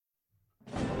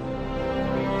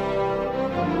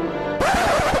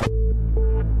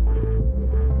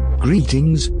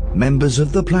Greetings, members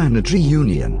of the Planetary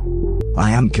Union.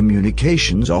 I am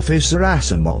Communications Officer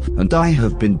Asimov, and I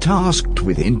have been tasked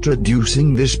with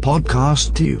introducing this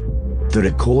podcast to you. The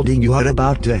recording you are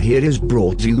about to hear is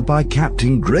brought to you by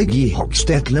Captain Greggy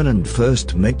Hochstetler and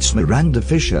First Mates Miranda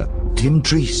Fisher, Tim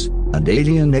Treese, and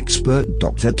alien expert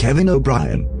Dr. Kevin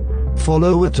O'Brien.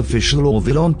 Follow at Official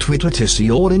Orville on Twitter to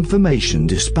see all information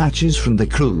dispatches from the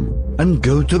crew, and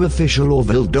go to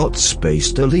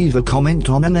officialorville.space to leave a comment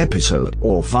on an episode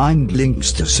or find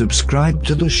links to subscribe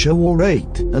to the show or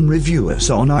rate and review us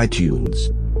on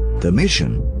iTunes. The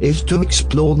mission is to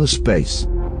explore the space.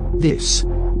 This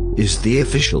is the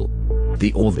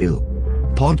Orville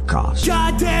podcast.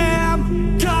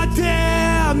 Goddamn,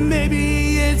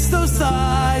 maybe it's those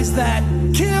thighs that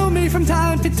kill me from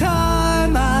time to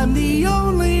time. I'm the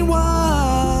only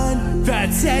one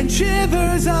that sends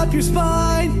shivers up your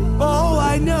spine. Oh,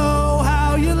 I know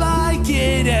how you like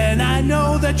it, and I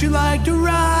know that you like to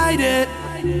ride it.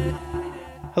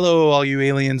 Hello, all you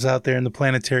aliens out there in the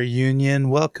Planetary Union.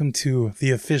 Welcome to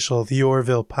the official The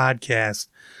Orville podcast.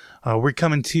 We're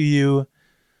coming to you,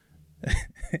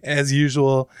 as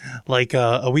usual, like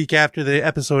a week after the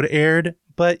episode aired,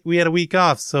 but we had a week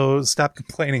off, so stop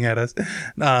complaining at us.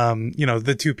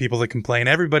 The two people that complain.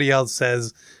 Everybody else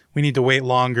says we need to wait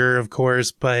longer, of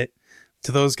course, but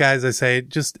to those guys, I say,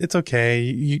 it's okay.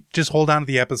 You just hold on to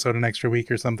the episode an extra week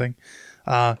or something.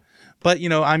 But,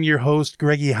 I'm your host,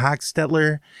 Greggy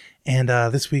Hochstetler, and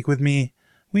this week with me,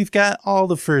 we've got all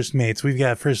the first mates. We've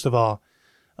got, first of all,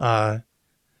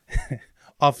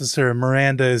 Officer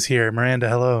Miranda is here. Miranda,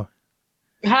 hello.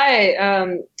 Hi,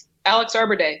 Alex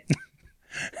Arbor Day.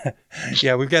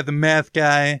 Yeah, we've got the math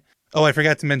guy. Oh, I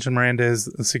forgot to mention Miranda is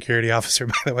a security officer,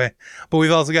 by the way. But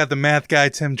we've also got the math guy,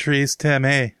 Tim Treese. Tim,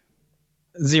 hey.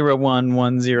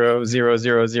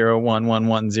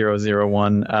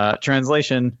 011000111101.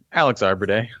 Translation, Alex Arbor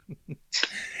Day.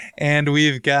 And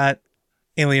we've got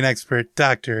alien expert,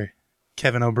 Dr.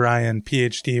 Kevin O'Brien,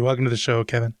 PhD. Welcome to the show,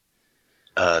 Kevin.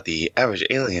 The average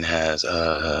alien has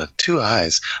 2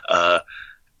 eyes.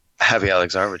 Happy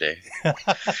Alex Arbor Day.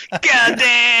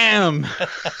 Goddamn!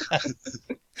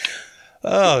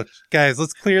 Oh, guys,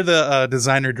 let's clear the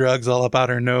designer drugs all up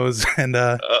out our nose, and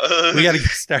we got to get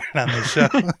started on this show.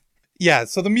 Yeah,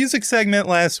 so the music segment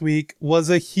last week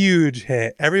was a huge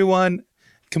hit.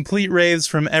 Complete raves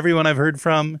from everyone I've heard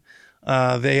from.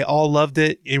 They all loved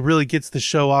it. It really gets the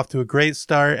show off to a great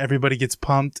start. Everybody gets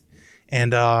pumped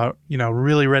and,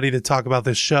 really ready to talk about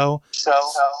this show.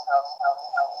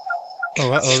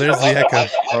 Oh, there's the echo.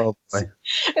 Oh, boy.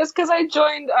 It's because I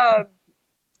joined.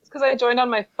 On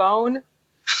my phone,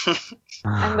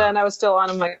 and then I was still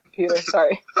on my computer.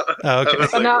 Sorry. Oh, okay.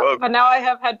 But now I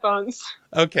have headphones.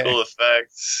 Okay. Cool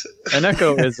effects. An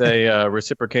echo is a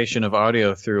reciprocation of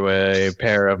audio through a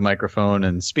pair of microphone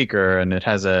and speaker, and it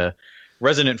has a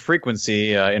resonant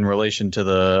frequency in relation to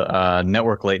the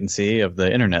network latency of the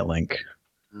internet link.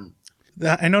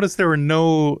 I noticed there were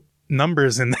no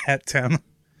numbers in that, Tim.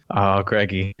 Oh,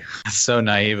 Greggy, that's so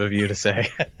naive of you to say.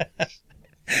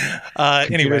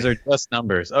 Anyways, are just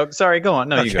numbers. Oh, sorry, go on.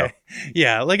 No, okay. You go.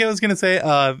 Yeah, like I was going to say,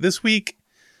 this week,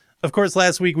 of course,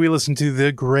 last week we listened to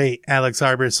the great Alex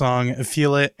Arbor song,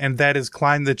 Feel It, and that has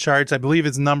climbed the charts. I believe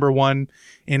it's #1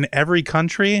 in every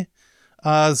country.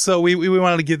 So we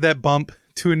wanted to give that bump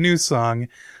to a new song.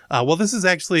 Well, this is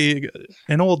actually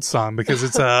an old song because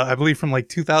it's, I believe, from like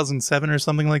 2007 or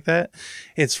something like that.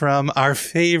 It's from our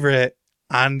favorite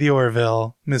on the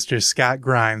Orville, Mr. Scott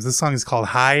Grimes. This song is called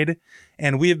Hide,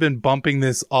 and we have been bumping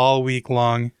this all week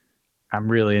long. I'm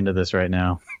really into this right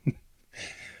now.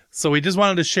 So we just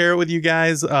wanted to share it with you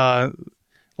guys.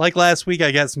 Like last week,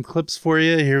 I got some clips for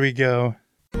you. Here we go.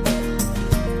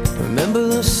 Remember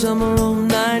the summer of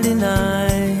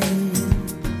 '99.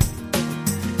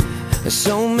 There's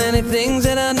so many things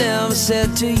that I never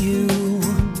said to you.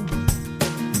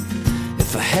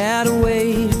 If I had a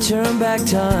way to turn back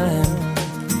time,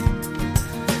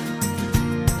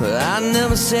 but I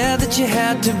never said that you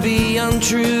had to be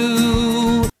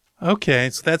untrue.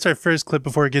 Okay, so that's our first clip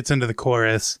before it gets into the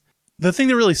chorus. The thing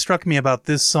that really struck me about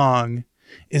this song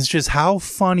is just how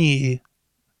funny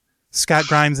Scott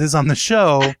Grimes is on the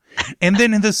show. And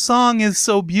then the song is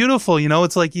so beautiful,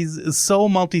 it's like he's so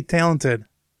multi-talented.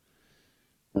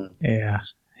 Yeah.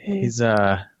 He's,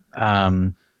 I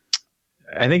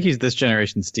think he's this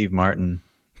generation Steve Martin.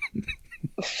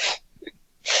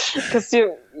 Because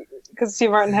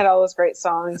Steve Martin had all those great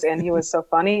songs, and he was so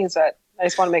funny. Is that I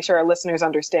just want to make sure our listeners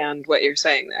understand what you're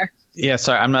saying there. Yeah,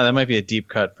 sorry, that might be a deep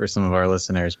cut for some of our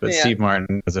listeners, but yeah. Steve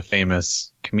Martin was a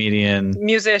famous comedian,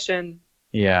 musician.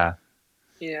 Yeah.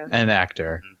 Yeah. An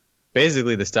actor.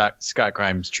 basically the Scott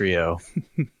Grimes trio.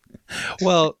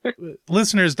 Well,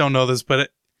 listeners don't know this, but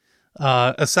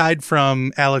aside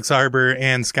from Alex Arbor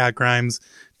and Scott Grimes,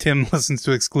 Tim listens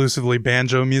to exclusively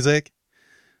banjo music.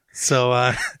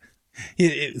 So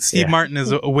Steve Martin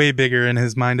is way bigger in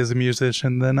his mind as a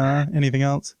musician than anything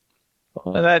else.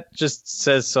 Well, that just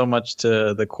says so much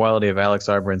to the quality of Alex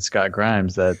Arbor and Scott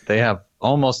Grimes that they have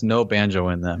almost no banjo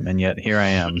in them, and yet here I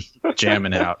am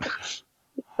jamming out.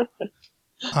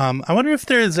 I wonder if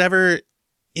there is ever,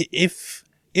 if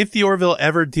the Orville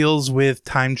ever deals with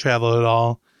time travel at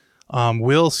all,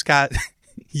 will Scott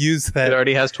use that? It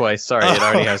already has twice. Sorry, it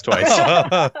already has twice.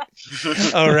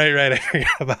 Oh, right.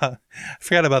 I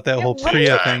forgot about that whole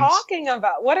Priya thing.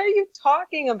 What are you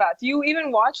talking about? Do you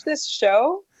even watch this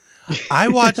show? I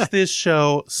watched this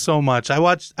show so much.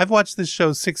 I've watched this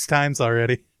show 6 times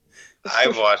already.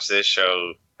 I've watched this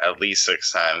show at least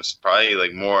 6 times, probably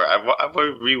like more. I've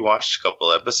rewatched a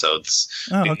couple episodes.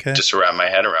 Oh, okay. Just to wrap my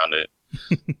head around it.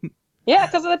 Yeah,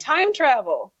 because of the time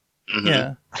travel. Mm-hmm.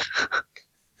 Yeah.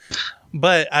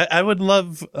 But I would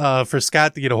love for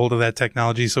Scott to get a hold of that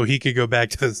technology so he could go back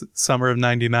to the summer of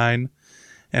 '99.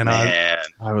 And Man,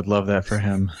 I would love that for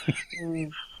him.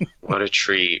 what a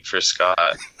treat for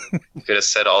Scott. Could have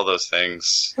said all those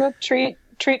things. What a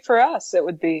treat for us it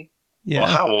would be. yeah. Well,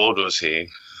 how old was he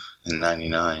in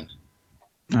 '99?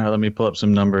 All right, let me pull up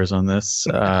some numbers on this.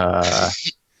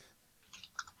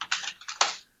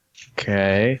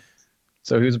 Okay.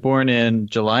 So he was born in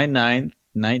July 9th,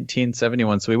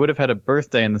 1971. So he would have had a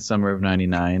birthday in the summer of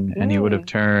 99, and he would have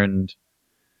turned...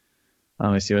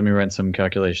 Let me see. Let me run some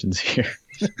calculations here.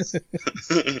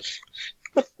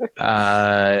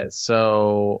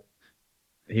 So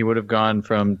he would have gone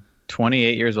from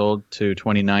 28 years old to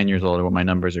 29 years old, what my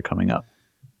numbers are coming up.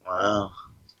 Wow.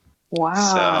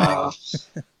 Wow.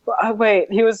 Wait.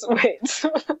 He was born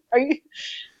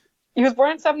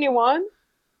in 71?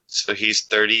 So he's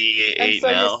 38 and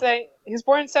so now. You're saying he was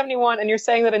born in 71, and you're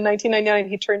saying that in 1999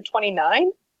 he turned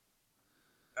 29?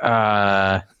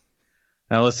 Now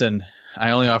listen,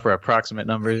 I only offer approximate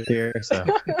numbers here, so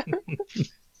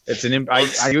it's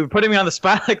you're putting me on the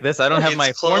spot like this. I don't have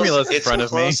my formulas in front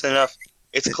of me. It's close enough.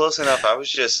 It's close enough.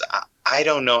 I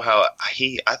don't know how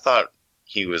I thought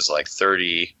he was like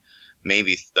 30,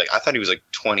 maybe I thought he was like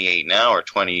 28 now or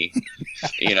 20,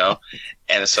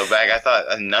 and so back I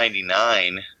thought in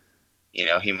 99,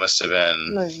 he must have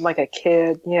been like a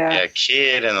kid. Yeah, a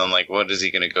kid, and then like, what is he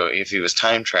going to go if he was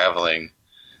time traveling?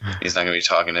 He's not going to be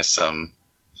talking to some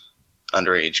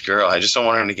underage girl. I just don't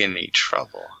want him to get in any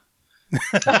trouble.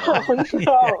 Oh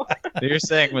no! You're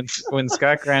saying when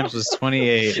Scott Grimes was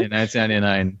 28 in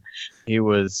 1999,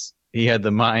 he had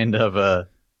the mind of a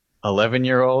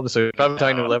 11-year-old. So you're probably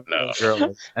talking to 11-year-old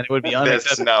girls, and it would be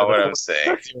That's not what I'm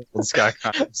saying. Scott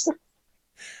Grimes.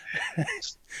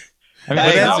 I mean,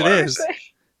 as it is.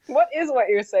 What is what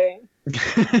you're saying?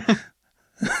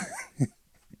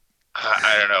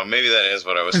 I don't know. Maybe that is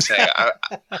what I was saying.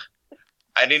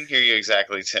 I didn't hear you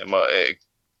exactly, Tim. What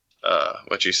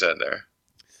you said there.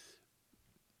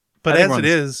 But as it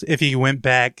is, if he went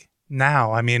back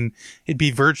now, I mean, it'd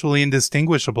be virtually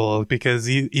indistinguishable because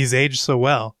he's aged so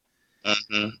well.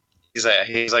 Mm-hmm. He's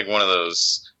like one of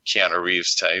those Keanu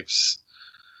Reeves types.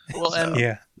 Well, and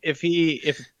yeah. If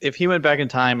he went back in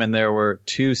time and there were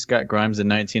 2 Scott Grimes in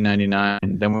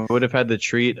 1999, then we would have had the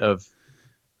treat of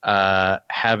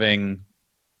having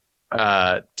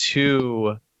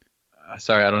 2.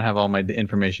 Sorry, I don't have all my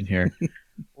information here.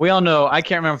 We all know, I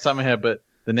can't remember off the top of my head, but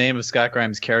the name of Scott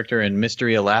Grimes' character in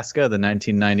Mystery Alaska, the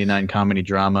 1999 comedy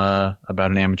drama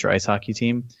about an amateur ice hockey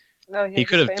team. No, he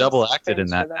could have double acted in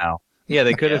that now. Yeah,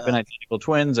 they could have been identical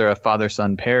twins or a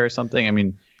father-son pair or something. I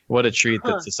mean, what a treat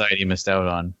that society missed out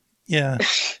on. Yeah.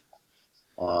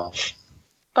 Wow.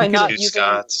 By not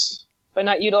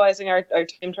utilizing our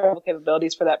time travel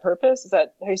capabilities for that purpose? Is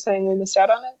that how you're saying we missed out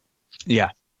on it?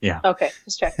 Yeah. Okay,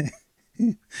 just checking.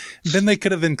 Then they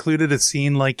could have included a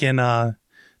scene like in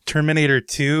Terminator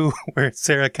 2 where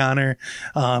Sarah Connor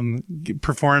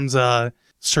performs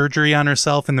surgery on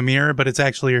herself in the mirror, but it's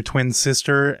actually her twin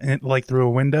sister, like through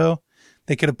a window.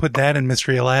 They could have put that in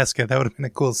Mystery Alaska. That would have been a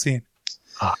cool scene.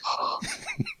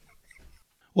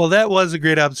 Well, that was a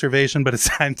great observation, but it's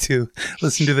time to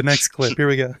listen to the next clip. Here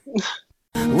we go.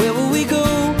 Where will we go?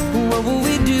 What will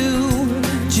we do?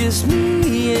 Just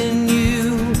me and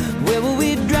you. Where will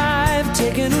we drive?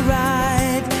 Taking a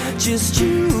ride. Just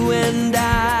you and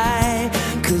I.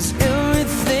 'Cause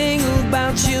everything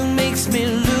about you makes me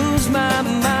lose my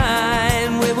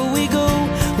mind. Where will we go?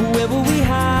 Where will we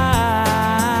hide?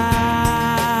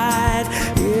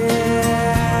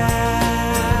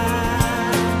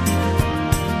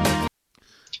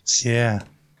 Yeah.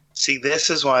 See, this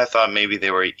is why I thought maybe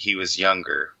he was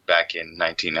younger back in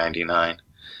 1999.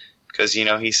 Because,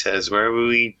 he says, where will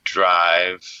we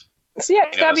drive? So yeah,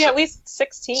 it's got to be at least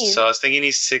 16. So I was thinking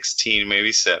he's 16,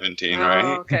 maybe 17, right?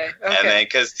 Okay. And then,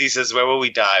 because he says, where will we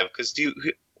dive? Because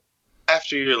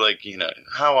after you're like,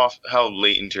 how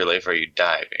late into your life are you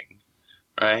diving?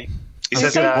 Right? He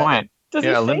says Good that. point. Does he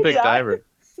Yeah, say Olympic dive? diver.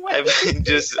 I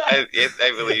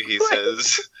believe he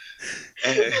says.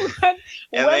 And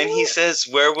then he says,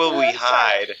 where will we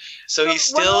hide? So he's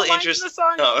still interested.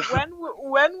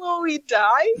 When will we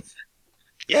die?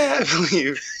 Yeah,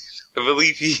 I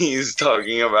believe he's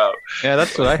talking about. Yeah,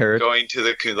 that's what I heard. Going to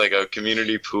a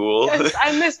community pool. Yes,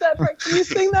 I missed that part. Can you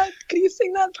sing that? Can you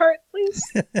sing that part, please?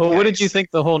 Well, what did you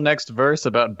think the whole next verse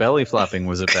about belly flopping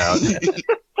was about?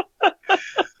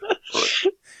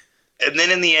 And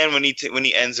then in the end, when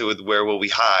he ends it with "Where will we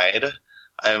hide?"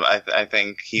 I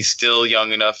think he's still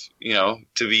young enough, to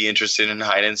be interested in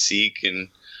hide and seek and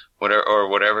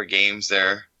whatever games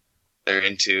they're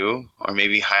into, or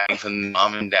maybe hiding from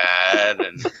mom and dad,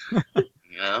 and I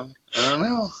don't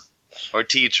know, or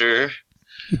teacher.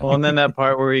 Well, and then that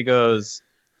part where he goes,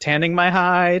 tanning my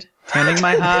hide. Riding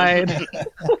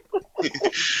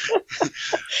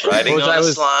on a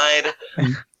slide.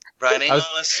 Riding on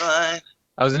a slide.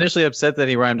 I was initially upset that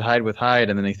he rhymed hide with hide,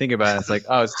 and then you think about it, it's like,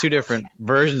 oh, it's two different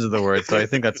versions of the word, so I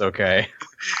think that's okay.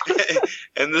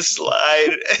 And the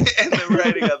slide, and the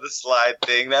writing on the slide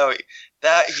thing,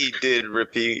 that he did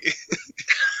repeat.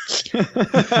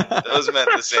 Those meant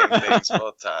the same things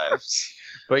both times.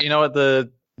 But you know what?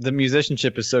 The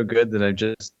musicianship is so good that I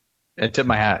tip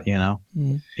my hat,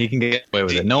 He can get away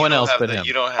with it. No one else but him.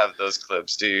 You don't have those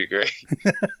clips, do you, Greg?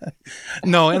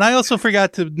 No, and I also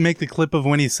forgot to make the clip of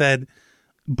when he said,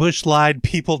 Bush lied,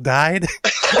 people died.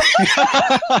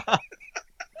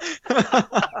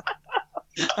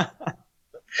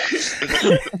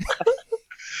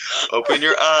 Open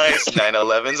your eyes,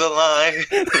 9/11's a lie.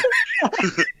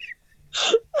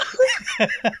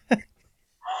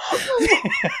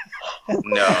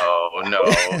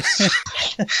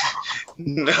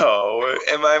 No.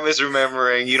 Am I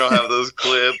misremembering? You don't have those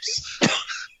clips.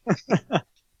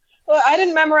 Well, I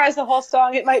didn't memorize the whole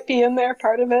song. It might be in there,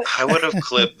 part of it. I would have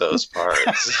clipped those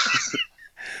parts.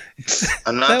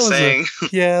 I'm not saying.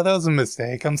 Yeah, that was a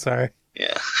mistake. I'm sorry.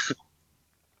 Yeah.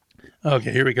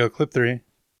 Okay, here we go. Clip 3.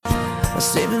 I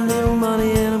saved a little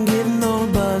money and I'm getting on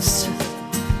a bus.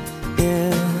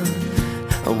 Yeah,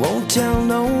 I won't tell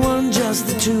no one, just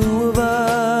the two of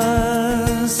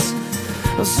us.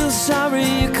 I'm so sorry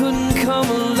you couldn't come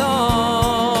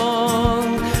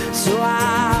along, so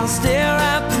I'll stare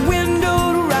out the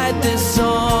window to write this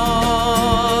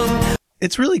song.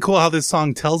 It's really cool how this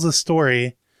song tells a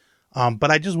story,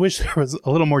 but I just wish there was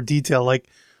a little more detail. Like,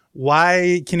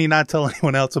 why can he not tell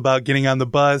anyone else about getting on the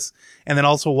bus? And then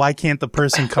also, why can't the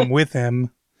person come with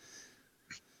him?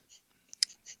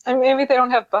 I mean, maybe they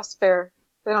don't have bus fare.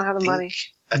 They don't have the money.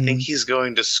 I think he's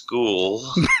going to school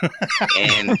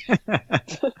and on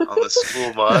the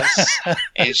school bus,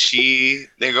 and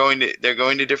they're going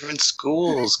to different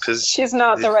schools because she's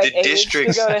not the right age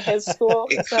districts, to go to his school.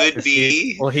 It could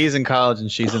be. Well, he's in college and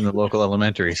she's in the local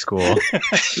elementary school.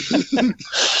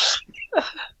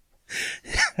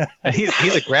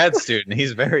 He's a grad student.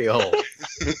 He's very old.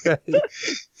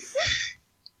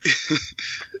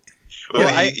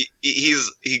 Well, he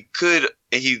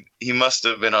must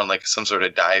have been on like some sort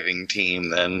of diving team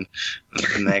then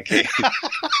in that case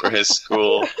for his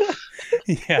school.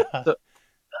 Yeah. So,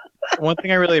 one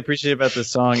thing I really appreciate about this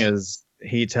song is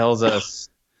he tells us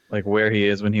like where he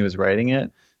is when he was writing it.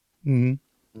 Mm-hmm.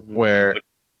 Where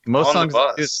most on songs, the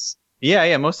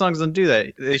bus. Most songs don't do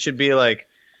that. They should be like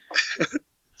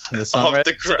the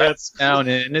songwriter sits down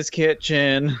in his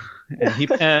kitchen and he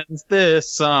pens this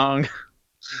song.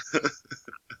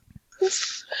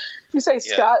 You say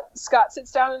Scott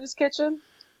sits down in his kitchen?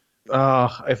 Oh,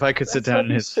 if I could sit down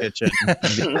in his kitchen.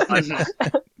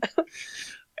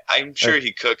 I'm sure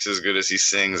he cooks as good as he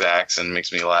sings. Accent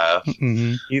makes me laugh.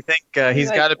 Mm-hmm. You think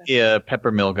he's got to be a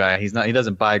pepper mill guy? He's not. He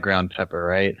doesn't buy ground pepper,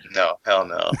 right? No, hell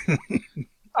no.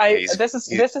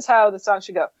 This is how the song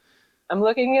should go. I'm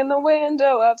looking in the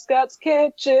window of Scott's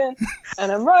kitchen,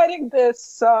 and I'm writing this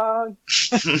song.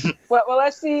 What will I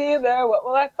see there? What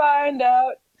will I find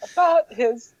out about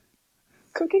his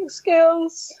cooking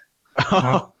skills?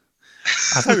 Oh,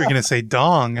 I thought you were gonna say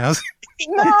dong. I was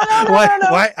No.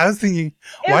 Why? I was thinking,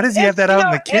 why does he have that out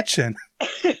in the kitchen?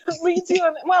 It leads you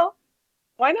on. Well,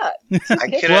 why not? I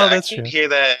can hear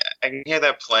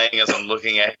that playing as I'm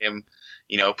looking at him.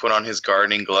 Put on his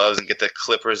gardening gloves and get the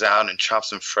clippers out and chop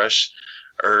some fresh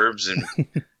herbs and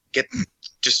get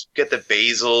just get the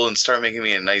basil and start making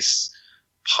me a nice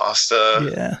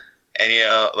pasta. Yeah. And, you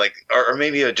know, like, or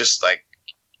maybe just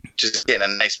getting a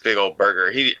nice big old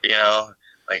burger. He, you know,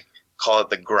 like, call it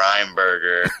the grime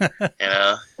burger, you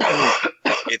know?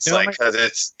 It's like, because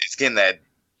it's getting that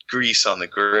grease on the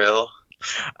grill.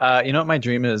 You know what my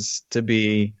dream is? To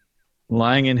be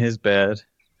lying in his bed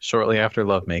shortly after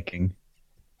lovemaking.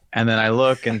 And then I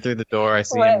look, and through the door, I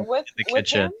see him in the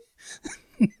kitchen.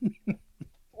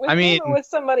 With him or with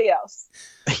somebody else?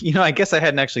 You know, I guess I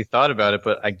hadn't actually thought about it,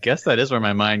 but I guess that is where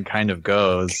my mind kind of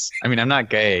goes. I mean, I'm not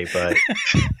gay, but...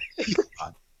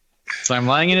 So I'm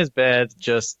lying in his bed,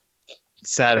 just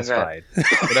satisfied,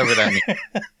 whatever that means.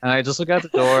 And I just look out the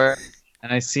door,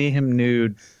 and I see him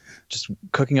nude, just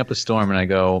cooking up a storm, and I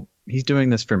go, he's doing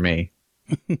this for me.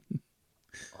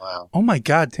 Wow. Oh my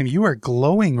God, Tim, you are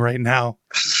glowing right now.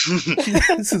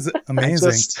 This is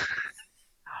amazing.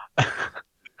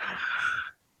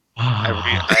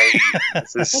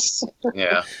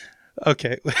 Yeah.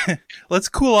 Okay, let's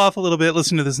cool off a little bit.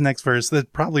 Listen to this next verse.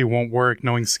 That probably won't work,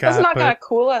 knowing Scott. That's not going to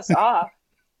cool us off.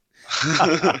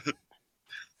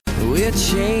 We're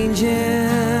changing.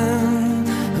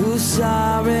 Who's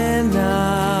sorry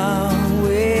now?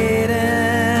 Waiting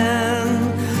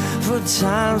for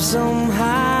time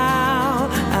somehow.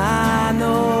 I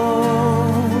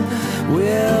know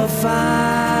we'll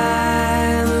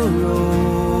find the road.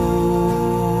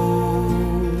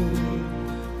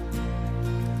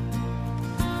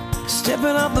 Stepping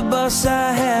off the bus,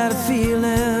 I had a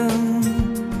feeling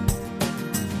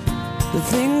that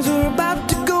things were about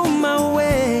to go my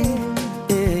way.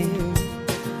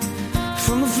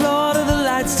 From the floor to the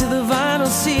lights to the vinyl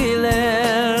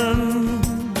ceiling,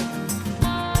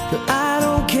 but I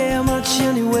don't care much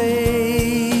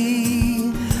anyway.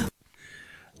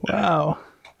 Wow.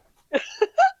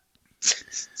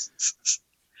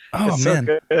 Oh, it's man.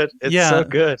 So good. It's so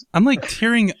good. I'm like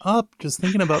tearing up just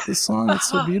thinking about this song. It's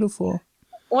so beautiful.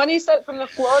 When he said from the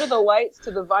floor to the lights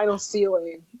to the vinyl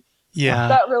ceiling, yeah,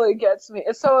 that really gets me.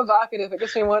 It's so evocative. It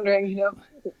gets me wondering, you know,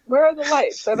 where are the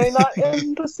lights? Are they not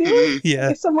in the ceiling? Yeah. Are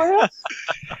they somewhere else?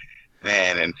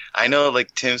 Man, and I know,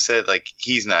 like, Tim said, like,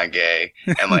 he's not gay.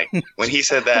 And, like, when he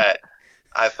said that,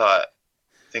 I thought,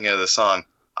 thinking of the song,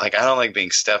 like, I don't like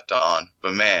being stepped on,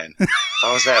 but man, if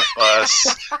I was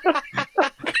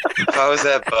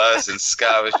that bus and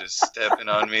Scott was just stepping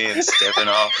on me and stepping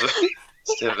off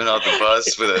the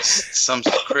bus with some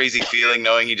crazy feeling,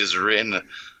 knowing he just written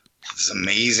this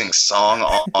amazing song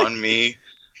on me,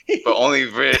 but only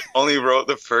wrote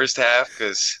the first half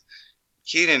because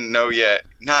he didn't know yet,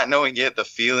 not knowing yet the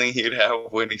feeling he'd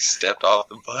have when he stepped off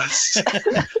the bus.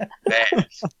 Man.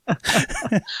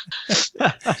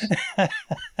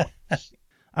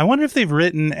 I wonder if they've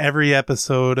written every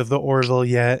episode of the Orville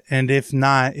yet, and if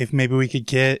not, if maybe we could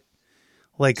get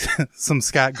like some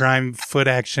Scott Grime foot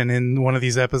action in one of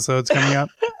these episodes coming up.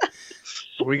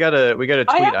 We gotta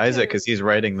tweet Isaac because he's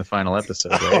writing the final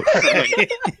episode, right?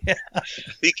 Yeah. I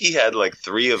think he had like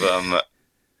 3 of them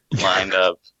lined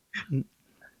up.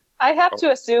 I have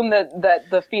to assume that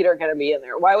the feet are going to be in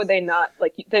there. Why would they not?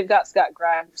 Like, they've got Scott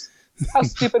Grimes. How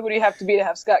stupid would you have to be to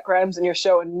have Scott Grimes in your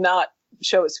show and not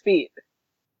show his feet?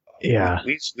 Yeah,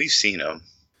 we've seen him.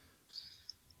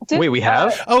 Wait, we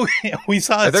have? Oh, yeah, we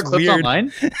saw his clips weird.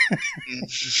 Online?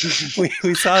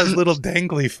 we saw his little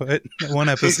dangly foot in one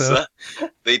episode.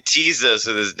 They teased us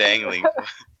with his dangling.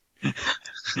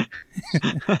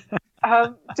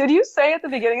 Did you say at the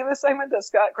beginning of the segment that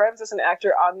Scott Grimes is an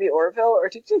actor on the Orville, or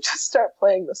did you just start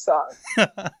playing the song?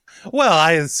 Well,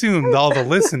 I assumed all the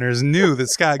listeners knew that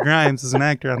Scott Grimes is an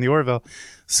actor on the Orville.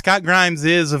 Scott Grimes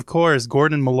is, of course,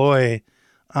 Gordon Malloy,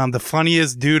 the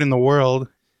funniest dude in the world.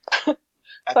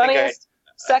 Funniest,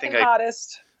 second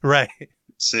hottest. Right.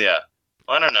 So, yeah.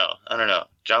 Well, I don't know.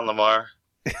 John Lamar.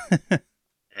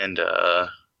 And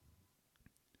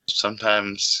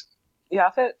sometimes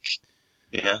Yaphet.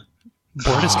 Yeah.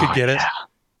 Bortis could get it.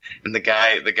 And the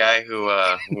guy who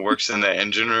works in the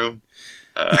engine room.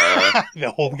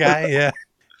 The old guy, yeah.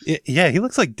 Yeah, he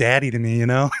looks like Daddy to me, you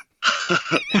know?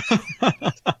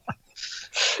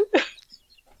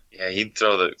 Yeah, he'd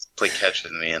play catch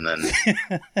with me and then...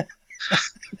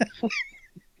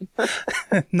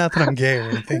 Not that I'm gay or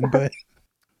anything, but...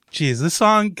 Geez, this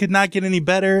song could not get any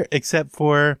better except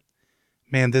for,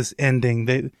 man, this ending.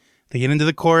 They get into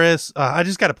the chorus. I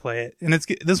just got to play it. And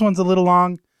this one's a little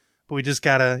long, but we just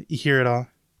got to hear it all.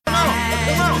 Come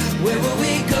on. Where will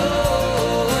we go?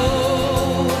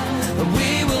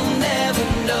 We will never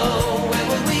know. Where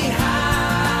will we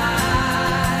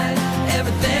hide?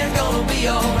 Everything's gonna be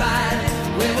alright.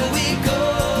 Where will we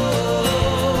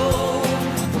go?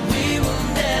 We will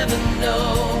never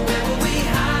know. Where will we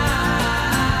hide?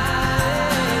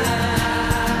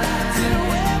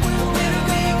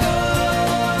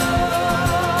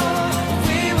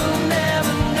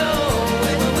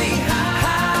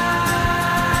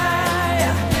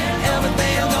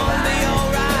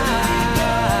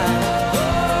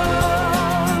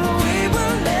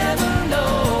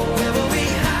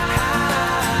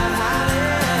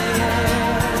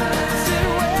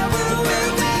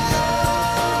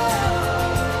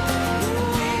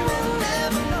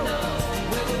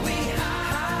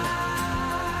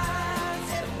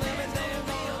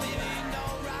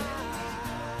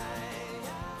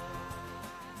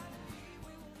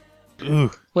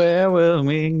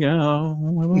 we go?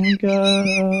 Where will we go?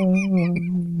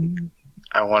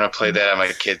 I want to play that at my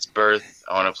kid's birth.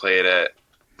 I want to play it at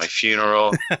my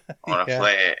funeral. I want to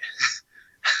play it.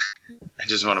 I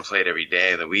just want to play it every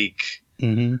day of the week,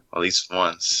 at least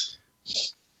once.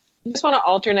 I just want to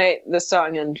alternate this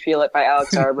song and Feel It by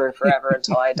Alex Arbor forever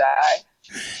until I die.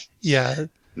 Yeah.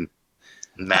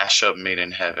 Mashup made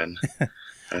in heaven.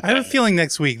 I have a feeling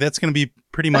next week that's going to be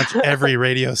pretty much every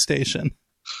radio station.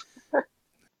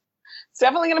 It's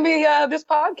definitely going to be this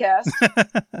podcast.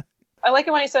 I like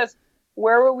it when he says,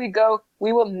 "Where will we go?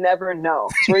 We will never know.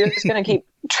 So we're just going to keep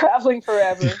traveling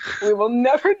forever. We will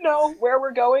never know where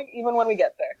we're going, even when we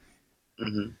get there."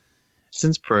 Mm-hmm. It's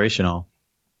inspirational.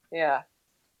 Yeah.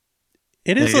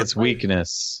 It is its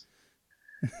weakness.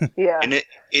 Yeah. And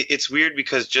it's weird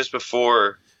because just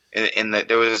before,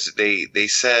 they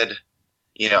said,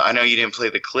 I know you didn't play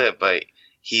the clip, but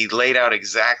he laid out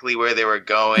exactly where they were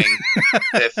going.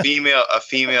 A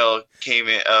female came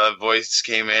in, voice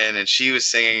came in, and she was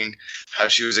singing how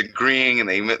she was agreeing, and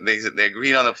they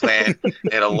agreed on the plan.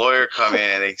 They had a lawyer come in,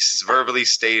 and they verbally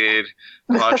stated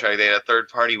contract. They had a third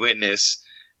party witness,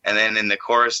 and then in the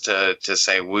chorus to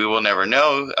say "we will never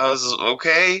know." I was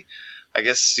okay. I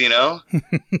guess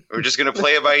we're just gonna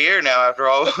play it by ear now. After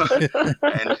all,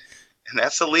 and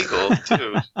that's illegal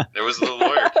too. There was the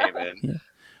lawyer came in. Yeah.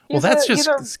 Well, that's just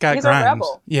Scott he's Grimes. A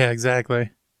rebel. Yeah, exactly.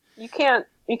 You can't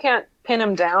pin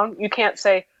him down. You can't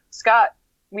say, "Scott,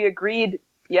 we agreed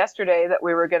yesterday that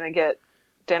we were going to get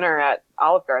dinner at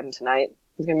Olive Garden tonight."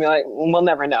 He's going to be like, "We'll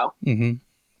never know." Mm-hmm.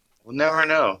 We'll never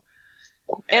know.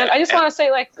 And I just want to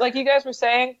say, like you guys were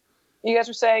saying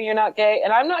you're not gay,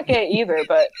 and I'm not gay either.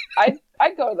 But I'd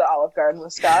go to the Olive Garden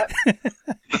with Scott.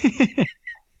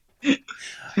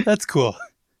 That's cool.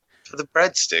 For the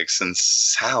breadsticks and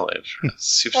salad,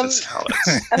 soups and salads,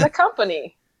 and the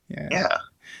company. Yeah.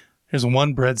 There's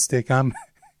one breadstick I'm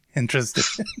interested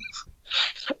in.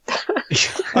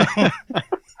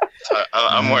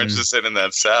 I'm more interested in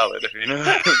that salad, if you know.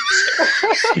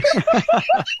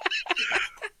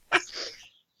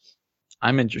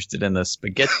 I'm interested in the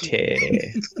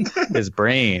spaghetti. His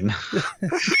brain.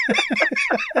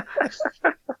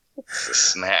 It's a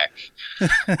snack.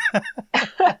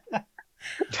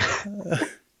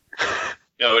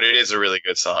 No, but it is a really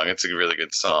good song. It's a really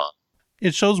good song.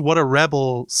 It shows what a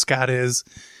rebel Scott is,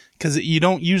 because you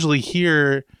don't usually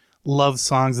hear love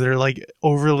songs that are like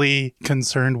overly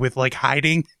concerned with like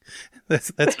hiding.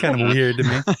 That's kind of weird to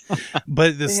me.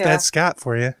 But that's Scott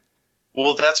for you.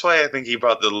 Well, that's why I think he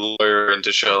brought the lawyer in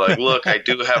to show, like, look, I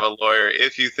do have a lawyer.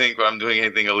 If you think I'm doing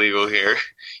anything illegal here,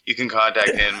 you can contact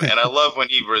him. And I love when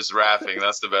he was rapping.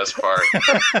 That's the best part.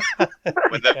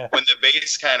 When the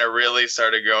bass kind of really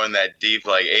started going that deep,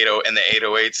 like 80, and the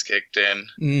 808s kicked in,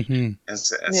 and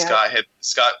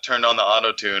Scott turned on the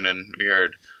auto tune, and we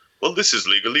heard, "Well, this is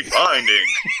legally binding.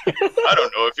 I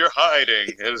don't know if you're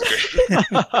hiding." It was great.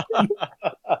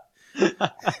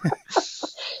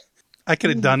 I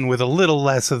could have done with a little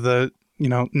less of the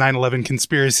 9/11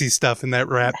 conspiracy stuff in that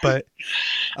rap, but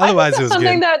otherwise it was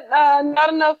something good. That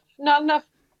not enough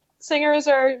singers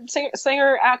or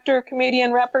singer, actor,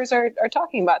 comedian, rappers are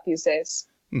talking about these days.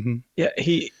 Mm-hmm. Yeah,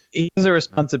 he has a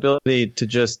responsibility to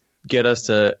just get us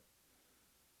to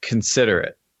consider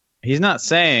it. He's not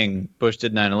saying Bush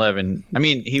did 9/11. I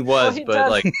mean, he was, he but does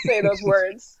like say those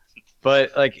words.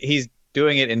 But like he's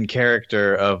doing it in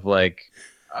character of like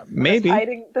maybe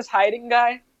this hiding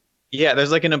guy. Yeah,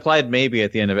 there's like an implied maybe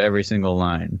at the end of every single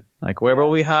line. Like, where will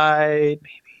we hide?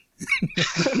 Maybe.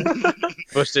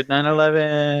 Bush did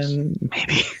 9/11.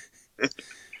 Maybe.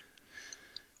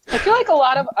 I feel like a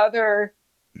lot of other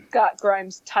Scott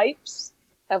Grimes types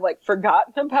have like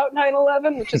forgotten about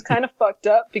 9/11, which is kind of fucked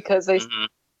up because they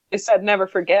said never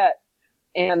forget,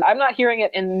 and I'm not hearing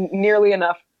it in nearly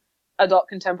enough adult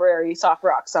contemporary soft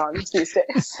rock songs these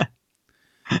days.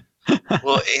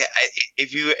 Well,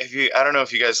 if you, I don't know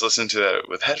if you guys listen to that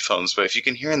with headphones, but if you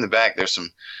can hear in the back, there's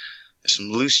some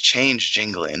loose change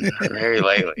jingling very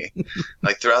lightly,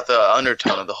 like throughout the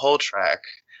undertone of the whole track.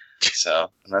 So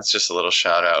that's just a little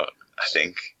shout out, I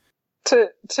think. To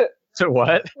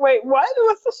what? Wait, what?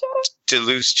 What's the shout out? To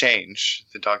Loose Change,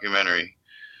 the documentary.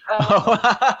 Of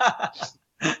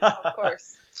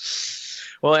course.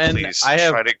 Well, and please I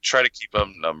have try to keep up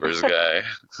numbers, guy.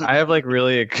 I have like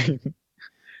really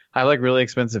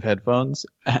expensive headphones,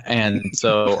 and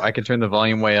so I can turn the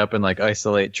volume way up and like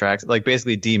isolate tracks, like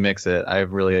basically demix it. I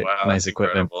have really nice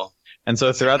equipment. Incredible. And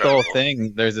so throughout the whole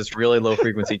thing, there's this really low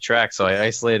frequency track. So I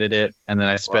isolated it and then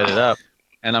I sped it up,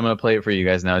 and I'm going to play it for you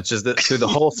guys now. It's just that through the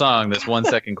whole song, this 1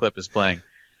 second clip is playing.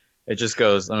 It just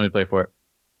goes, let me play for it.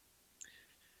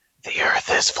 The earth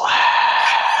is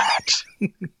flat.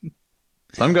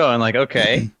 So I'm going like,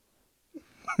 okay,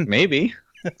 maybe.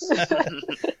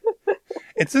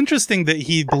 It's interesting that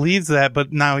he believes that,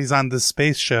 but now he's on this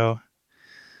space show.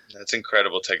 That's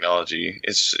incredible technology.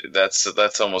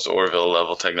 That's almost Orville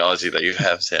level technology that you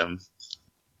have, Tim.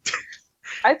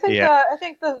 I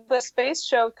think the space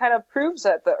show kind of proves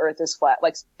that the Earth is flat.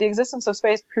 Like the existence of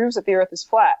space proves that the Earth is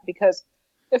flat, because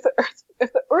if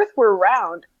the Earth were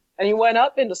round and you went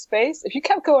up into space, if you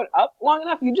kept going up long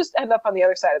enough, you just end up on the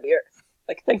other side of the Earth.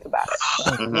 Like, think about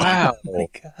it. Wow. Oh my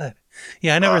God.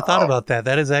 Yeah, I never thought about that.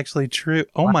 That is actually true.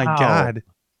 Oh my God.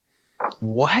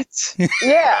 What?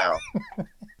 Yeah.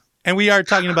 And we are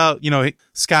talking about,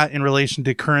 Scott in relation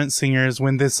to current singers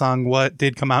when this song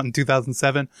did come out in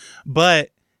 2007. But,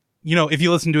 if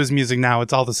you listen to his music now,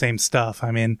 it's all the same stuff.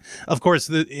 I mean, of course,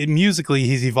 musically,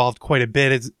 he's evolved quite a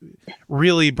bit. It's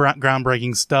really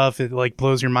groundbreaking stuff. It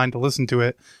blows your mind to listen to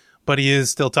it. But he is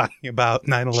still talking about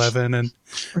 9/11 and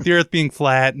the Earth being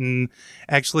flat. And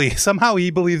actually, somehow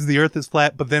he believes the Earth is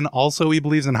flat, but then also he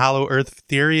believes in hollow Earth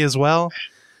theory as well.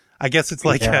 I guess it's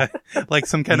like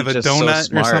some kind of a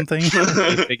donut or something.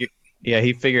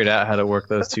 He figured out how to work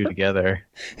those two together.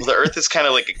 Well, the Earth is kind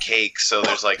of like a cake, so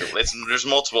there's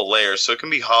multiple layers, so it can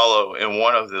be hollow in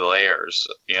one of the layers,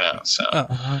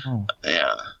 So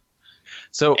yeah.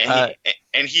 So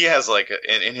and he has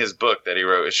in his book that he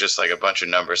wrote, it's just a bunch of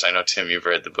numbers. I know, Tim, you've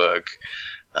read the book.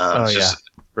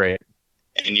 Great.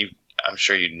 And I'm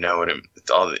sure you know what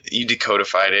you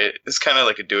decodified it. It's kind of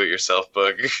like a do-it-yourself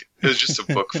book. It was just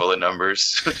a book full of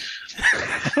numbers.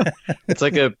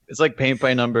 It's like paint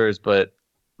by numbers, but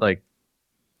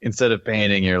instead of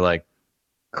painting, you're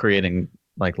creating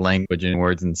language and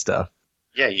words and stuff.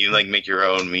 Yeah, you make your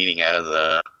own meaning out of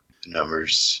the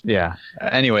numbers. Yeah.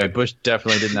 Anyway, Bush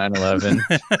definitely did 9/11.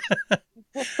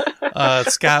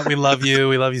 Scott, we love you.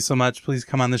 We love you so much. Please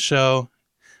come on the show.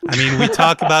 I mean, we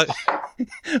talk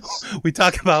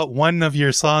about one of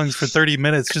your songs for 30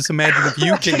 minutes. Just imagine if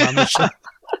you came on the show.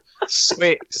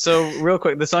 Wait, so real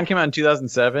quick, the song came out in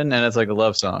 2007 and it's a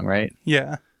love song, right?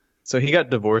 Yeah. So he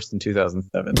got divorced in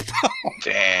 2007.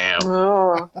 Damn.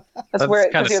 Oh, that's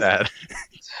kind of sad.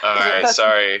 All right,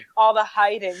 sorry. All the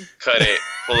hiding. Cut it.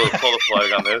 Pull the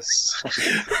plug on this.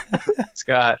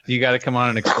 Scott, you got to come on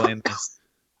and explain this.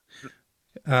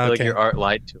 I feel like your art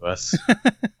lied to us.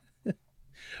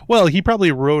 Well, he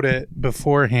probably wrote it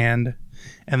beforehand,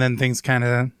 and then things kind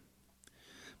of,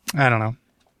 I don't know.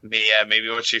 Yeah, maybe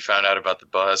when she found out about the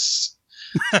bus.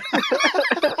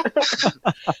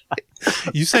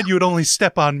 You said you would only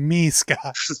step on me,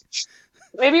 Scott.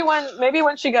 Maybe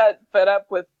when she got fed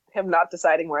up with him not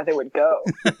deciding where they would go,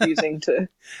 refusing to.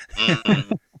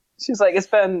 She's like, it's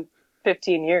been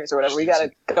 15 years or whatever. We got to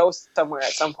go somewhere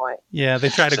at some point. Yeah, they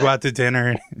try to go out to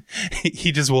dinner.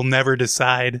 He just will never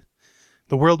decide.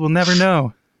 The world will never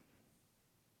know.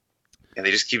 And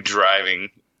they just keep driving.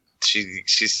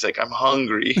 She's like, I'm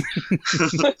hungry.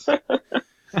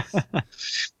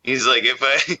 He's like,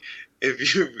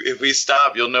 if we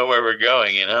stop, you'll know where we're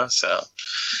going, So,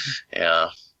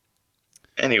 yeah.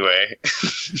 Anyway.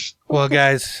 Well,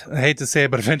 guys, I hate to say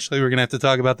it, but eventually we're gonna have to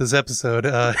talk about this episode.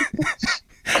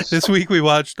 This week we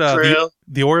watched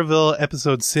the Orville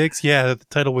episode 6. Yeah, the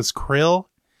title was Krill.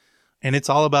 And it's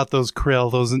all about those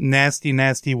krill, those nasty,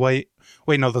 nasty white...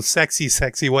 Wait, no, those sexy,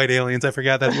 sexy white aliens. I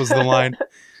forgot that was the line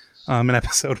in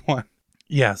episode 1.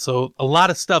 Yeah, so a lot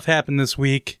of stuff happened this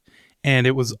week, and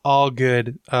it was all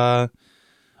good.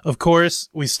 Of course,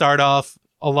 we start off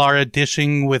Alara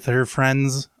dishing with her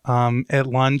friends at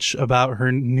lunch about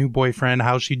her new boyfriend,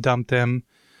 how she dumped him.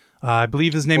 I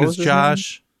believe his name is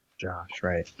Josh. Josh,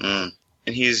 right. And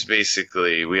he's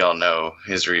basically, we all know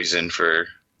his reason for...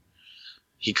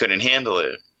 He couldn't handle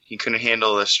it. He couldn't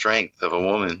handle the strength of a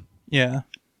woman. Yeah.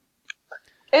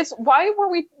 Why were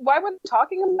we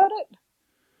talking about it?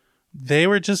 They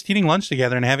were just eating lunch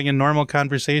together and having a normal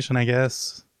conversation, I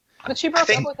guess. But she broke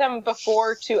up with him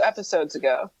before 2 episodes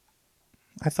ago.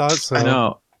 I thought so. I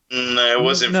know. No, it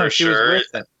wasn't for sure.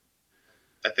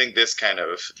 I think this kind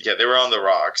of... Yeah, they were on the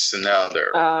rocks, and now they're...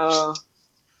 Oh.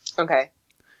 Okay.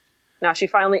 Now she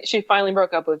finally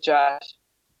broke up with Josh.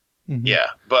 Mm-hmm. Yeah,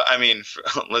 but I mean,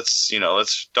 let's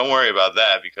don't worry about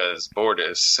that because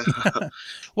Bordis.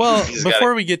 Well,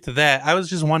 before we get to that, I was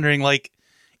just wondering,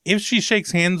 if she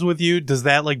shakes hands with you, does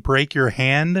that break your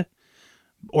hand,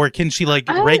 or can she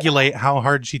regulate how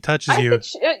hard she touches you?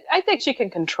 I think she can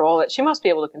control it. She must be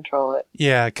able to control it.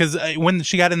 Yeah, because when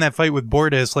she got in that fight with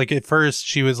Bordis, at first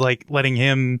she was letting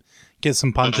him get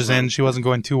some punches in. She wasn't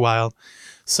going too wild.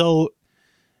 So,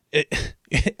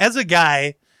 as a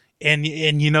guy. And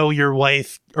your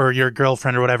wife or your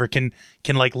girlfriend or whatever can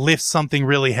lift something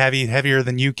really heavy, heavier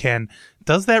than you can.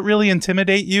 Does that really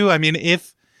intimidate you? I mean,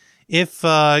 if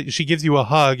she gives you a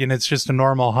hug and it's just a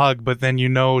normal hug, but then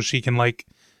she can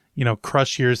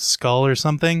crush your skull or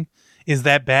something, is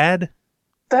that bad?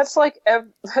 That's like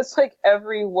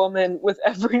every woman with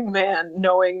every man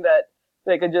knowing that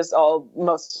they could just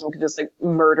most of them could just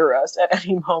murder us at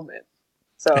any moment.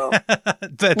 So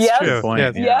that's true.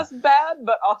 Point, yes, bad,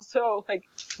 but also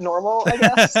normal, I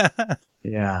guess.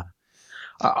 Yeah.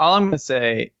 All I'm gonna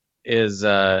say is,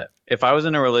 if I was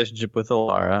in a relationship with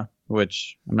Alara,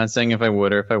 which I'm not saying if I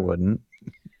would or if I wouldn't,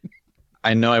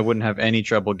 I know I wouldn't have any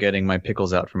trouble getting my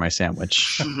pickles out for my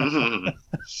sandwich.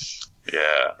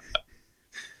 Yeah.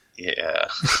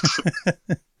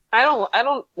 I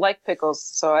don't like pickles,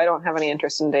 so I don't have any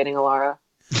interest in dating Alara.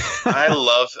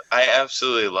 I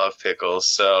absolutely love pickles,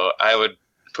 so I would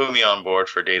put me on board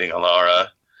for dating Alara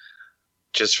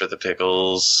just for the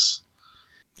pickles.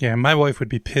 Yeah, my wife would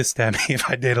be pissed at me if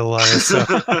I dated Alara,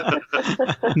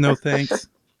 so no thanks.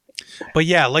 But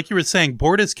yeah, like you were saying,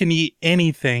 Bortus can eat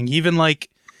anything, even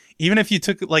if you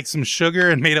took some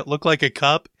sugar and made it look like a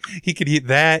cup, he could eat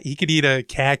that. He could eat a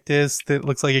cactus that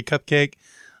looks like a cupcake.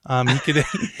 He could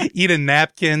eat a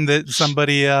napkin that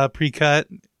somebody pre-cut.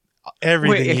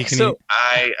 Everything he can eat.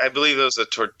 I believe it was a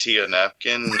tortilla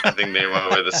napkin. I think they went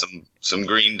with some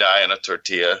green dye and a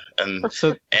tortilla. And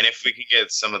if we can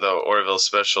get some of the Orville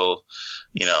special,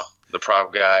 the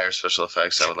prop guy or special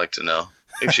effects, I would like to know.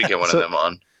 Maybe we should get one of them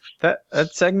on. That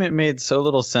segment made so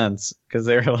little sense because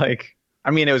they were like, I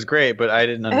mean, it was great, but I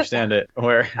didn't understand it.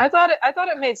 Where I thought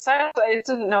it made sense. I just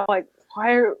didn't know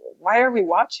why are we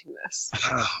watching this?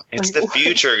 It's the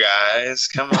future, guys.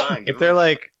 Come on. If they're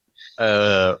like,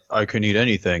 I can eat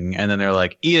anything, and then they're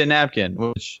like, eat a napkin,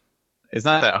 which is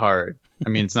not that hard. I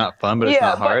mean, it's not fun, but it's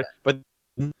not hard. But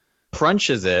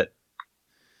crunches it.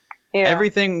 Yeah.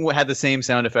 Everything had the same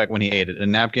sound effect when he ate it. A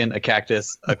napkin, a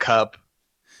cactus, a cup,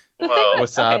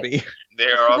 wasabi. Okay.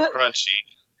 They're all crunchy.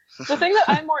 The thing that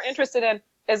I'm more interested in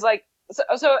is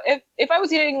so if I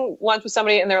was eating lunch with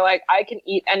somebody and they're like, I can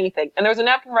eat anything, and there's a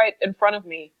napkin right in front of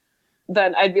me,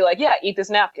 then I'd be like, yeah, eat this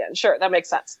napkin. Sure, that makes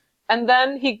sense. And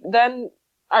then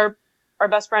our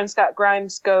best friend Scott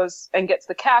Grimes goes and gets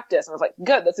the cactus, and I was like,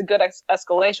 good, that's a good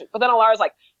escalation. But then Alara's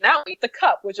like, now eat the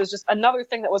cup, which is just another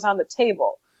thing that was on the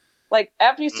table.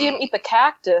 After you see him eat the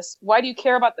cactus, why do you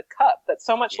care about the cup? That's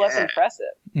so much less impressive.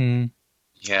 Mm.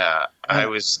 Yeah,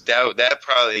 that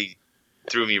probably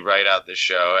threw me right out the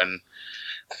show, and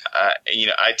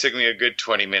I took me a good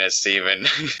 20 minutes to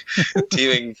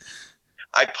even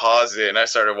I paused it and I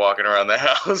started walking around the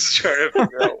house trying to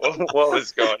figure out what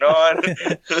was going on.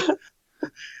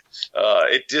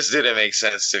 It just didn't make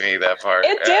sense to me, that part.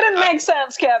 It didn't make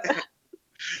sense, Kevin.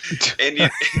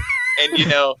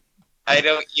 I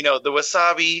don't, the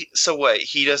wasabi. So what?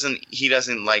 He doesn't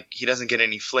get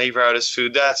any flavor out of his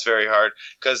food. That's very hard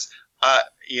because,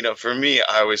 for me,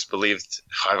 I've always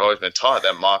been taught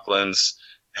that Mocklins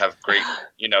have great,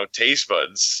 taste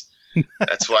buds.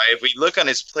 That's why if we look on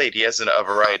his plate, he has a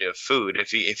variety of food.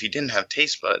 If he didn't have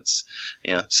taste buds,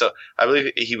 so I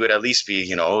believe he would at least be,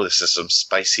 this is some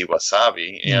spicy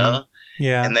wasabi,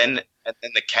 Yeah. And then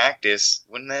the cactus,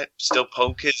 wouldn't that still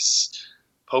poke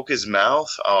his mouth?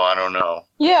 Oh, I don't know.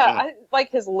 Yeah, I like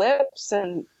his lips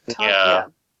and tongue. Yeah.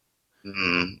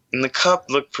 And the cup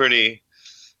looked pretty.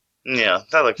 Yeah,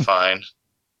 that looked fine.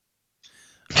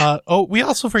 We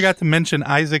also forgot to mention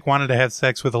Isaac wanted to have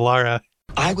sex with Alara.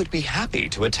 I would be happy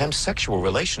to attempt sexual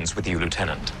relations with you,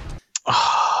 Lieutenant.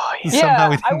 Oh,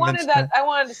 I wanted that. I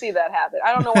wanted to see that happen.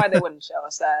 I don't know why they wouldn't show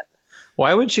us that.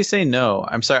 Why would she say no?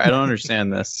 I'm sorry, I don't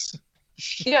understand this.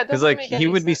 Yeah, because he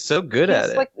would be so good at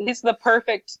it. He's the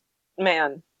perfect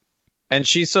man. And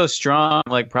she's so strong,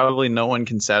 probably no one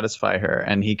can satisfy her,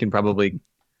 and he can probably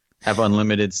have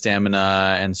unlimited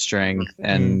stamina and strength,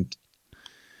 and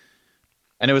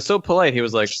it was so polite. He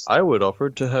was like, "I would offer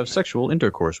to have sexual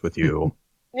intercourse with you."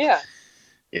 Yeah.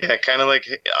 Yeah, kind of like,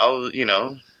 I'll,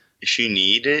 if you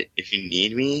need it, if you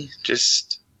need me,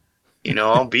 just,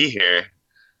 I'll be here.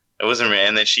 It wasn't,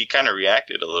 and then she kind of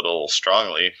reacted a little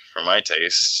strongly for my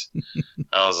taste.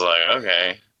 I was like,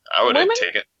 okay, I would have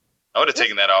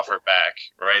taken that offer back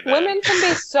right then. Women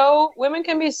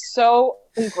can be so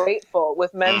ungrateful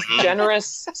with men's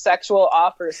generous sexual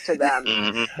offers to them.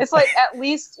 Mm-hmm. It's at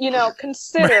least,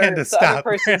 consider Miranda, the other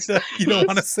person's. Miranda, you don't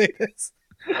want to say this.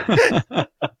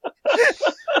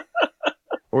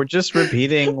 We're just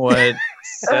repeating what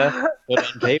Seth put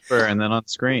on paper and then on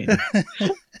screen.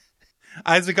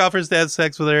 Isaac offers to have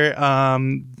sex with her.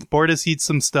 Bortus eats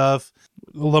some stuff.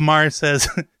 Lamar says,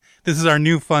 "This is our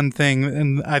new fun thing,"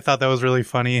 and I thought that was really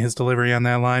funny. His delivery on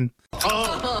that line.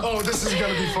 Oh, this is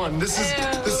gonna be fun. This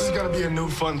is gonna be a new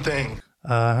fun thing.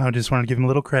 I just wanted to give him a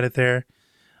little credit there.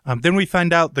 Then we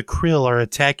find out the Krill are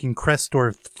attacking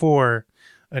Crestor 4,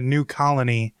 a new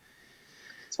colony.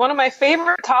 It's one of my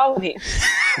favorite colonies.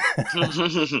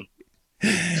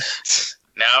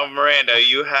 Now, Miranda,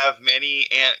 you have many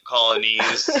ant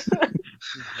colonies.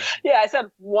 Yeah, I said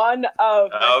one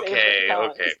of my favorite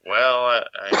colonies. Okay. Well,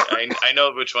 I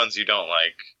know which ones you don't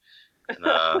like.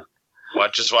 And,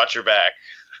 just watch your back.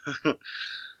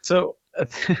 So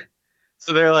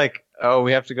they're like, oh,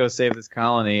 we have to go save this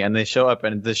colony, and they show up,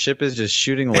 and the ship is just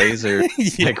shooting lasers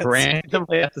like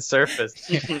randomly at the surface.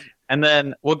 And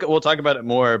then we'll talk about it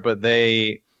more, but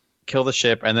they kill the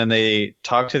ship, and then they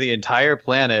talk to the entire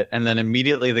planet, and then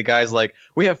immediately the guy's like,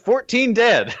 we have 14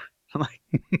 dead. I'm like,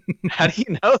 how do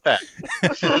you know that?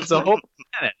 It's a whole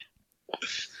planet.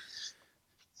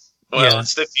 Well,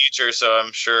 it's the future, so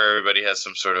I'm sure everybody has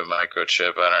some sort of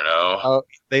microchip. I don't know. Oh,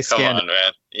 they scanned it.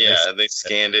 Man. Yeah, they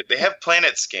scanned it. They have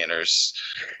planet scanners.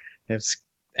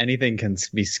 Anything can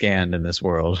be scanned in this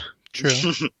world.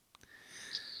 True.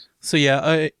 So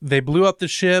yeah, they blew up the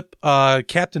ship.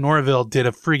 Captain Orville did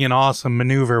a freaking awesome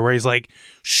maneuver where he's like,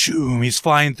 shoom, he's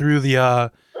flying through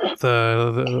the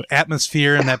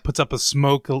atmosphere, and that puts up a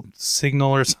smoke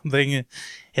signal or something.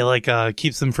 It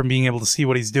keeps them from being able to see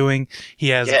what he's doing. He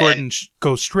has Gordon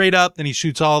go straight up, then he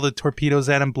shoots all the torpedoes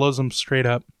at him, blows them straight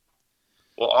up.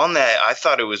 Well, on that, I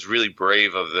thought it was really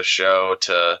brave of the show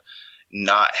to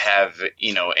not have,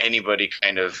 anybody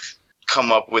kind of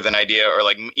come up with an idea or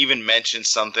like even mention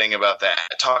something about that,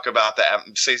 talk about that.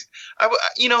 Say,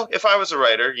 if I was a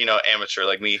writer, amateur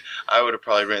like me, I would have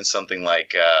probably written something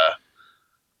like,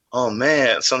 oh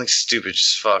man, something stupid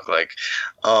as fuck, like,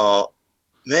 oh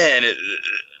man,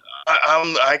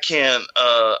 I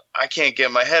can't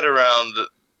get my head around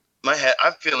my head.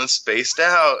 I'm feeling spaced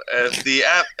out out of the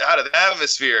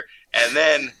atmosphere. And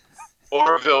then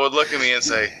Orville would look at me and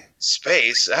say,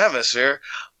 "Space, atmosphere.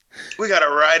 We got to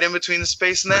ride in between the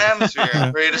space and the atmosphere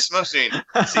and create a smoke screen."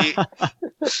 See,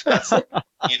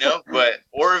 but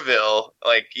Orville,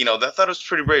 I thought it was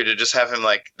pretty brave to just have him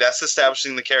that's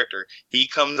establishing the character. He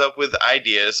comes up with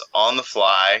ideas on the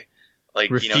fly.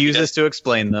 Refuses to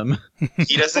explain them.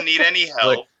 He doesn't need any help.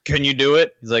 Like, can you do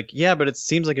it? He's like, yeah, but it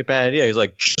seems like a bad idea. He's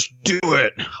like, just do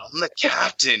it. I'm the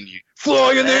captain. You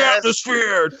fly in the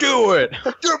atmosphere. Do it.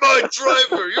 You're my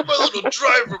driver. You're my little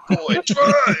driver boy.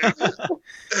 Drive.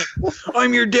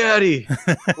 I'm your daddy.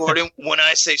 Gordon, when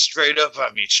I say straight up,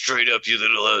 I mean straight up, you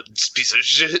little piece of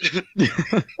shit.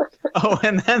 Oh,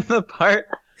 and then the part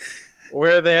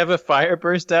where they have a fire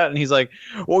burst out, and he's like,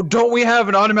 well, don't we have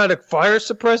an automatic fire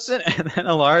suppressant? And then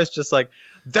Alara's just like,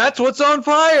 that's what's on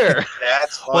fire.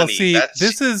 That's funny. Well, see,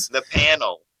 this is the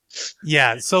panel.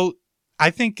 Yeah, so I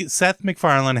think Seth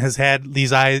MacFarlane has had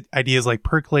these ideas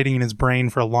percolating in his brain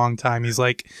for a long time. He's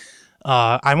like,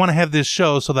 I want to have this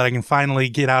show so that I can finally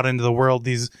get out into the world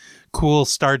these cool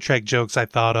Star Trek jokes I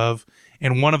thought of.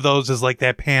 And one of those is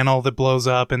that panel that blows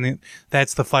up, and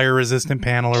that's the fire-resistant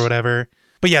panel or whatever.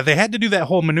 But yeah, they had to do that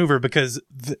whole maneuver because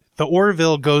the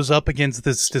Orville goes up against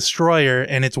this destroyer,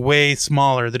 and it's way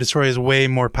smaller. The destroyer is way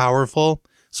more powerful.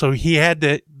 So he had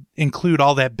to include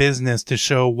all that business to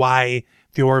show why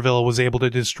the Orville was able to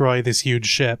destroy this huge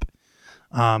ship.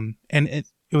 And it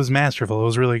was masterful. It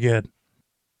was really good.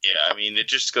 Yeah, I mean, it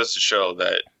just goes to show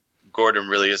that Gordon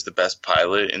really is the best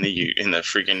pilot in the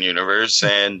freaking universe,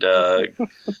 and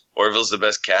Orville's the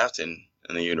best captain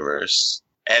in the universe.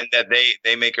 And that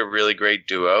they make a really great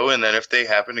duo. And then if they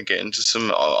happen to get into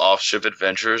some off-ship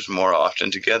adventures more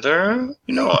often together,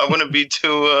 I wouldn't be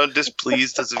too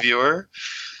displeased as a viewer.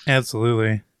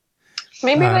 Absolutely.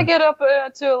 Maybe they get up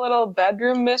to a little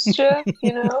bedroom mischief,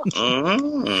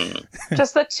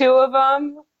 Just the two of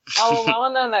them, all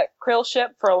alone on that Krill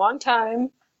ship for a long time.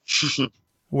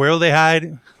 Where will they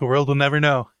hide? The world will never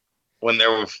know. When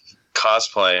they're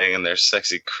cosplaying in their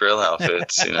sexy Krill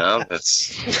outfits,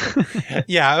 that's...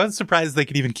 Yeah, I was surprised they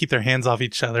could even keep their hands off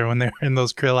each other when they were in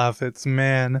those Krill outfits,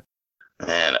 man.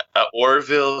 Man, an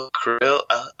Orville Krill?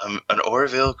 An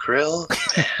Orville Krill?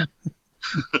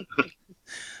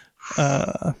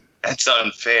 That's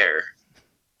unfair.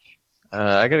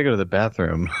 I gotta go to the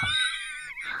bathroom.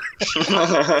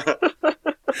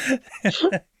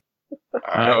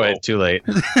 Oh, wait, too late.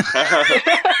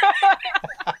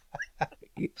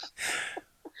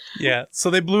 Yeah, so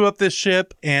they blew up this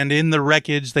ship, and in the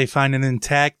wreckage, they find an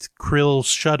intact Krill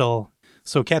shuttle.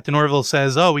 So Captain Orville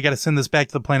says, oh, we got to send this back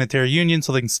to the Planetary Union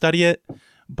so they can study it.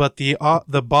 But the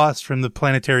boss from the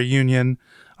Planetary Union,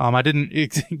 I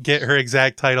didn't get her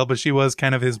exact title, but she was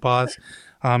kind of his boss.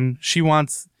 She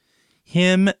wants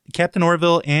him, Captain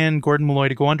Orville, and Gordon Malloy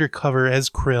to go undercover as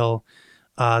Krill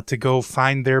to go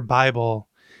find their Bible.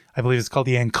 I believe it's called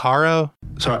the Ankara.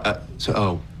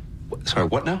 Sorry,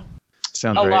 what now?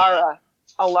 Sounds Alara.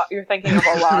 You're thinking of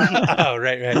Alara. Oh,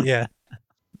 right, yeah.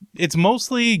 It's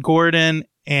mostly Gordon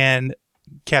and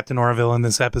Captain Orville in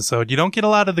this episode. You don't get a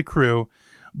lot of the crew,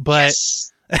 but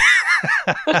Yes.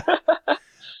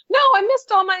 No, I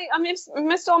missed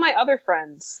all my other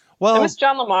friends. I miss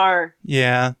John Lamar.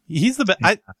 Yeah, he's the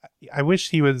best. I wish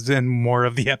he was in more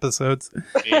of the episodes.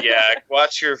 Yeah,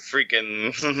 watch your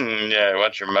freaking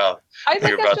watch your mouth. I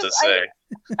think You're about to say.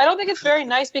 I don't think it's very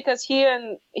nice because he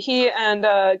and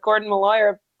Gordon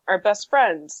Malloy are best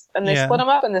friends, and they split him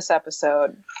up in this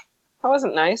episode. That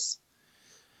wasn't nice.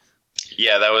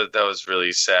 Yeah, that was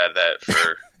really sad. That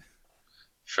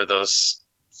for those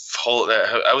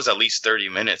that was at least 30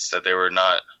 minutes that they were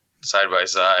not side by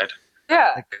side.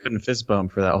 Yeah, I couldn't fist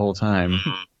bump for that whole time.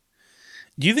 Mm-hmm.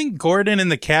 Do you think Gordon and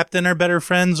the Captain are better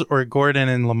friends, or Gordon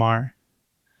and Lamar?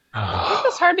 I think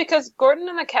it's hard because Gordon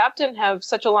and the Captain have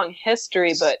such a long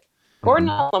history, but Gordon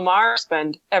and Lamar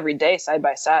spend every day side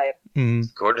by side.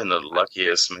 Mm. Gordon, the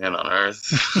luckiest man on earth.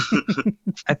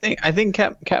 I think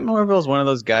Captain Orville is one of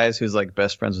those guys who's like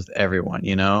best friends with everyone.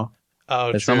 You know,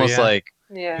 it's true, almost like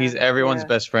he's everyone's yeah.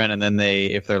 best friend, and then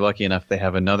if they're lucky enough, they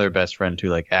have another best friend who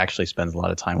like actually spends a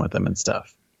lot of time with them and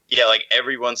stuff. Yeah, like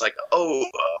everyone's like, "Oh,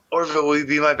 Orville, will you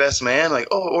be my best man?" Like,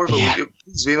 "Oh, Orville, will you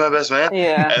please be my best man?"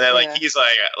 Yeah, and then like he's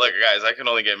like, "Look, guys, I can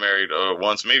only get married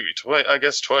once, maybe twice. I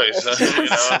guess twice." You know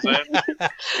what I'm saying?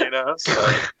 You know,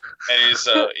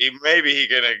 so and maybe he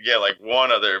gonna get like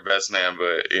one other best man,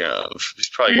 but he's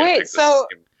probably gonna pick so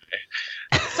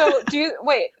do you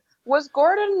was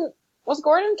Gordon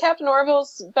Captain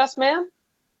Orville's best man?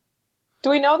 Do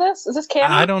we know this? Is this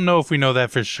canon? I don't know if we know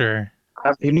that for sure.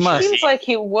 He must. Seems like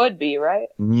he would be, right?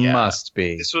 Yeah. Must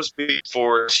be. This was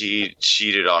before she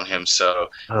cheated on him, so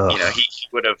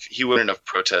he wouldn't have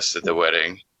protested the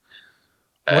wedding.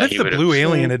 What if the blue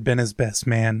alien had been his best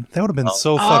man? That would have been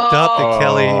so fucked up that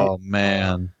Kelly. Oh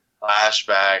man!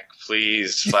 Flashback,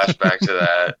 please, flashback to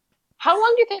that. How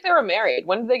long do you think they were married?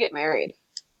 When did they get married?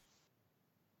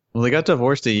 Well, they got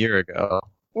divorced a year ago.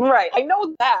 Right, I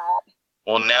know that.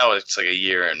 Well, now it's like a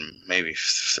year and maybe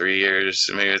 3 years.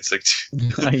 Maybe it's like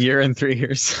A year and 3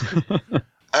 years.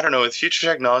 I don't know. With future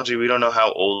technology, we don't know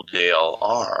how old they all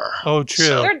are. Oh, true.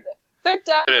 So, They're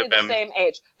definitely the same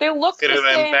age. They look the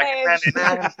same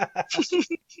age.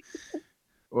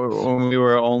 When we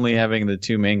were only having the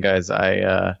two main guys,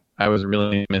 I was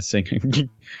really missing.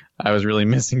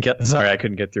 Sorry, I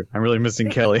couldn't get through. I'm really missing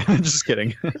Kelly. I'm just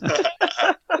kidding.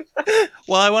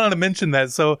 Well, I wanted to mention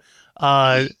that. So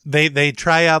they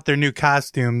try out their new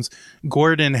costumes.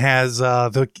 Gordon has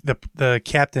the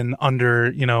captain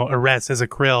under arrest as a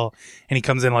Krill, and he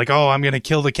comes in like, "Oh, I'm gonna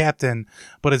kill the captain,"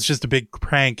 but it's just a big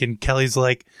prank. And Kelly's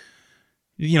like,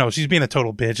 she's being a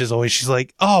total bitch as always. She's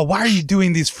like, "Oh, why are you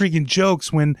doing these freaking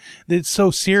jokes when it's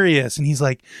so serious?" And he's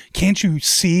like, "Can't you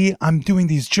see I'm doing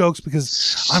these jokes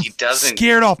because I'm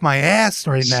scared off my ass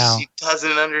right now." She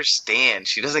doesn't understand.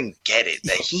 She doesn't get it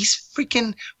that he's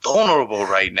freaking vulnerable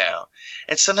right now.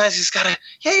 And sometimes he's gotta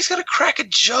crack a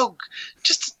joke.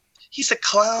 He's a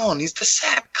clown. He's the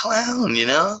sad clown,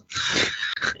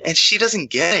 And she doesn't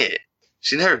get it.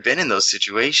 She's never been in those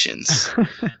situations.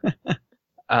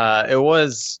 It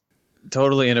was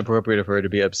totally inappropriate of her to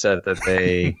be upset that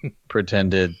they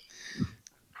pretended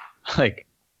like,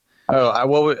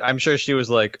 I'm sure she was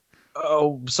like,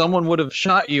 "Oh, someone would have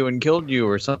shot you and killed you,"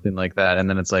 or something like that. And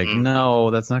then it's like,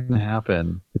 no, that's not going to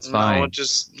happen. It's fine. We'll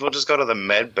just go to the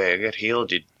med bay, get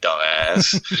healed, you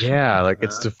dumbass. Yeah, like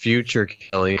it's the future,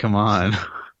 Kelly. Come on.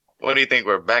 What do you think?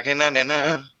 We're back in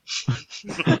 99?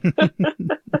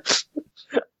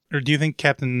 Or do you think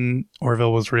Captain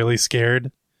Orville was really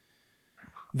scared?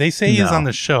 They say he's on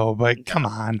the show, but come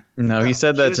on. No, he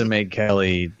said that to make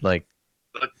Kelly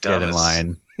get in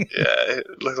line. Yeah, it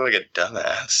looked like a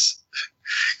dumbass.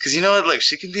 Because you know what? Like,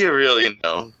 she can be a real,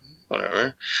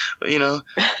 whatever. But,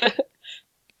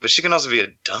 but she can also be a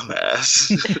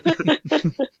dumbass.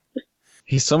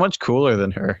 He's so much cooler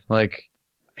than her. Like,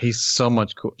 he's so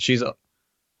much cool.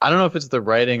 I don't know if it's the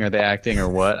writing or the acting or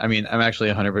what. I mean, I'm actually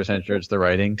 100% sure it's the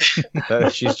writing.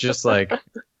 That she's just like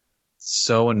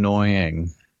so annoying.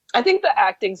 I think the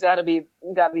acting's gotta be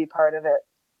part of it.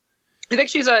 I think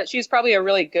she's probably a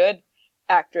really good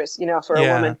actress, for a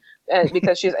woman,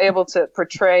 because she's able to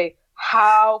portray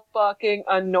how fucking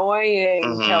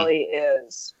annoying Kelly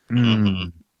is. Mm-hmm.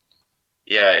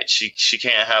 Yeah, she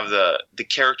can't have the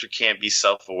character can't be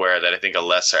self-aware. That I think a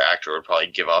lesser actor would probably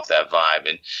give off that vibe.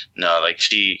 And no, like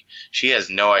she has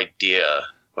no idea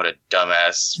what a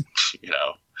dumbass, you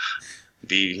know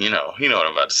what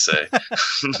I'm about to say.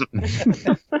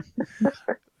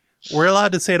 We're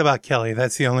allowed to say it about Kelly.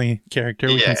 That's the only character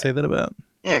we can say that about.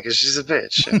 Yeah, because she's a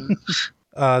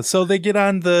bitch. So they get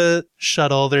on the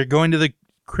shuttle. They're going to the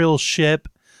Krill ship.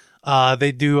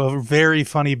 They do a very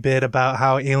funny bit about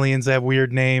how aliens have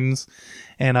weird names,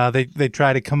 and they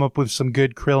try to come up with some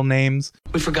good Krill names.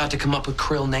 We forgot to come up with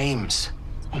Krill names.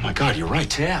 Oh my God, you're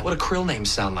right. Yeah, what do Krill names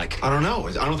sound like? I don't know.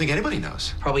 I don't think anybody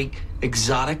knows. Probably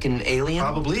exotic and alien?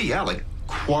 Probably, yeah, like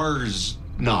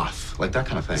Quarznoth, like that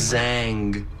kind of thing.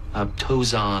 Zang,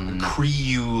 Tozan.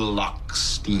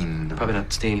 Kriuloxstein. Probably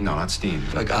not Steen. No, not Steen.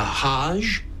 Like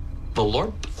Haj,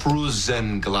 Valorp,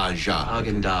 Fruzenglaja.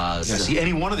 Agendaz. Yeah, see,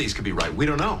 any one of these could be right. We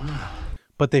don't know.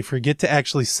 But they forget to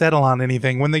actually settle on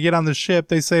anything. When they get on the ship,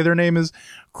 they say their name is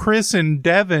Chris and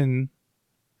Devin.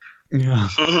 Yeah.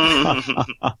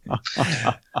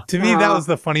 To me, that was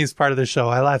the funniest part of the show.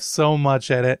 I laughed so much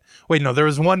at it. Wait, no, there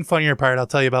was one funnier part I'll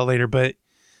tell you about later, but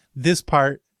this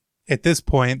part, at this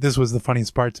point, this was the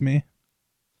funniest part to me.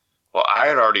 Well, I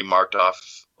had already marked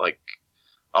off, like,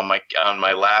 on my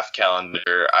laugh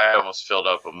calendar. I almost filled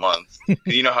up a month.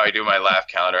 You know how I do my laugh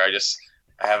calendar. I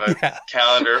have a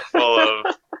calendar full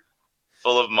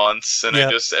of months, and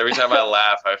I just, every time I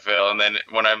laugh, I fail. And then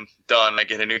when I'm done, I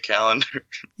get a new calendar.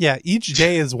 Yeah, each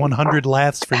day is 100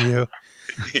 laughs for you.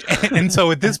 And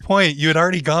so at this point, you had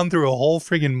already gone through a whole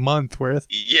friggin' month worth.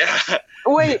 Yeah.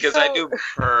 Wait, because I do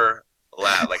per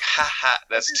laugh. Like, ha,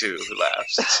 that's 2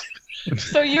 laughs.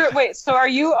 So are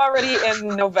you already in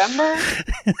November?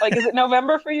 Like, is it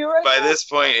November for you right By now? this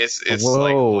point, it's like,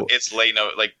 it's late,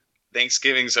 like,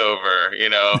 Thanksgiving's over, you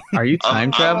know. Are you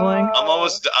time traveling? I'm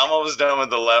almost done with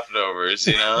the leftovers,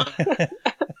 you know.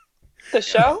 The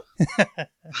show?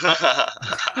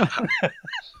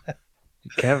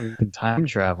 Kevin can time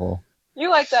travel. You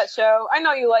like that show. I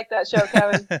know you like that show,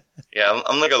 Kevin. Yeah,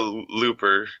 I'm like a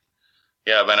looper.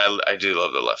 Yeah, man, I do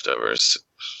love the leftovers.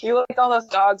 You like all those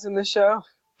dogs in the show.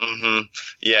 Mm-hmm.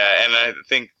 Yeah, and I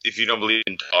think if you don't believe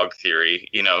in dog theory,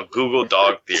 you know, Google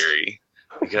dog theory,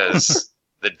 because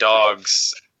the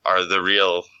dogs are the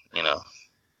real, you know,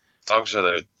 dogs are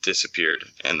the disappeared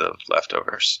in the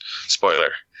leftovers. Spoiler.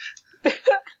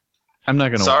 I'm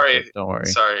not gonna watch it, don't worry.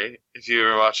 Sorry. If you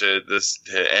ever watch it, the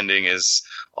ending is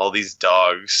all these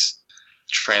dogs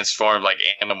transform like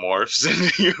animorphs into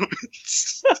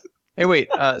humans. Hey, wait.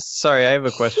 Sorry, I have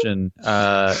a question.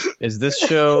 Is this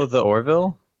show the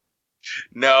Orville?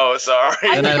 No, sorry.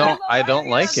 And I don't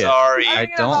like it. Sorry. I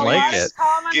don't like it.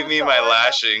 Give me my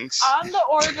lashings. On the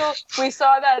Orville, we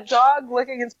saw that dog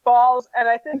licking its balls, and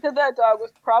I think that dog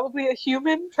was probably a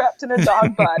human trapped in a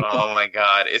dog body. Oh my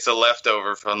God. It's a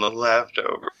leftover from the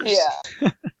leftovers. Yeah.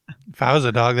 If I was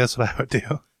a dog, that's what I would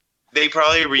do. They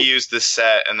probably reused the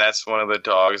set, and that's one of the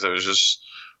dogs that was just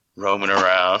roaming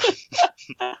around.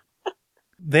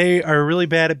 They are really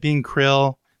bad at being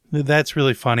Krill. That's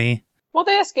really funny. Well,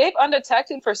 they escape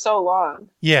undetected for so long.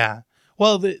 Yeah.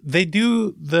 Well, they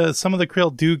do, some of the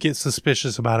Krill do get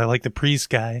suspicious about it, like the priest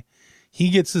guy. He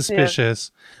gets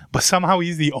suspicious, but somehow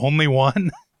he's the only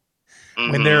one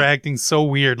when they're acting so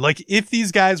weird. Like, if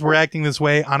these guys were acting this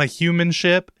way on a human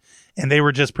ship and they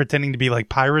were just pretending to be like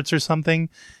pirates or something,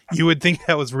 you would think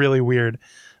that was really weird.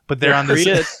 But they're on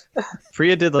this.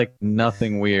 Freya did like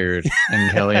nothing weird,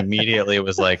 and Kelly immediately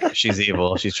was like, "She's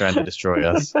evil. She's trying to destroy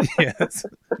us." Yes.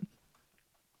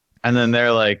 And then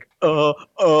they're like,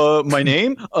 my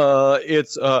name?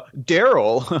 It's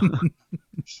Daryl.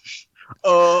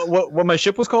 What my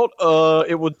ship was called?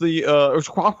 It was the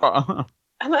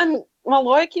And then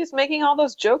Malloy keeps making all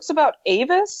those jokes about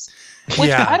Avis,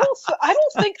 which I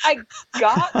don't think I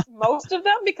got most of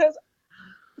them, because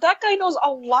that guy knows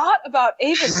a lot about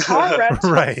Avis car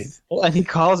rentals. Right. Well, and he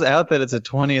calls out that it's a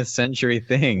 20th century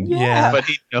thing. Yeah. But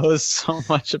he knows so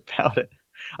much about it.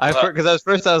 Because at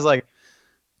first I was like,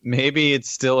 maybe it's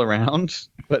still around.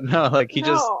 But no, like he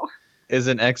just is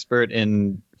an expert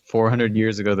in 400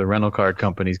 years ago, the rental car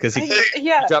companies. Because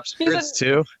he drops spirits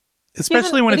too.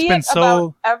 Especially when it's been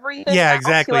so... everything yeah, else.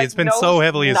 exactly. He, it's been so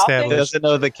heavily established. He doesn't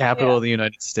know the capital of the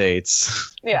United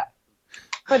States. Yeah.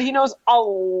 But he knows a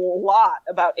lot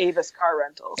about Avis car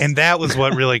rentals. And that was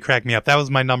what really cracked me up. That was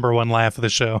my number one laugh of the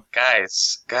show.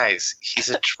 Guys, he's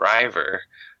a driver.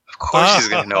 Of course he's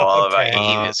going to know all about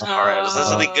Avis car rentals.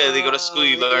 That's really good. They go to school,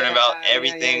 you learn about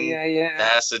everything that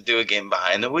has to do with getting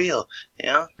behind the wheel. You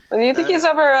know? Do you think he's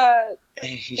ever...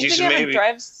 maybe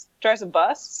drives a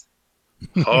bus?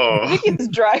 Oh. I think he's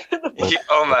driving the bus.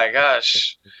 Oh my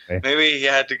gosh. Maybe he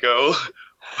had to go.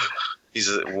 He's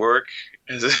at work.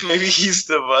 Maybe he's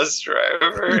the bus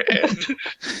driver, and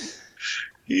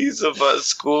he's a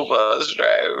school bus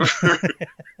driver.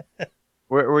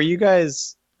 Were you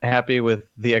guys happy with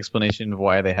the explanation of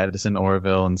why they had to send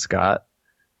Orville and Scott?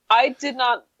 I did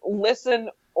not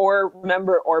listen or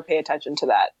remember or pay attention to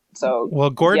that. So, well,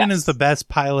 Gordon yes. is the best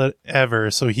pilot ever,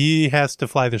 so he has to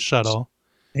fly the shuttle.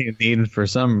 You need for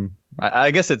some.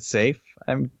 I guess it's safe.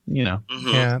 Mhm.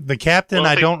 Yeah, the captain,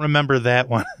 Well, I don't remember that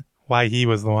one. Why he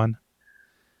was the one.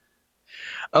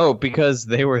 Oh, because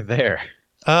they were there.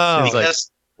 Oh, It's like,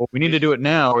 Because well, we need to do it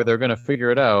now, or they're going to figure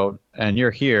it out, and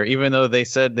you're here. Even though they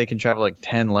said they can travel like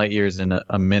 10 light years in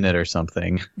a minute or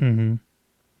something. mm-hmm.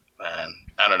 man,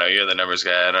 I don't know. You're the numbers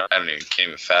guy. I don't even can't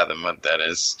even fathom what that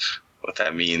is. What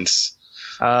that means.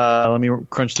 Let me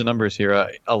crunch the numbers here.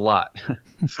 A lot.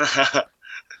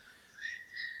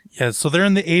 Yeah, so they're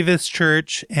in the Avis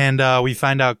church, and we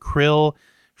find out Krill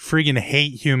friggin'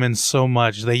 hate humans so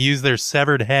much. They use their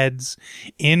severed heads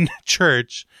in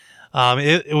church.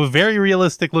 It was very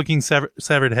realistic looking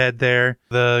severed head there.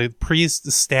 The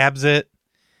priest stabs it,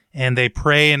 and they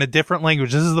pray in a different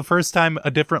language. This is the first time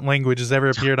a different language has ever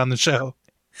appeared on the show.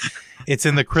 It's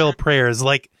in the Krill prayers.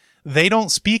 Like, they don't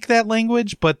speak that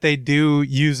language, but they do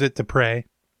use it to pray.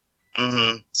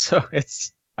 Mm-hmm. So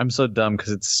I'm so dumb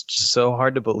because it's just so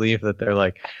hard to believe that they're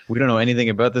like, we don't know anything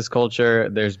about this culture.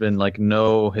 There's been like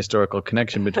no historical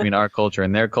connection between our culture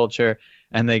and their culture.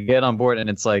 And they get on board and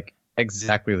it's like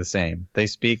exactly the same. They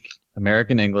speak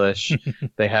American English.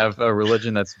 They have a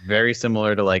religion that's very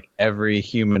similar to like every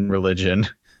human religion.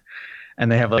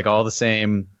 And they have like all the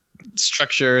same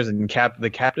structures and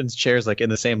the captain's chair is like in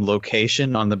the same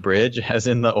location on the bridge as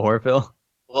in the Orville.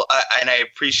 Well, I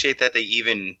appreciate that they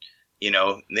even,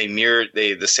 they mirror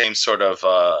the same sort of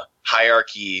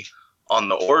hierarchy on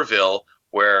the Orville,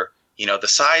 where the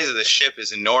size of the ship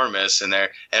is enormous, and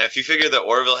if you figure the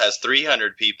Orville has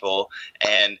 300 people,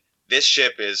 and this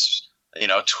ship is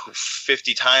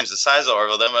 50 times the size of the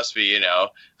Orville, that must be I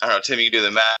don't know, Tim, you can do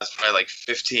the math, it's probably like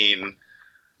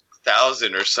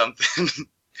 15,000 or something.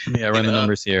 Yeah, run the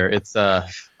numbers here. It's a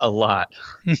lot.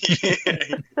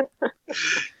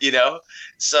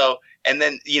 So, and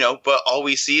then, but all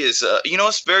we see is, a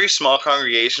very small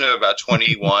congregation of about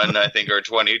 21, I think, or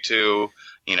 22,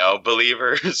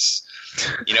 believers.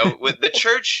 With the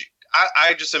church,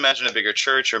 I just imagine a bigger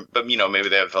church, but maybe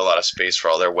they have a lot of space for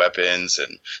all their weapons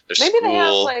and their maybe school. they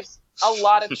have like a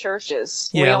lot of churches.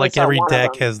 Yeah, like every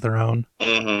deck has their own.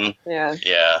 Mm-hmm.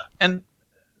 Yeah. And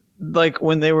like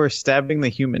when they were stabbing the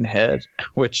human head,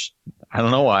 which I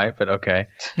don't know why, but okay.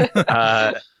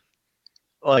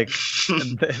 Like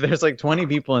there's like 20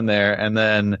 people in there, and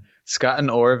then Scott and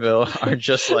Orville are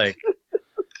just like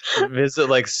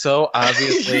so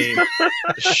obviously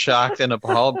shocked and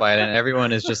appalled by it, and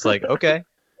everyone is just like, okay,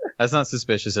 that's not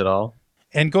suspicious at all.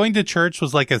 And going to church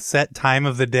was like a set time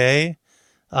of the day,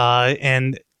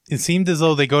 and it seemed as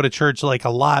though they go to church like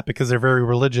a lot because they're very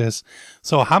religious.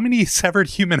 So how many severed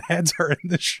human heads are in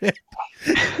the ship?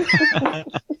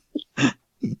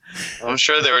 I'm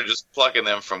sure they were just plucking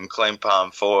them from Claim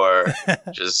Palm 4.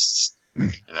 Just,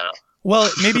 Well,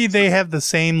 maybe they have the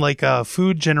same like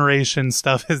food generation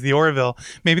stuff as the Orville.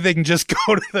 Maybe they can just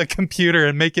go to the computer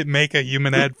and make a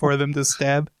human head for them to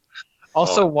stab.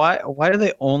 Also, why do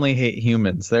they only hate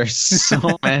humans? There's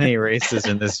so many races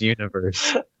in this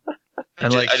universe.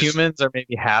 And like humans are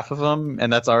maybe half of them,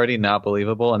 and that's already not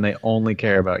believable, and they only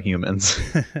care about humans.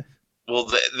 Well,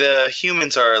 the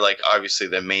humans are like obviously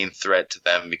the main threat to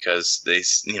them because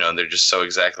they're just so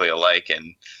exactly alike,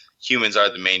 and humans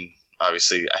are the main.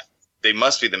 Obviously, they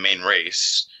must be the main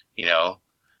race. Yeah,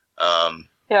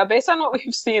 based on what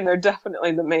we've seen, they're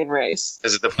definitely the main race.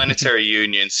 Because the Planetary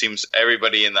Union seems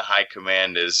everybody in the high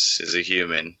command is a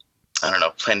human. I don't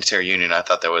know, Planetary Union. I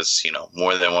thought there was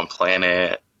more than one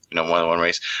planet. More than one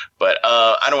race, but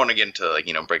I don't want to get into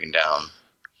breaking down,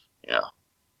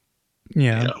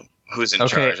 who's in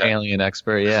charge. Okay, alien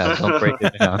expert, yeah, don't break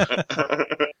it down.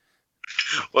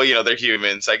 Well, they're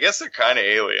humans. I guess they're kind of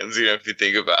aliens, if you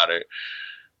think about it.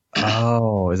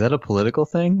 Oh, is that a political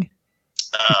thing?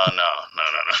 No.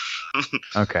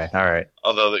 Okay, all right.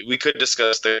 Although we could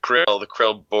discuss the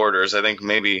Krill borders. I think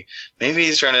maybe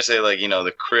he's trying to say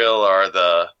the Krill are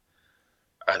the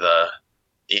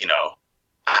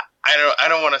I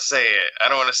don't want to say it.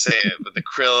 But the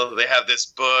Krill, they have this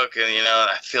book, and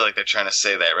I feel like they're trying to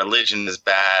say that religion is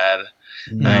bad.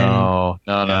 No.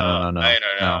 I don't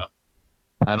know.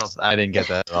 I didn't get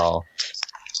that at all.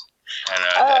 I don't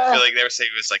know. I feel like they were saying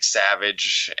it was like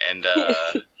savage, and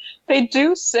they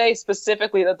do say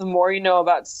specifically that the more you know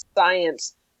about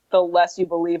science, the less you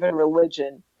believe in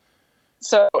religion.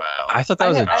 So wow. I thought that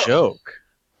was a joke.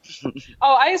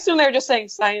 I assume they were just saying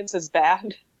science is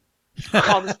bad.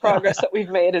 All this progress that we've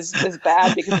made is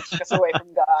bad because it took us away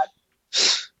from God.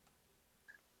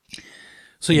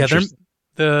 So yeah,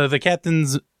 the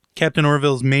captain's Captain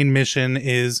Orville's main mission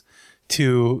is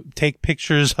to take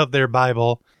pictures of their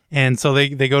Bible. And so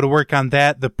they go to work on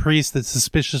that. The priest that's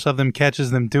suspicious of them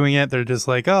catches them doing it. They're just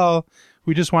like, oh,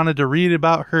 we just wanted to read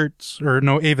about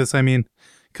Avis,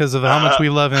 because of how much we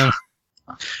love him.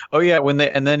 Oh yeah,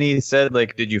 and then he said,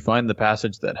 like, did you find the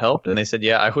passage that helped? And they said,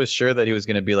 yeah, I was sure that he was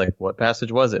going to be like, what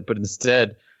passage was it? But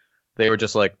instead, they were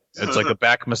just like, it's like a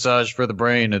back massage for the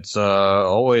brain. It's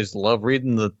always love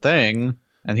reading the thing.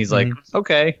 And he's like,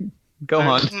 okay, go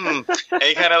on. And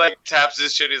he kind of like taps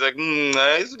his chin. He's like,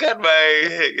 I've got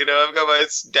my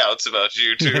doubts about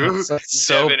you too,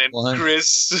 Devin and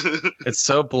Chris. It's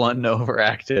so blunt and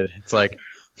overacted. It's like,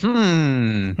 I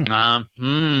don't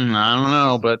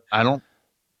know, but I don't.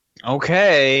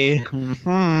 Okay.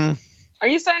 Are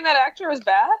you saying that actor was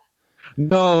bad?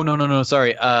 No.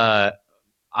 Sorry.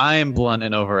 I'm blunt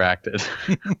and overacted.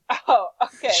 Oh,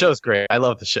 okay. The show's great. I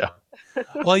love the show.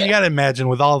 Well, you got to imagine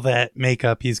with all that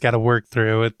makeup he's got to work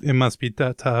through. It must be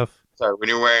tough. Sorry, when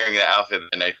you're wearing the outfit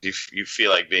at night, you feel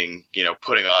like being,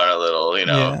 putting on a little,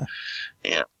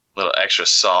 little extra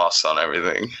sauce on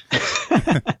everything.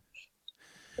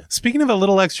 Speaking of a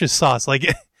little extra sauce, like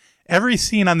every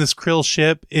scene on this Krill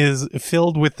ship is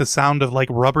filled with the sound of like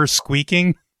rubber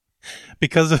squeaking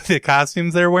because of the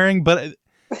costumes they're wearing, but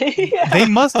they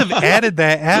must have added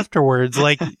that afterwards.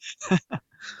 Like,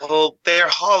 well, they're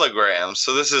holograms,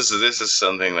 so this is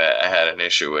something that I had an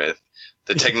issue with.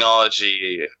 The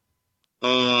technology,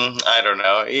 I don't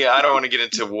know. Yeah, I don't want to get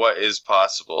into what is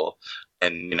possible,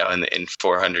 and in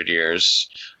 400 years.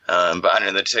 But I don't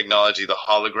know, the technology, the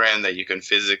hologram that you can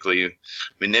physically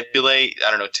manipulate. I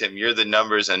don't know, Tim, you're the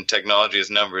numbers and technology is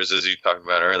numbers, as you talked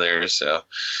about earlier. So,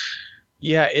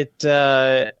 yeah,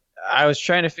 I was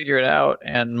trying to figure it out,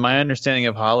 and my understanding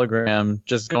of hologram,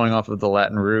 just going off of the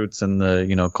Latin roots and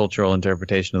the cultural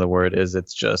interpretation of the word, is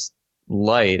it's just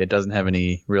light. It doesn't have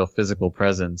any real physical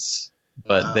presence.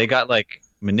 But they got like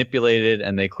manipulated,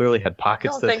 and they clearly had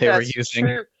pockets that they were using.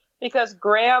 True. Because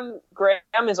Graham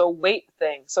is a weight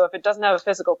thing, so if it doesn't have a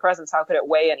physical presence, how could it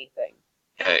weigh anything?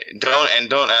 Hey,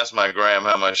 don't ask my Graham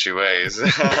how much she weighs.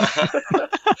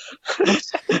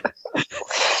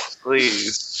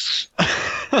 Please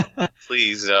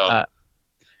don't.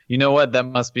 You know what? That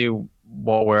must be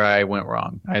where I went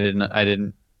wrong. I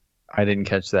didn't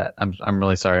catch that. I'm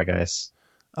really sorry, guys.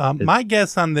 My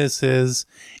guess on this is,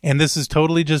 and this is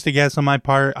totally just a guess on my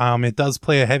part. It does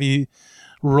play a heavy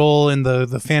role in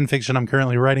the fan fiction I'm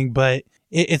currently writing, but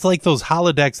it's like those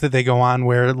holodecks that they go on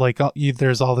where like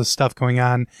there's all this stuff going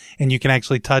on and you can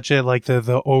actually touch it, like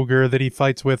the ogre that he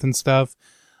fights with and stuff.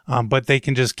 But they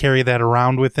can just carry that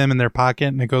around with them in their pocket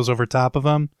and it goes over top of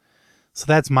them. So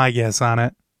that's my guess on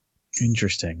it.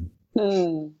 Interesting.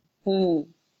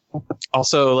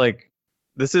 Also, like,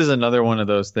 this is another one of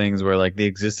those things where like the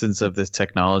existence of this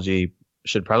technology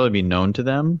should probably be known to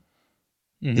them.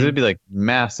 Mm-hmm. This would be like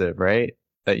massive, right?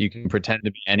 That you can pretend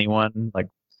to be anyone. Like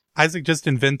Isaac just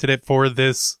invented it for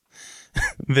this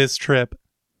trip.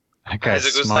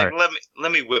 Isaac was like,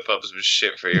 let me whip up some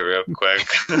shit for you real quick.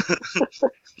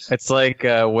 It's like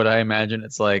what I imagine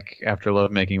it's like after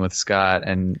lovemaking with Scott,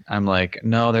 and I'm like,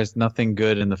 no, there's nothing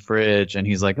good in the fridge, and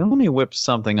he's like, let me whip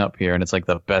something up here, and it's like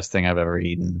the best thing I've ever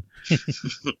eaten.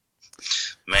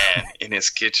 Man, in his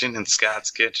kitchen, in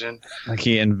Scott's kitchen. Like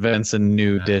he invents a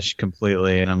new dish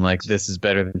completely, and I'm like, this is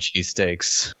better than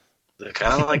cheesesteaks. Look,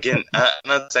 I'm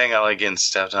not saying I like getting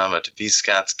stepped on, but to be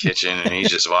Scott's kitchen and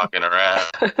he's just walking around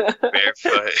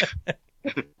barefoot.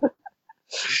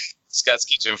 Scott's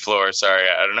kitchen floor, sorry,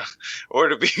 I don't know. Or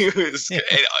to be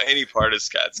any part of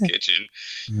Scott's kitchen,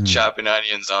 chopping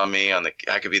onions on me,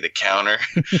 I could be the counter.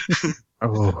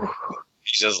 Oh.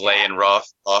 He's just laying raw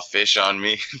fish on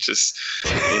me, just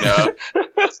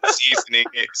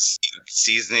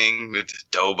seasoning with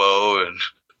adobo and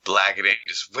blackening,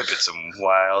 just whipping some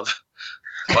wild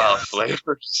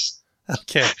flavors.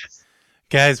 Okay,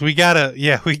 guys, we gotta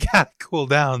cool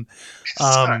down.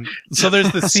 So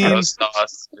there's the scene.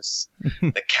 Sauce,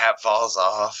 the cap falls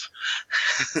off.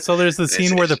 So there's the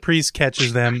scene where the priest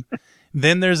catches them.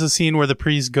 Then there's a scene where the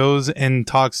priest goes and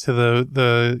talks to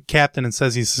the captain and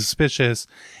says he's suspicious.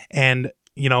 And,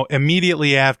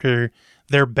 immediately after,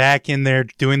 they're back in there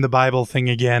doing the Bible thing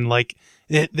again. Like,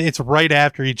 it's right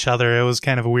after each other. It was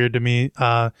kind of weird to me.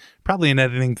 Probably an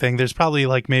editing thing. There's probably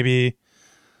like maybe,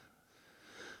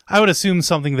 I would assume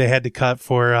something they had to cut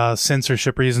for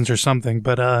censorship reasons or something.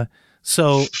 But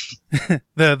so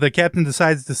the captain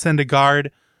decides to send a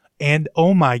guard. And,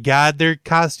 oh my God, their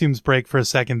costumes break for a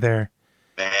second there.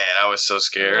 Man, I was so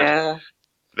scared. Yeah.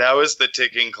 That was the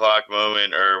ticking clock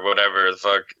moment or whatever the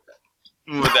fuck.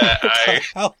 That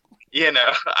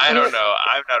I don't know.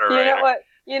 I'm not a writer. You know what?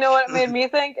 You know what it made me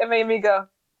think? It made me go,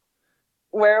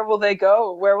 where will they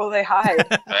go? Where will they hide?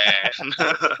 Man.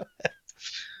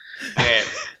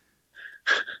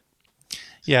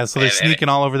 Yeah, so they're sneaking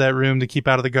all over that room to keep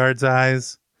out of the guards'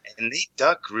 eyes. And they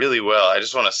duck really well. I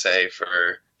just want to say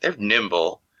they're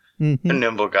nimble. Mm-hmm. They're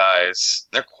nimble guys.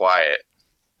 They're quiet.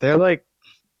 They're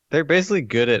basically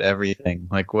good at everything.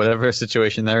 Like whatever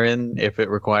situation they're in, if it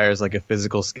requires like a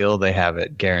physical skill, they have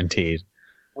it guaranteed.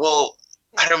 Well,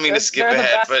 I don't mean to skip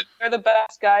ahead, but they're the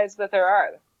best guys that there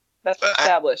are. That's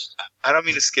established. I don't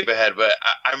mean to skip ahead, but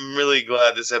I'm really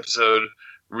glad this episode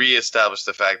reestablished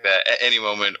the fact that at any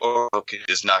moment Orville can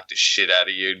just knock the shit out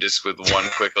of you just with one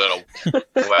quick little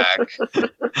whack.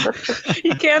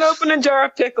 He can't open a jar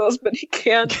of pickles, but he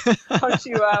can punch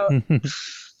you out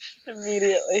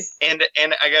immediately. And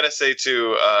I gotta say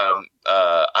too,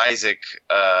 Isaac,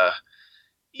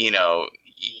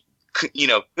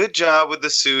 good job with the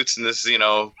suits and this,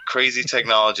 crazy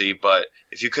technology, but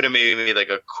if you could have maybe made like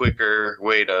a quicker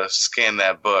way to scan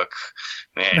that book,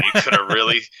 man, you could have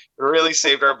really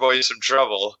saved our boys some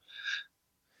trouble.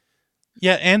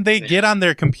 Yeah, and they get on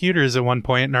their computers at one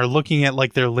point and are looking at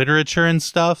like their literature and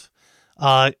stuff.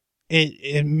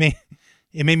 It made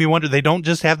me wonder, they don't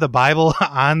just have the Bible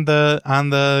on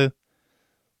the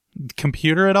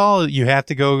computer at all. You have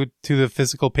to go to the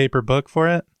physical paper book for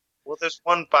it. Well, there's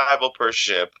one Bible per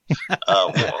ship.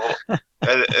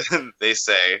 They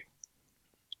say.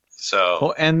 So.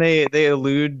 Well, and they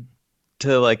allude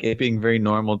to like it being very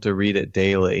normal to read it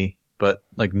daily, but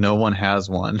like no one has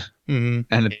one, mm-hmm.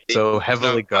 and it's so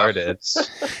heavily guarded.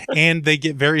 And they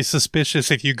get very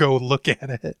suspicious if you go look at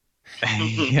it.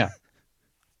 Yeah.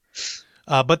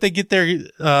 But they get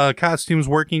their costumes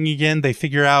working again. They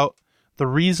figure out the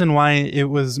reason why it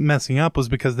was messing up was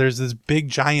because there's this big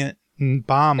giant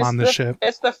bomb on the ship.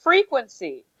 It's the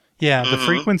frequency. Yeah, the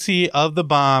frequency of the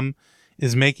bomb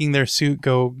is making their suit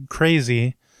go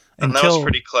crazy. And that was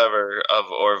pretty clever of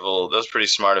Orville. That was pretty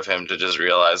smart of him to just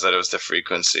realize that it was the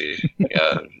frequency.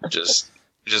 Yeah, he's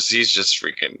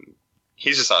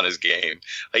just on his game.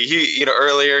 Like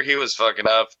earlier he was fucking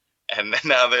up, and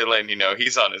now they're letting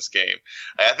he's on his game.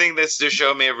 I think this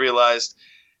show may have realized,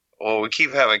 well, we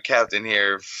keep having Captain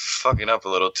here fucking up a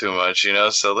little too much,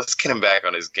 so let's get him back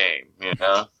on his game,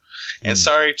 And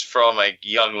sorry for all my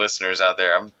young listeners out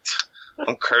there.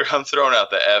 I'm throwing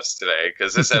out the F's today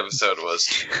because this episode was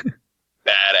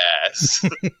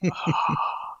badass.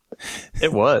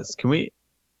 It was. Can we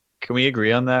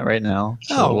agree on that right now?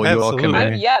 Oh,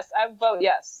 absolutely. Yes, I vote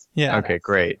yes. Yeah. Okay,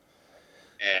 great.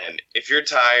 And if you're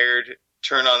tired,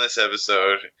 turn on this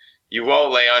episode. You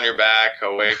won't lay on your back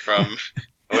away from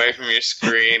your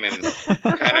screen and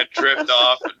kind of drift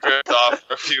off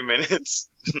for a few minutes.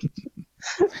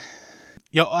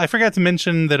 Yo, I forgot to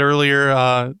mention that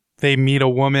earlier. They meet a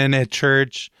woman at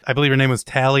church. I believe her name was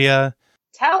Talia.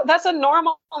 That's a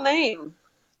normal name.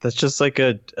 That's just like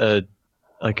a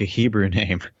Hebrew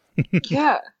name.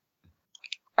 Yeah.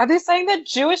 Are they saying that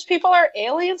Jewish people are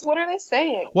aliens? What are they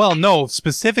saying? Well, no,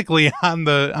 specifically on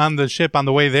the ship on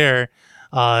the way there,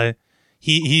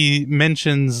 he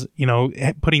mentions,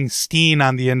 putting Steen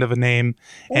on the end of a name,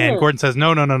 and Gordon says,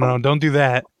 no, don't do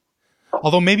that.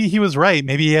 Although maybe he was right.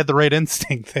 Maybe he had the right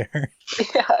instinct there.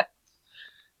 Yeah.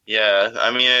 Yeah,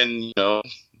 I mean, I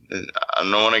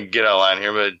don't want to get out of line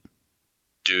here, but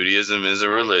Judaism is a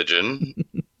religion.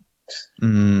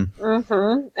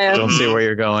 Mm-hmm. And don't see where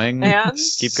you're going. And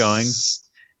keep going.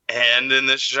 And in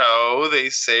the show, they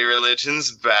say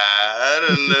religion's bad,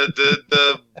 and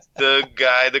the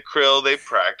guy, the Krill, they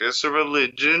practice a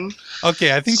religion.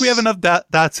 Okay, I think we have enough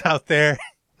dots out there.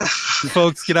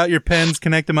 Folks, get out your pens,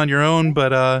 connect them on your own,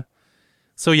 but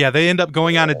so yeah, they end up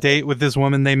going on a date with this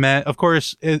woman they met. Of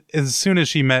course, as soon as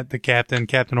she met the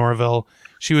Captain Orville,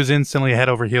 she was instantly head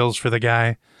over heels for the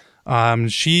guy.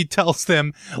 She tells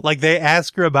them, like, they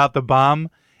ask her about the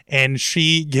bomb, and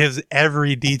she gives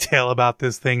every detail about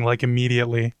this thing, like,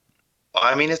 immediately. Well,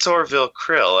 I mean, it's Orville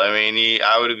Krill. I mean,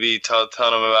 I would be telling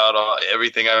him about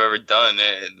everything I've ever done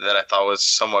that I thought was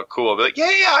somewhat cool. I'd be like,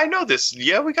 yeah, I know this.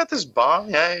 Yeah, we got this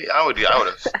bomb. Yeah, I would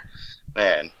have.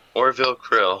 Man, Orville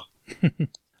Krill.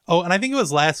 Oh, and I think it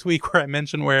was last week where I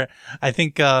mentioned where I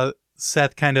think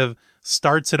Seth kind of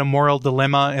starts at a moral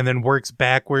dilemma and then works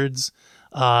backwards.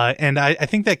 And I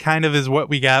think that kind of is what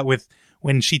we got with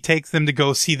when she takes them to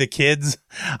go see the kids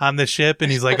on the ship.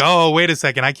 And he's like, oh, wait a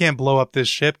second. I can't blow up this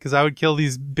ship because I would kill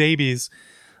these babies.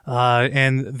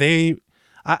 And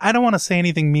I don't want to say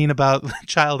anything mean about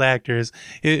child actors.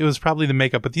 It was probably the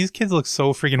makeup, but these kids look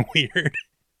so freaking weird.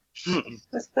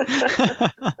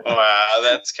 Wow,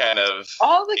 that's kind of,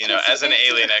 as an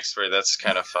alien expert, that's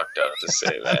kind of fucked up to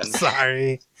say, man. I'm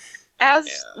sorry.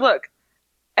 Look,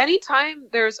 anytime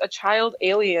there's a child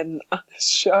alien on this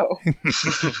show,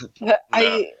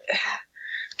 I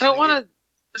don't want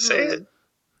to say it.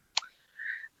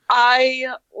 I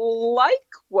like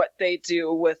what they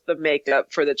do with the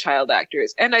makeup for the child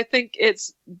actors, and I think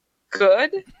it's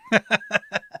good.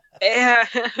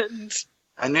 And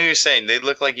I knew you were saying they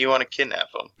look like you want to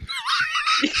kidnap them.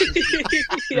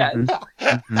 Yes.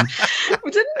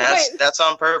 That's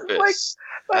on purpose.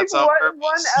 That's on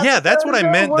purpose. Yeah, that's what I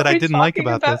meant that I didn't like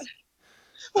about this.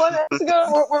 1 episode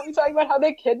ago, weren't we talking about how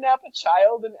they kidnap a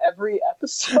child in every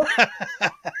episode?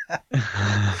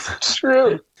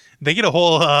 True. They get a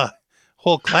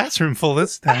whole classroom full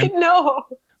this I time. know.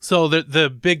 So the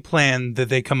big plan that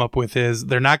they come up with is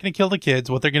they're not going to kill the kids.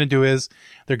 What they're going to do is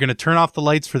they're going to turn off the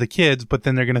lights for the kids, but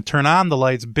then they're going to turn on the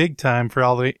lights big time for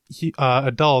all the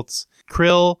adults.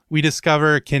 Krill, we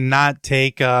discover, cannot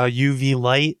take UV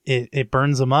light. It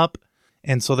burns them up.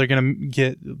 And so they're going to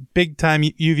get big time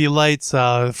UV lights,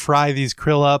 fry these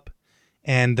Krill up,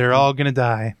 and they're all going to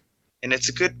die. And it's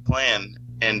a good plan.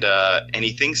 And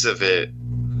he thinks of it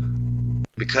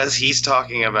because he's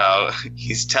telling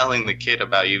the kid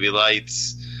about UV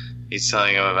lights. He's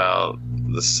telling him about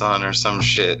the sun or some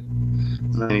shit.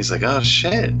 And then he's like, oh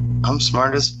shit, I'm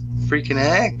smart as freaking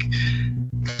heck.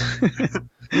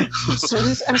 I'm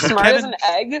smart as an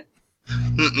egg?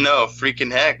 No,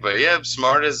 freaking heck. But yeah, I'm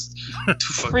smart as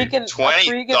freaking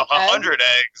 100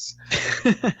 eggs.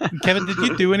 Kevin, did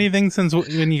you do anything since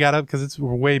when you got up? Because it's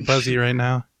way buzzy right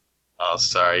now. Oh,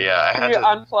 sorry. Yeah, Can you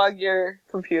unplug your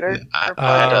computer?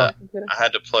 I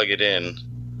had to plug it in.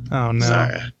 Oh, no.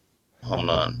 Sorry. Hold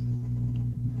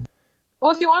on.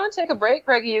 Well, if you want to take a break,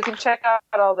 Greggy, you can check out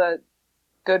all the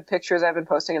good pictures I've been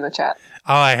posting in the chat.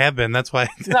 Oh, I have been. That's why.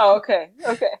 No, okay.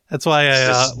 That's why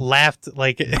I laughed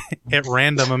like at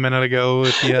random a minute ago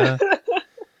with the.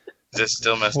 Is it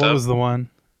still messed up? What was the one?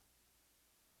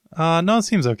 No, it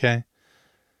seems okay.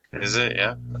 Is it?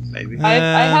 Yeah, maybe. I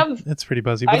have. It's pretty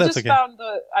buzzy, but that's okay.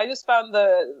 I just found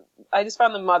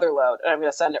the mother load, and I'm going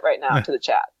to send it right now to the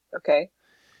chat. Okay.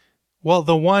 Well,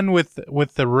 the one with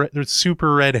the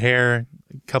super red hair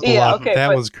couple up, okay,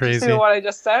 that was crazy. See what I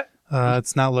just sent?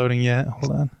 It's not loading yet.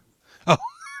 Hold on. Oh.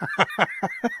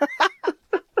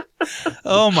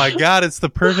 Oh my God! It's the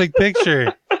perfect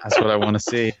picture. That's what I want to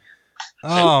see.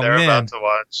 Oh They're man! about to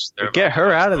watch. Get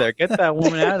her out of there. Get that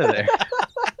woman out of there.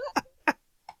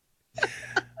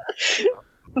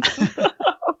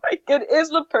 Oh my God, it is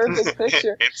the perfect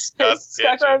picture. It's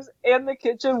Scott Arms in the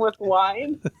kitchen with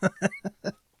wine.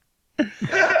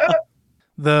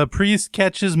 The priest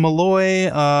catches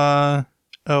Malloy. I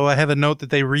have a note that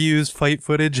they reused fight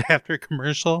footage after a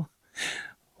commercial.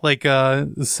 Like,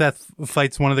 Seth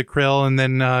fights one of the Krill and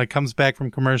then comes back from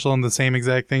commercial and the same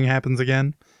exact thing happens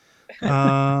again.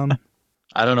 I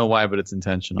don't know why, but it's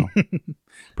intentional.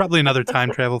 Probably another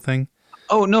time travel thing.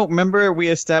 Oh, no. Remember, we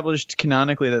established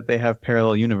canonically that they have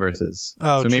parallel universes.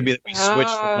 Oh, so maybe we switched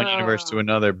from one universe to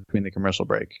another between the commercial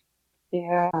break.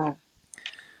 Yeah.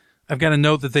 I've got a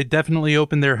note that they definitely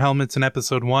opened their helmets in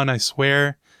episode 1, I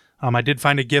swear. I did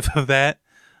find a GIF of that.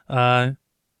 But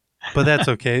that's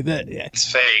okay.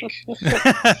 It's fake.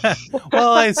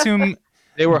 Well, I assume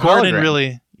they were Gordon hologram.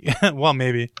 really... well,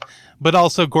 maybe. But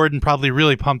also Gordon probably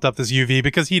really pumped up this UV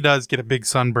because he does get a big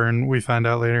sunburn, we find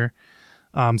out later.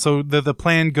 So the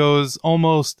plan goes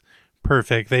almost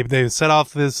perfect. They set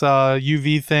off this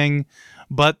UV thing,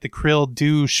 but the Krill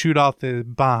do shoot off the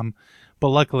bomb. But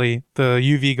luckily, the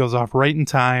UV goes off right in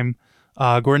time.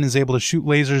 Gordon is able to shoot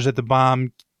lasers at the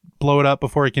bomb, blow it up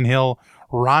before it can heal.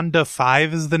 Rhonda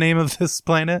 5 is the name of this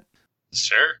planet.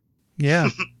 Sure. Yeah.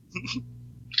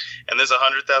 And there's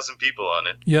 100,000 people on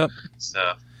it. Yep.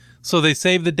 So they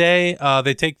save the day.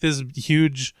 They take this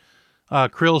huge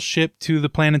Krill ship to the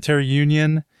Planetary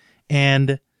Union,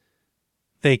 and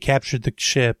they captured the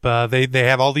ship. They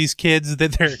have all these kids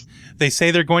that they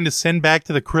say they're going to send back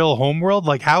to the Krill homeworld.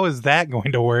 Like, how is that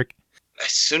going to work?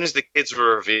 As soon as the kids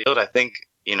were revealed, I think,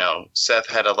 Seth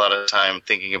had a lot of time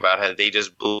thinking about how they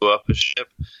just blew up a ship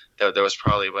that there was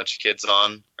probably a bunch of kids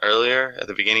on earlier at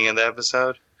the beginning of the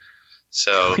episode.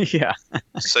 So yeah.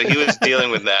 So he was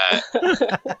dealing with that.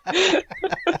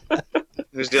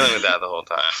 He was dealing with that the whole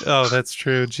time. Oh, that's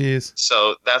true. Jeez.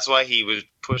 So that's why he was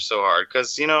pushed so hard.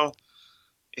 Because,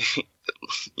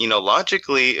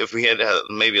 logically, if we had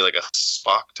maybe like a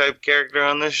Spock type character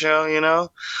on this show,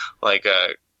 like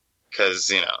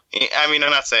because I'm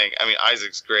not saying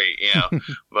Isaac's great,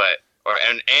 but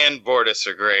and Bortus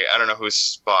are great. I don't know who's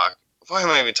Spock. Why am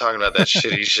I even talking about that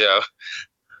shitty show?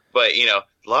 But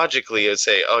logically, it would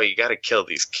say, oh, you got to kill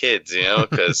these kids,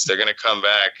 because they're gonna come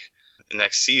back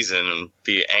next season and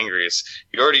be angry.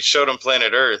 You already showed them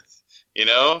Planet Earth, you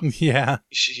know? Yeah.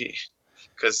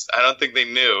 Because I don't think they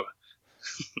knew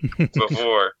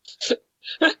before.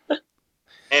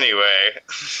 Anyway.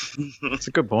 That's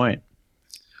a good point.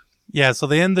 Yeah, so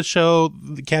they end the show.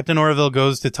 Captain Orville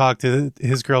goes to talk to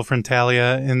his girlfriend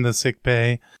Talia in the sick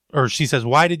bay. Or she says,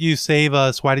 "Why did you save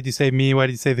us? Why did you save me? Why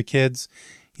did you save the kids?"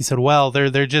 He said, "Well,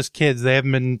 they're just kids. They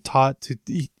haven't been taught to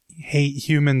hate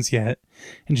humans yet."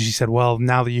 And she said, "Well,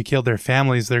 now that you killed their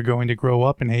families, they're going to grow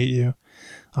up and hate you."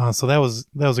 So that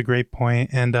was a great point,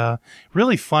 and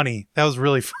really funny. That was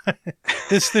really fun.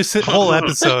 This whole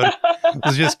episode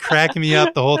was just cracking me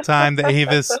up the whole time. The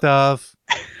Avis stuff.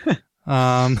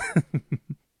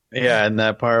 Yeah, and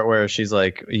that part where she's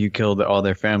like, "You killed all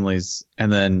their families,"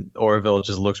 and then Orville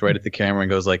just looks right at the camera and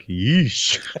goes like,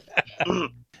 "Yeesh."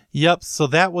 Yep. So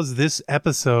that was this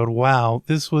episode. Wow,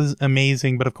 this was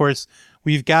amazing. But of course,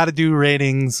 we've got to do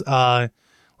ratings.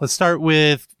 Let's start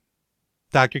with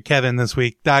Dr. Kevin this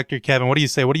week. Dr. Kevin, what do you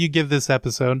say? What do you give this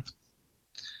episode?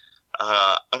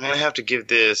 I'm gonna have to give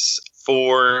this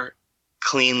 4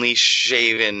 cleanly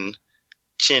shaven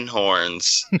chin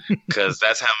horns, because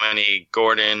that's how many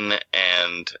Gordon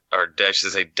or I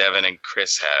should say Devin and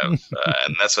Chris have,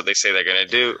 and that's what they say they're gonna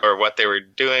do, or what they were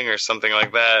doing, or something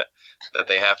like that. That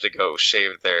they have to go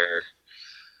shave their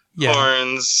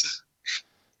horns.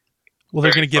 Well,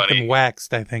 they're gonna get them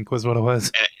waxed, I think, was what it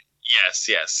was. And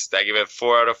yes, I give it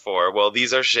 4 out of 4. Well,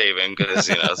 these are shaven because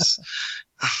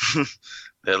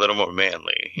they're a little more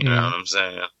manly. You know what I'm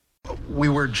saying? We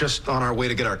were just on our way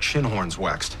to get our chin horns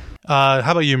waxed. How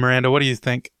about you, Miranda? What do you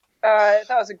think? That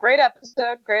was a great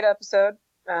episode.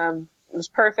 It was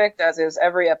perfect, as is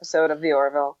every episode of The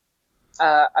Orville.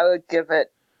 I would give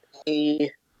it I'm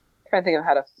trying to think of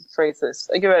how to phrase this.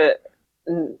 I give it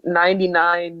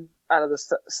 99 out of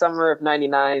the summer of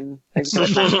 99. I give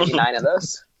it 99 of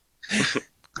those.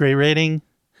 Great rating,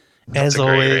 as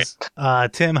always.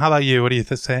 Tim, how about you? What do you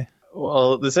say?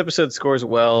 Well, this episode scores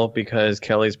well because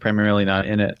Kelly's primarily not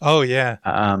in it. Oh, yeah.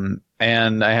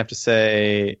 And I have to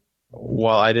say,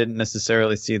 while I didn't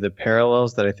necessarily see the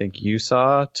parallels that I think you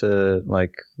saw to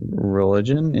like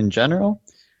religion in general,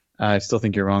 I still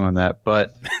think you're wrong on that.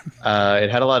 But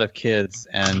it had a lot of kids,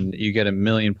 and you get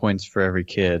 1,000,000 points for every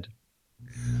kid.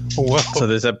 Whoa. So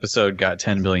this episode got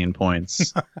 10 billion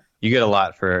points. You get a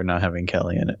lot for not having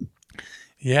Kelly in it.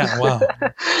 Yeah, wow.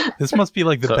 This must be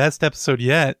like the best episode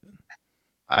yet.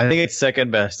 I think it's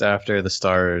second best after the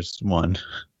Stars one.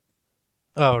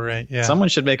 Oh, right, yeah. Someone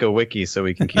should make a wiki so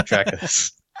we can keep track of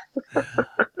this.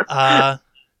 I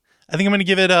think I'm going to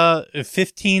give it a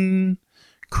 15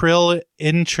 Krill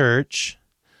in church,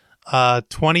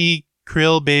 20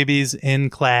 Krill babies in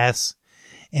class,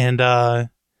 and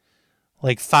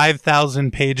like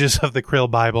 5,000 pages of the Krill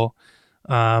Bible.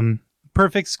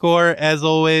 Perfect score, as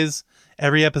always.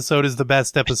 Every episode is the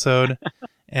best episode,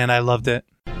 and I loved it.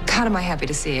 God, am I happy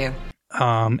to see you.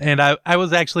 And I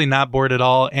was actually not bored at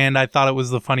all, and I thought it was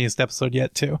the funniest episode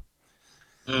yet, too.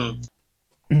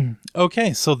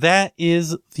 Okay, so that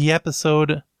is the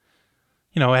episode,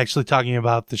 actually talking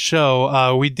about the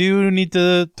show. We do need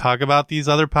to talk about these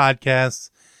other podcasts.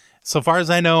 So far as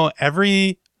I know,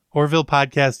 every Orville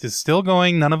podcast is still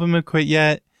going. None of them have quit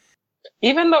yet.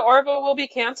 Even the Orville will be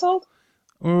canceled?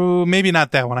 Ooh, maybe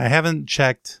not that one. I haven't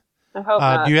checked. I hope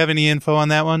not. Do you have any info on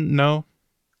that one? No?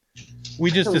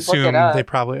 We just assume they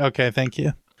probably... Okay, thank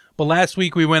you. Well, last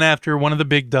week we went after one of the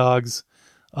big dogs,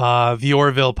 the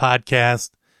Orville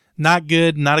podcast. Not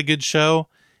good, not a good show,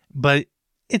 but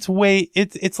it's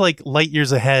like light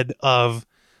years ahead of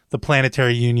the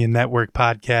Planetary Union Network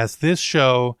podcast. This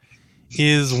show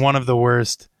is one of the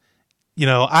worst.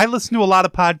 I listen to a lot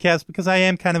of podcasts because I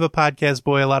am kind of a podcast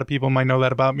boy. A lot of people might know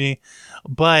that about me,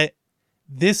 but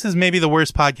this is maybe the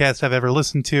worst podcast I've ever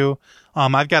listened to.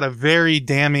 I've got a very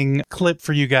damning clip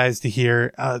for you guys to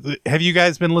hear. Have you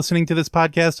guys been listening to this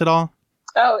podcast at all?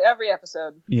 Oh, every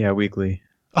episode. Yeah, weekly.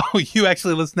 Oh, you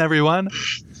actually listen to every one?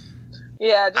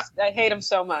 Yeah, I hate them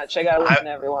so much. I gotta listen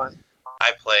to everyone.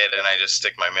 I play it and I just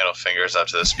stick my middle fingers up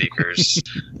to the speakers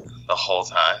the whole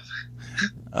time.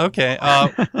 Okay.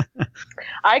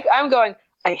 I'm going,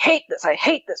 I hate this, I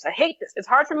hate this, I hate this. It's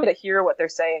hard for me to hear what they're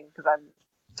saying because I'm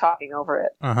talking over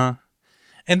it. Uh-huh.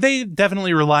 And they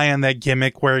definitely rely on that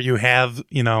gimmick where you have,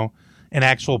 an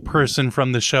actual person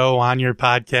from the show on your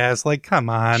podcast. Like, come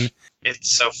on.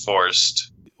 It's so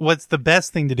forced. What's the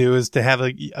best thing to do is to have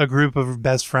a group of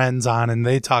best friends on and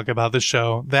they talk about the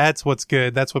show. That's what's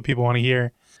good. That's what people want to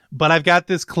hear. But I've got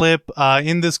this clip.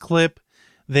 In this clip,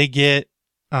 they get,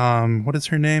 what is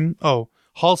her name? Oh,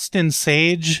 Halston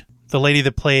Sage, the lady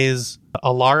that plays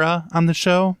Alara on the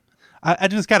show. I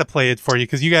just got to play it for you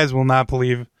because you guys will not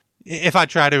believe if I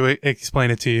try to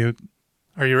explain it to you.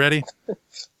 Are you ready?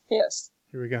 Yes.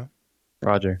 Here we go.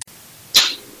 Roger.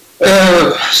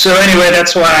 So anyway,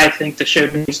 that's why I think the show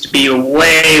needs to be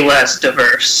way less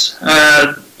diverse.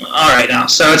 Alright now,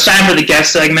 so it's time for the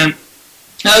guest segment.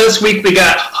 This week we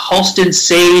got Halston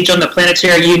Sage on the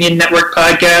Planetary Union Network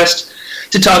podcast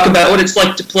to talk about what it's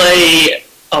like to play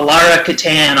Alara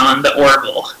Catan on the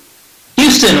Orville.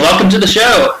 Houston, welcome to the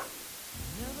show.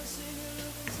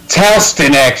 It's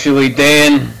Halston, actually,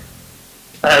 Dan.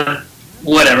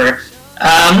 Whatever.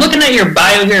 I'm looking at your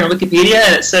bio here on Wikipedia,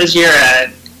 and it says you're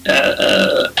an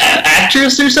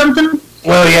actress or something?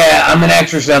 Well, yeah, I'm an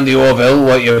actress on the Orville,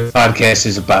 what your podcast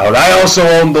is about. I also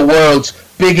own the world's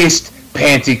biggest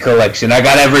panty collection. I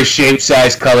got every shape,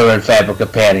 size, color, and fabric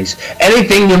of panties.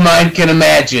 Anything your mind can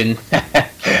imagine,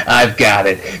 I've got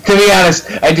it. To be honest,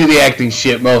 I do the acting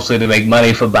shit mostly to make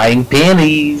money for buying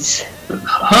panties.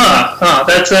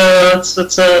 That's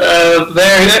a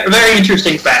very, very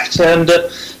interesting fact, and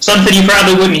something you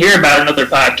probably wouldn't hear about in other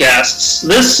podcasts.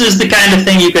 This is the kind of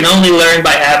thing you can only learn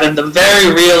by having the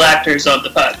very real actors on the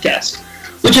podcast,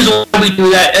 which is why we do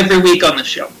that every week on the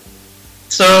show.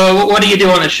 So, what do you do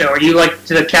on the show? Are you like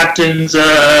the captain's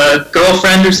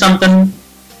girlfriend or something?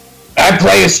 I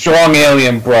play a strong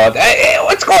alien broad. Hey,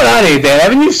 what's going on here, Dan?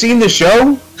 Haven't you seen the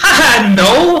show? Haha,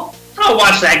 no! I don't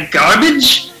watch that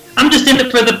garbage! I'm just in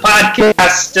it for the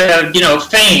podcast,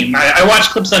 fame. I watch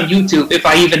clips on YouTube if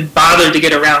I even bother to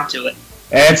get around to it.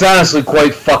 It's honestly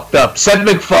quite fucked up. Seth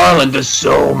MacFarlane does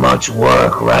so much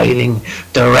work writing,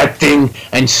 directing,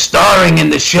 and starring in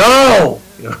the show.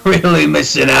 You're really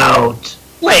missing out.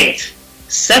 Wait,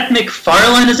 Seth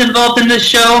MacFarlane is involved in this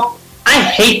show? I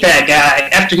hate that guy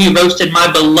after he roasted my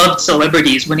beloved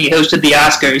celebrities when he hosted the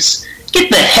Oscars. Get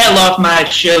the hell off my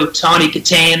show, Tawny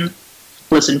Katane.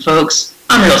 Listen, folks,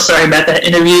 I'm real sorry about that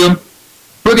interview.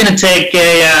 We're going to take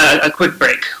a quick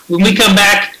break. When we come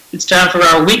back, it's time for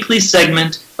our weekly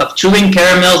segment of chewing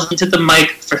caramels into the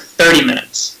mic for 30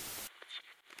 minutes.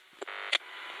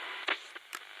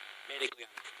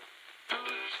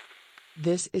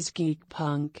 This is Geek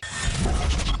Punk.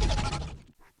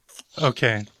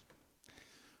 Okay.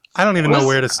 I don't even know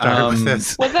where to start with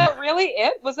this. Was that really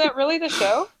it? Was that really the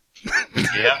show?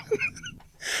 Yeah.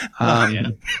 Yeah.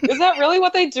 Is that really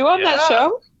what they do on that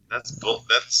show? That's bull.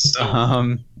 That's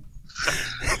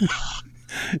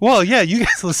Well, yeah, you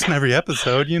guys listen to every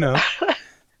episode, you know. I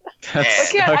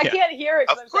can't hear it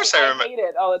because I hate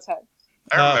it all the time.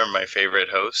 I remember my favorite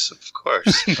host, of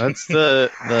course. That's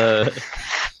the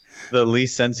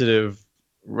least sensitive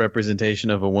representation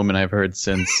of a woman I've heard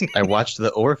since I watched the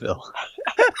Orville.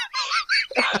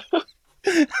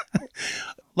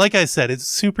 Like I said, it's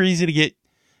super easy to get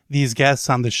these guests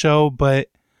on the show, but,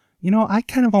 I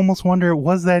kind of almost wonder,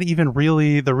 was that even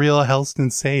really the real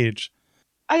Halston Sage?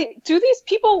 Do these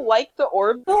people like the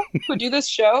Orville who do this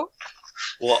show?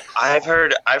 Well, I've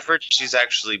heard she's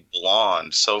actually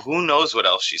blonde, so who knows what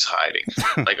else she's hiding?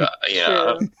 Like,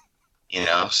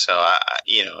 so I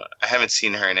haven't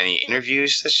seen her in any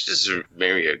interviews. She's just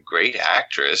a great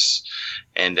actress,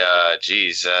 and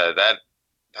that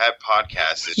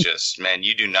podcast is just, man,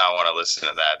 you do not want to listen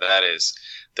to that. That is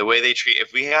the way they treat.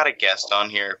 If we had a guest on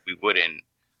here, we wouldn't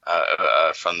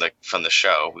from the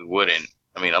show. We wouldn't.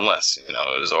 I mean, unless it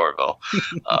was Orville,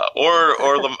 or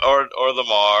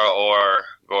Lamar or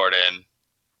Gordon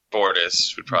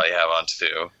Bordis would probably have on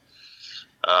too.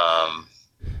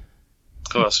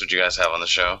 Who else would you guys have on the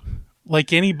show?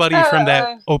 Like anybody from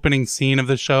that opening scene of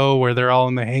the show where they're all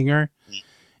in the hangar,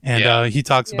 and he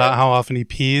talks about how often he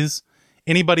pees.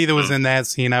 Anybody that was in that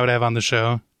scene, I would have on the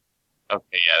show. Okay,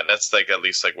 yeah, that's like at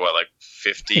least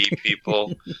 50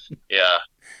 people. Yeah.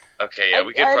 Okay, yeah,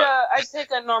 we could. I'd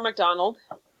take a Norm Macdonald.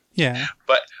 Yeah.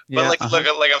 But like I'm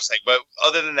saying, but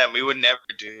other than that, we would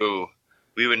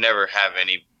never have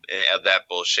any of that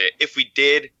bullshit. If we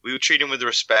did, we would treat him with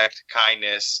respect,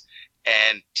 kindness,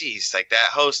 and like that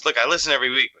host. Look, I listen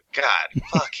every week, but God,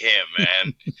 fuck him,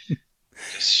 man.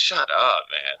 Just shut up,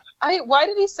 man. Why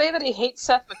did he say that he hates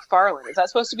Seth MacFarlane? Is that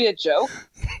supposed to be a joke?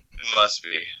 It must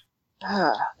be.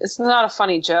 It's not a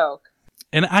funny joke.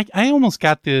 And I almost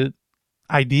got the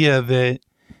idea that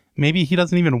maybe he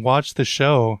doesn't even watch the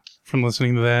show from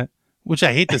listening to that, which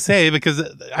I hate to say because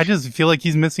I just feel like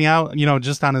he's missing out,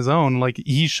 just on his own. Like,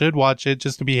 he should watch it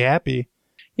just to be happy.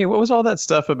 Yeah, what was all that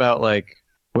stuff about,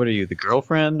 what are you, the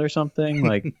girlfriend or something?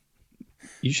 Like,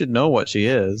 you should know what she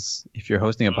is. If you're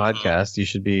hosting a podcast, you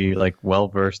should be,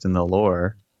 well-versed in the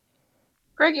lore.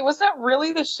 Greggy, was that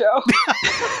really the show?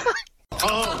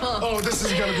 This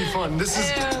is gonna be fun. This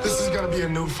is gonna be a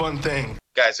new fun thing.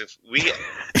 Guys, if we get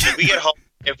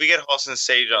if we get Halston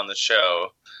Sage on the show,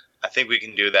 I think we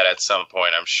can do that at some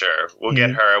point. I'm sure we'll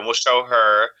get her and we'll show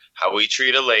her how we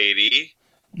treat a lady.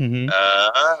 Mm-hmm.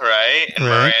 Right. And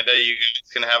Right. Miranda, you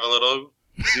guys can have a little,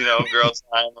 girl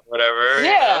time or whatever.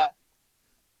 Yeah.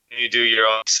 You do your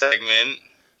own segment.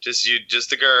 Just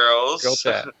the girls. Girl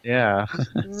chat. Yeah.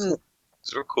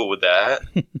 So we're cool with that.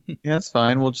 Yeah, it's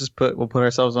fine. We'll put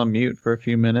ourselves on mute for a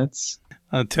few minutes.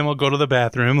 Tim will go to the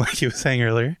bathroom, like you were saying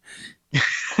earlier.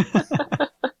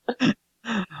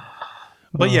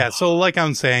 But yeah, so like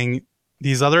I'm saying,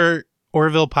 these other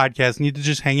Orville podcasts need to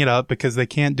just hang it up because they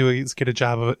can't do as good a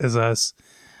job as us.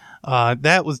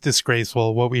 That was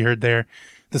disgraceful, what we heard there.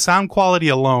 The sound quality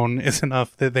alone is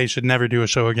enough that they should never do a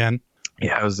show again.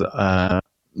 Yeah, it was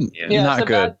Yeah, not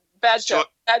good. Bad show.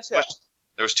 Bad show.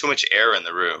 There was too much air in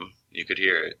the room. You could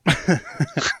hear it.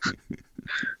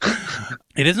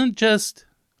 It isn't just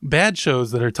bad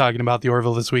shows that are talking about the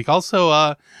Orville this week. Also,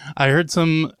 I heard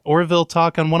some Orville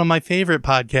talk on one of my favorite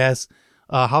podcasts,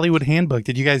 Hollywood Handbook.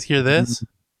 Did you guys hear this?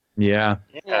 Yeah.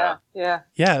 Yeah. Yeah,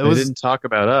 They didn't talk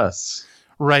about us.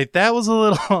 Right, that was a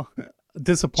little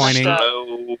disappointing.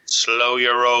 Slow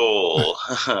your roll.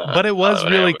 But it was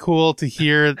really cool to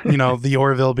hear, the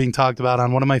Orville being talked about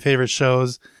on one of my favorite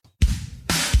shows.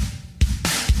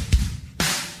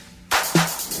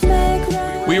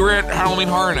 We were at Halloween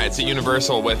Horror Nights at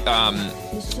Universal with,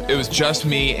 it was just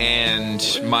me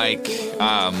and Mike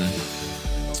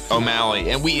O'Malley,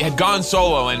 and we had gone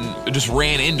solo and just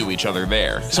ran into each other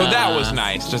there. So that was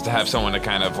nice, just to have someone to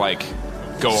kind of like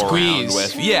go Squeeze. around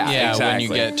with. Yeah, exactly.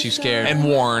 When you get too scared. And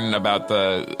warn about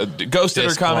the ghosts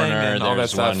that are coming and all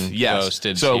that stuff. Yes.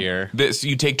 Ghosted so here.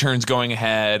 you take turns going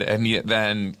ahead, and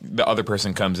then the other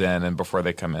person comes in, and before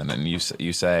they come in, and you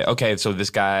say, okay, so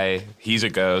this guy, he's a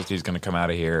ghost, he's going to come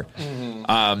out of here.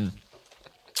 Mm-hmm.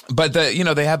 But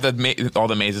they have all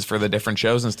the mazes for the different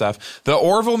shows and stuff. The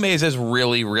Orville maze is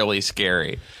really, really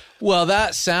scary. Well,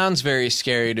 that sounds very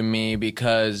scary to me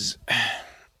because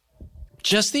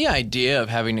just the idea of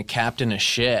having to captain a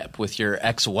ship with your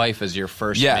ex-wife as your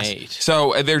first mate.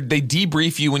 So they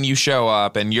debrief you when you show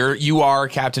up, and you are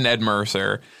Captain Ed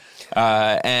Mercer.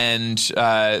 And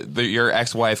your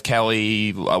ex-wife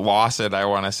Kelly Lawson, I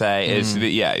want to say, is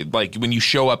like when you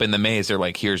show up in the maze, they're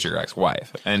like, "Here's your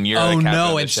ex-wife," and you're the captain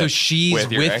of the and so ship she's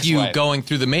with you going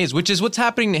through the maze, which is what's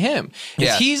happening to him.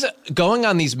 Is he's going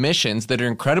on these missions that are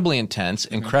incredibly intense,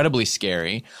 incredibly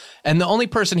scary, and the only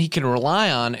person he can rely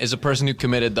on is a person who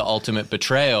committed the ultimate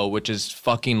betrayal, which is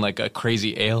fucking like a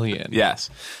crazy alien. Yes,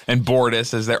 and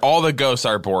Bortus is there. All the ghosts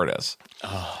are Bortus.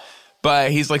 Oh.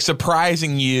 But he's like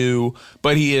surprising you,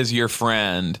 but he is your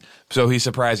friend. So he's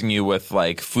surprising you with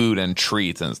like food and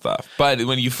treats and stuff. But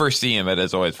when you first see him, it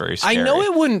is always very scary. I know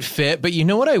it wouldn't fit, but you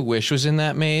know what I wish was in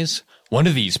that maze? One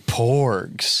of these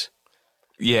porgs.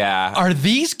 Yeah. Are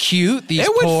these cute, these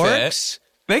porgs? Fit.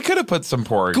 They could have put some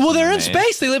porgs. Well, they're in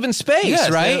space. They live in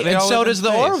space, right? They and so does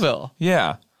the Orville.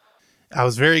 Yeah. I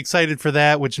was very excited for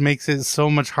that, which makes it so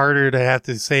much harder to have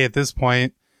to say at this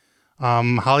point.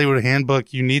 Hollywood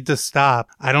Handbook, you need to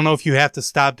stop. I don't know if you have to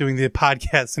stop doing the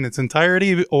podcast in its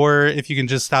entirety or if you can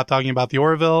just stop talking about the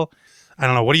Orville. I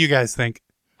don't know. What do you guest think?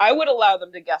 I would allow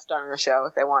them to guest on our show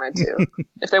if they wanted to.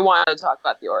 If they wanted to talk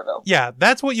about the Orville. Yeah,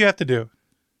 that's what you have to do.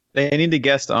 They need to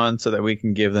guest on so that we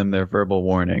can give them their verbal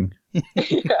warning.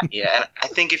 Yeah, and I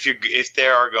think if they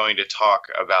are going to talk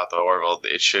about the Orville,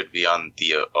 it should be on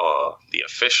the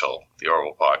official The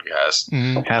Orville podcast,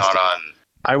 not on.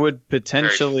 I would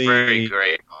potentially very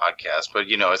great podcast, but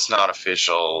it's not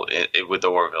official with the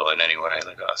Orville in any way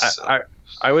like us. So.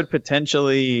 I would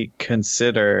potentially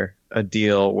consider a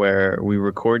deal where we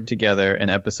record together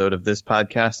an episode of this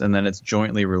podcast and then it's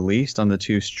jointly released on the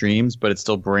two streams, but it's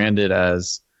still branded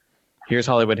as here's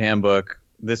Hollywood Handbook.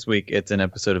 This week it's an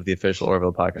episode of the official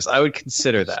Orville podcast. I would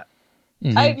consider that.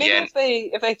 Mm-hmm.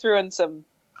 Maybe if they threw in some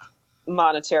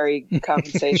monetary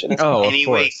compensation.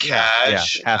 Anyway,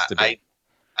 cash. Yeah, has to be.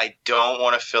 I don't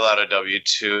want to fill out a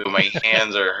W-2. My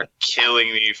hands are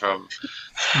killing me from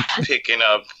picking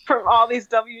up. From all these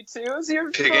W-2s you're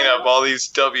picking up all these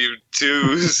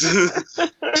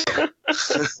W-2s.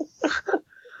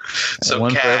 So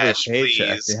cash,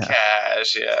 please. Yeah.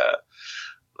 Cash, yeah.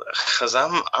 Because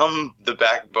I'm the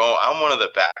backbone. I'm one of the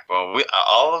backbone.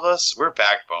 All of us, we're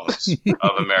backbones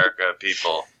of America,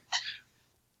 people.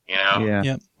 Yeah.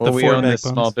 Yep. Well, we own this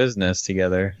small business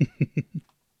together.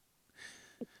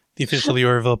 The official The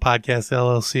Orville Podcast,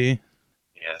 LLC.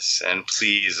 Yes, and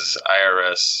please,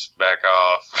 IRS, back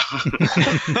off.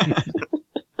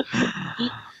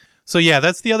 So yeah,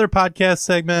 that's the other podcast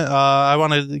segment. I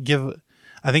want to give,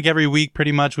 I think every week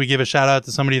pretty much we give a shout out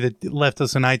to somebody that left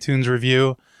us an iTunes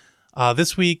review.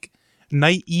 This week,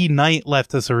 Night E Night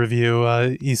left us a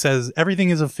review. He says, everything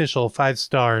is official, 5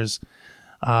 stars.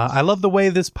 I love the way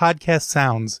this podcast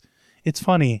sounds. It's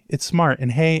funny, it's smart,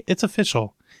 and hey, it's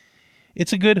official.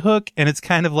 It's a good hook, and it's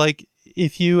kind of like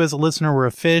if you as a listener were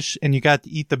a fish and you got to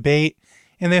eat the bait,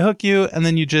 and they hook you, and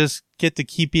then you just get to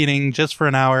keep eating just for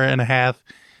an hour and a half.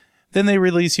 Then they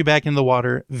release you back in the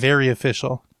water. Very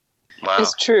official. Wow.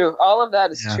 It's true. All of that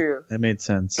is true. That made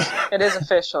sense. It is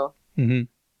official.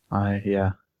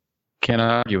 Yeah. Can't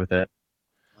argue with it.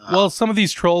 Well, some of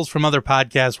these trolls from other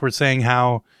podcasts were saying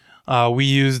how we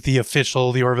use the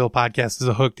Orville podcast as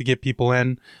a hook to get people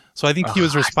in. So I think he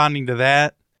was responding to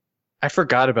that. I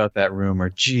forgot about that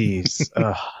rumor. Jeez.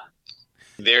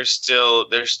 They're still,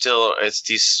 it's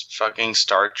these fucking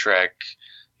Star Trek,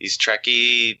 these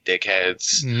Trekkie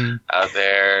dickheads out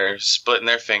there splitting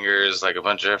their fingers like a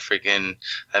bunch of freaking,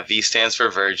 that V stands for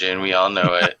virgin. We all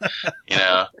know it, you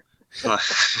know?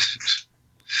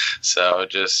 So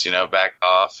just, back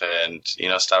off and,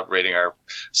 stop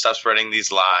spreading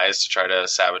these lies to try to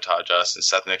sabotage us and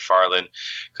Seth MacFarlane,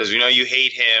 because we know you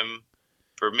hate him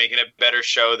for making a better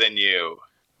show than you.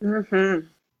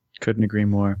 Couldn't agree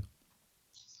more.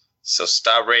 So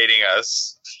stop rating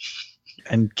us.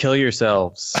 And kill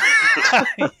yourselves.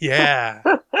 Yeah.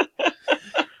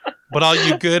 But all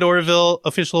you good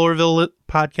official Orville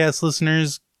podcast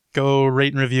listeners, go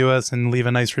rate and review us and leave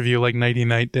a nice review like Nighty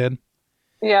Night did.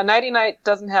 Yeah, Nighty Night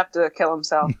doesn't have to kill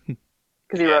himself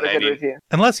because he wrote a good review.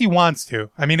 Unless he wants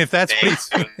to. I mean, if that's what he's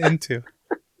into.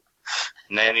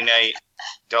 Nighty Night,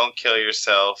 don't kill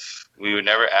yourself. We would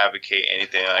never advocate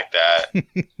anything like that.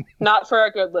 Not for our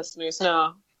good listeners,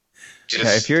 no.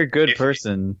 If you're a good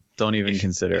person, don't even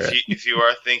consider it. If you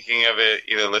are thinking of it,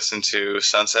 either listen to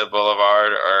Sunset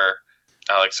Boulevard or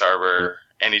Alex Harbor,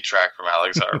 any track from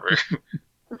Alex Harbor.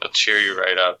 It'll cheer you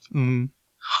right up.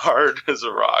 Hard as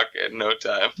a rock in no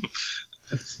time.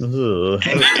 And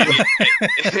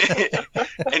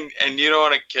you don't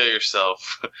want to kill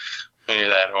yourself when you're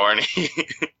that horny.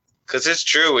 Because it's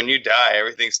true, when you die,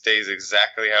 everything stays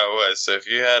exactly how it was. So if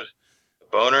you had a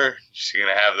boner, you're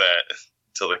going to have that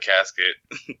till the casket.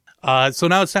 So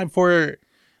now it's time for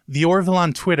the Orville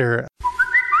on Twitter.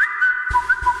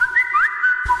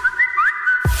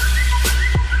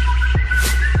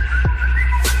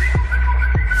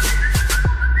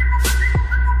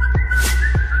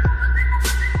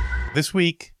 This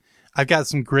week, I've got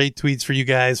some great tweets for you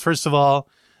guys. First of all,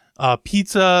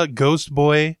 Pizza Ghost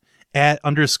Boy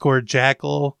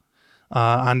 @_Jackal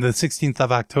on the 16th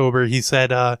of October. He said,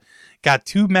 got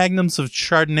 2 magnums of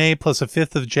Chardonnay plus a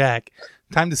 5th of Jack.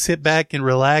 Time to sit back and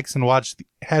relax and watch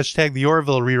the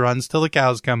Orville reruns till the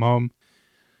cows come home.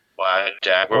 Wow,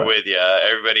 Jack, we're with you.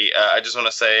 Everybody, I just want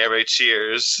to say, everybody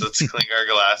cheers. Let's clink our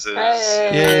glasses.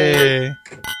 Yay. Yay.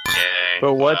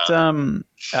 But what,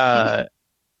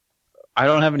 I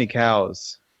don't have any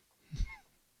cows.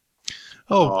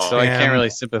 So I can't really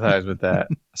sympathize with that.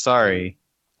 Sorry.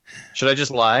 Should I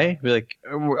just lie? Be like,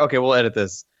 okay, we'll edit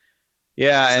this.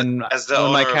 Yeah, and as the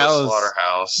owner of a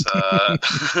slaughterhouse,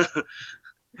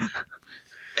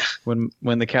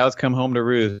 when the cows come home to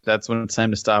roost, that's when it's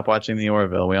time to stop watching the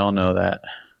Orville. We all know that.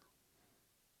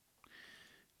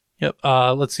 Yep.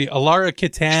 Let's see. Alara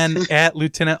Katan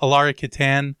Lieutenant Alara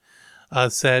Katan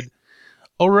said,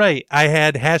 "Oh right, I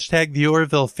had #the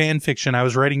Orville fanfiction I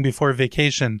was writing before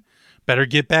vacation. Better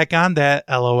get back on that.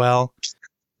 LOL."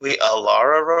 Wait,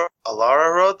 Alara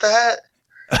wrote that?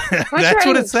 That's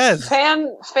what it says.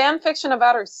 Fan fiction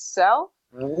about herself?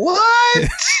 What?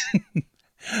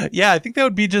 Yeah, I think that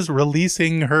would be just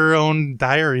releasing her own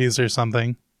diaries or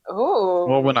something. Ooh.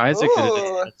 Well, when Isaac did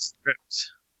it in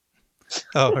script.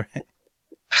 Oh, right.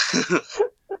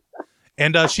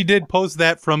 And she did post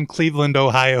that from Cleveland,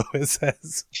 Ohio, it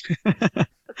says.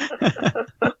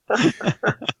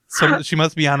 So she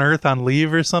must be on Earth on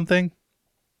leave or something.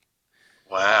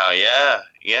 Wow, yeah.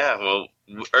 Well,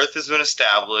 Earth has been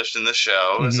established in the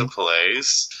show as a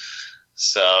place.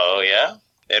 So, yeah,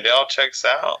 it all checks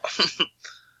out.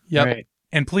 Yep. Right.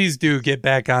 And please do get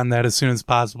back on that as soon as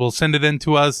possible. Send it in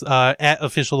to us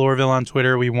 @official Orville on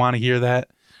Twitter. We want to hear that.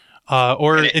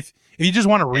 If you just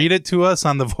want to read it to us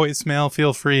on the voicemail,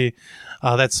 feel free.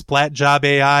 That's Splatjob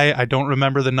AI. I don't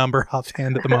remember the number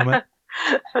offhand at the moment.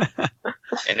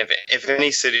 And if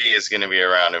any city is going to be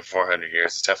around in 400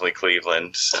 years, it's definitely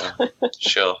Cleveland. So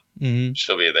she'll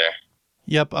be there.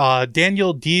 Yep.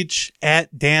 Daniel Deach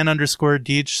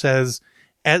 @Dan_Deach says,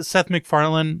 @Seth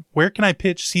MacFarlane, where can I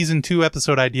pitch season 2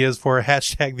 episode ideas for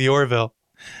 #the Orville?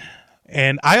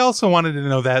 And I also wanted to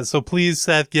know that. So please,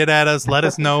 Seth, get at us. Let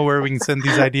us know where we can send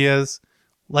these ideas.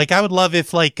 Like, I would love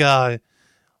if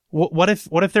What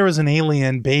if there was an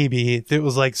alien baby that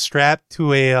was like strapped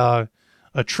to a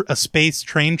space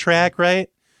train track, right?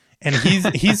 And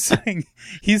he's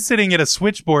sitting at a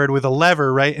switchboard with a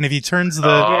lever, right? And if he turns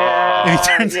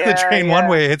the train one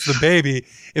way, it hits the baby.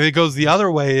 If it goes the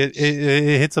other way, it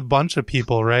hits a bunch of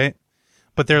people, right?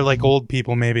 But they're like old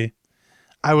people, maybe.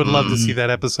 I would love to see that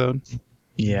episode.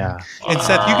 Yeah. And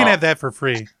Seth, you can have that for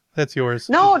free. That's yours.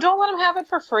 No, don't let him have it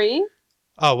for free.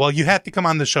 Oh, well, you have to come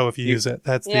on the show if you use it.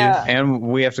 That's And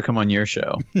we have to come on your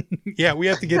show. Yeah, we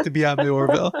have to get to be on the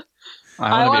Orville.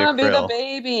 I want to be the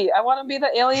baby. I want to be the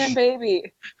alien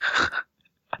baby.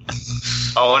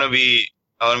 I want to be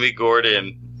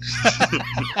Gordon.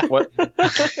 What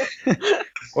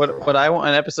I want,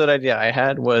 an episode idea I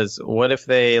had was, what if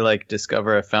they like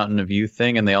discover a Fountain of Youth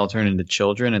thing and they all turn into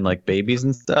children and like babies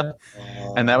and stuff,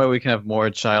 and that way we can have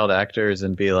more child actors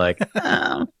and be like,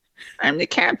 I'm the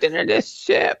captain of this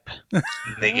ship.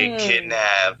 They get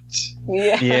kidnapped.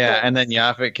 Yeah, and then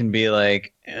Yaphet can be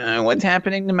like, what's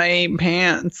happening to my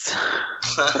pants?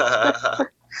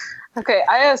 Okay,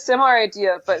 I have a similar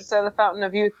idea, but instead of the Fountain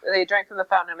of Youth, they drink from the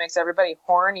fountain. It makes everybody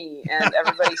horny, and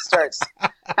everybody starts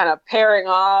kind of pairing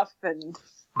off, and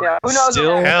who knows?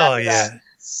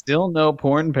 Still no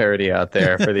porn parody out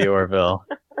there for the Orville.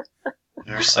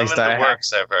 There's some in the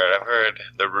works. I've heard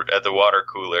at the water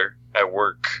cooler at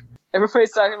work.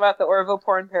 Everybody's talking about the Orville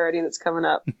porn parody that's coming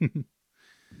up.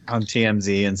 On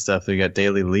TMZ and stuff, we got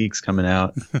daily leaks coming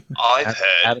out. I've had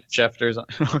Adam Schefter's on.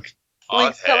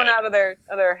 Leaks coming out of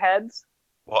their heads.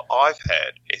 What I've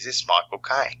had is this Michael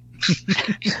Caine.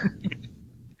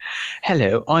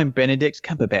 Hello, I'm Benedict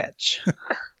Cumberbatch.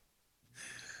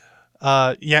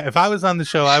 Yeah, if I was on the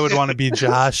show, I would want to be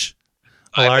Josh,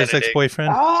 Alar's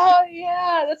ex-boyfriend. Oh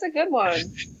yeah, that's a good one.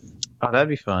 Oh, that'd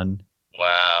be fun.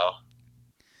 Wow.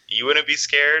 You wouldn't be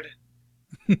scared?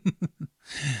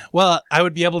 Well, I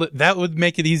would be able to. That would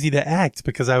make it easy to act,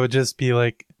 because I would just be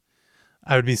like,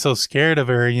 I would be so scared of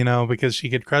her, because she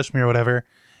could crush me or whatever.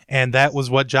 And that was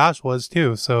what Josh was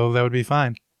too. So that would be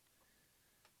fine.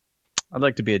 I'd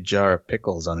like to be a jar of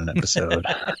pickles on an episode.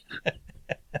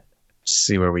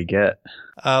 See where we get.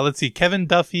 Let's see. Kevin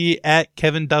Duffy at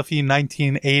Kevin Duffy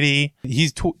 1980.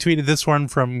 He's tweeted this one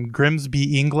from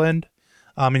Grimsby, England.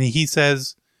 And he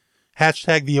says,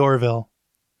 hashtag the Orville.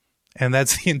 And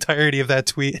that's the entirety of that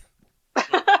tweet.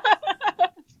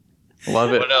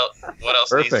 Love it. What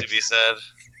else needs to be said?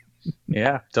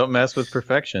 Yeah, don't mess with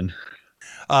perfection.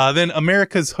 Then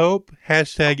America's Hope,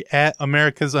 hashtag at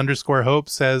America's_Hope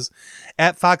says,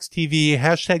 at Fox TV,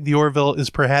 hashtag the Orville is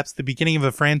perhaps the beginning of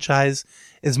a franchise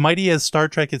as mighty as Star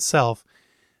Trek itself.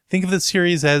 Think of the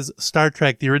series as Star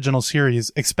Trek, the original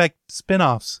series. Expect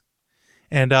spin-offs.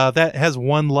 And that has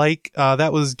one like.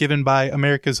 That was given by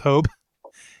America's Hope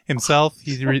himself.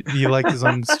 He liked his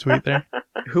own tweet there.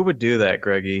 Who would do that,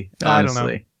 Greggy? Honestly. I don't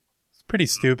know. It's pretty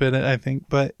stupid, I think,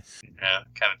 but yeah,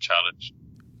 kind of childish.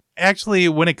 Actually,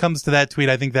 when it comes to that tweet,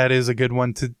 I think that is a good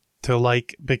one to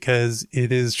like, because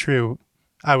it is true.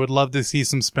 I would love to see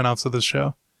some spin-offs of the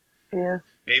show. Yeah.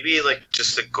 Maybe like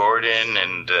just a Gordon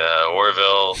and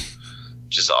Orville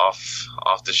just off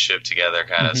the ship together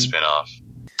kind of spin-off.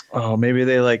 Oh, maybe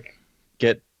they like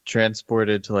get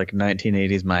transported to like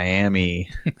 1980s Miami.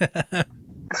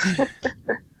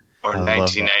 Or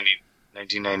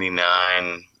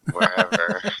 1999,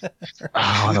 wherever.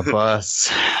 On a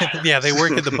bus. Yeah, they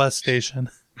work at the bus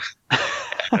station. I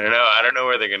don't know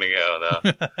where they're going to go,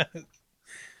 though.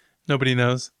 Nobody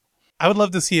knows. I would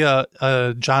love to see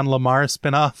a John Lamar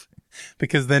spinoff,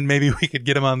 because then maybe we could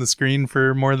get him on the screen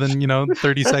for more than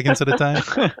 30 seconds at a time.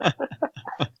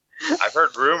 I've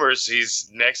heard rumors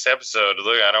he's next episode.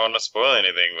 Look, I don't want to spoil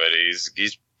anything, but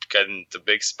he's getting the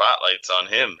big spotlights on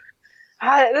him.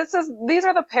 These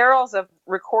are the perils of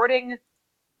recording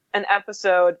an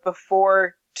episode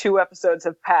before 2 episodes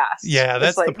have passed. Yeah,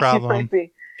 that's the problem.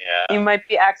 You might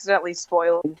be accidentally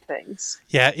spoiling things.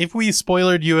 Yeah, if we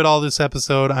spoiled you at all this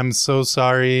episode, I'm so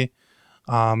sorry.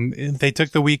 They took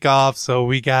the week off, so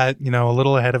we got, a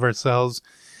little ahead of ourselves.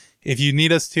 If you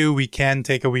need us to, we can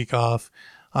take a week off.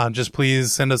 Just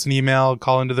please send us an email,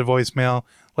 call into the voicemail.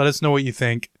 Let us know what you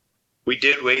think. We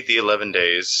did wait the 11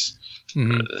 days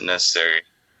necessary.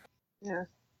 Yeah.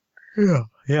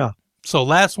 Yeah. So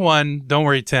last one. Don't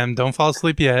worry, Tim. Don't fall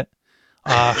asleep yet.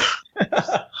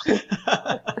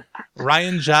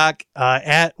 Ryan Jacques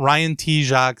at Ryan T.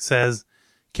 Jacques says,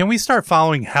 can we start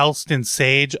following Helston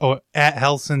Sage at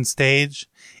Helston Stage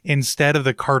instead of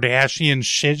the Kardashian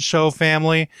shit show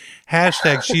family?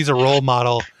 Hashtag she's a role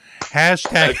model.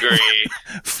 Hashtag agree.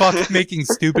 Fuck making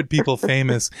stupid people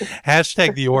famous.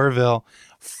 Hashtag the Orville.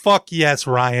 Fuck yes,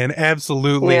 Ryan.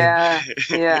 Absolutely. Yeah.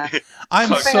 I'm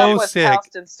Keeping so up with sick.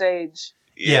 Houston Stage.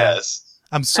 Yes.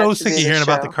 I'm so That should sick of be the hearing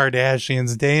about the show.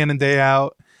 Kardashians day in and day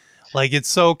out. Like, it's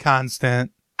so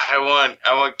constant. I want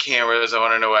cameras. I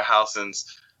want to know what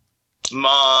Halson's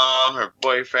mom, her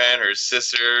boyfriend, her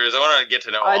sisters. I want to get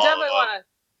to know I all definitely of them. want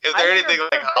to. Is there anything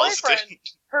like Halston?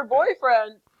 Her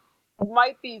boyfriend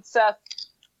might be Seth.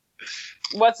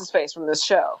 What's his face from this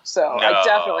show? So I No.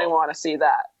 definitely want to see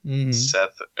that. Mm-hmm.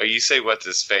 Seth, you say what's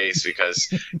his face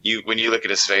because when you look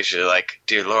at his face, you're like,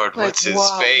 dear Lord, Like, what's his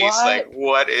face? what? Like,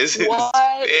 what is his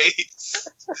face?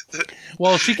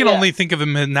 Well, she can only think of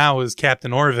him now as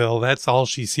Captain Orville. That's all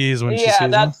she sees when she sees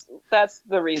him. that's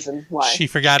the reason why. She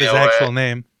forgot You his know actual what?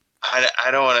 name. I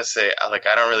don't want to say, like,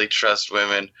 I don't really trust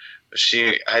women.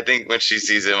 I think when she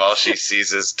sees him, all she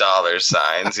sees is dollar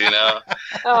signs, you know?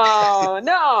 Oh,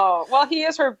 no. Well, he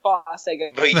is her boss, I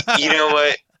guess. But you know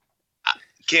what?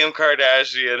 Kim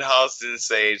Kardashian, Halston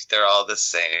Sage, they're all the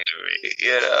same to me,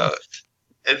 you know?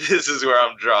 And this is where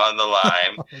I'm drawing the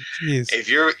line. Oh, jeez. If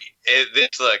you're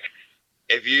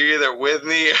either with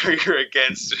me or you're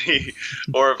against me,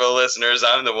 Orville listeners,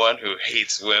 I'm the one who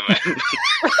hates women.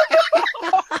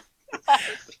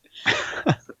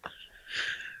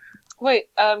 Wait,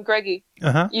 Greggy,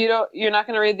 Uh-huh. you're not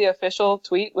going to read the official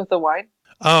tweet with the wine?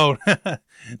 Oh,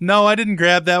 no, I didn't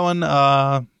grab that one.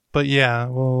 But yeah,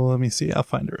 well, let me see. I'll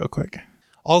find it real quick.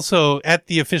 Also, at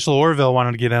the official Orville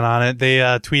wanted to get in on it. They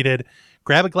tweeted,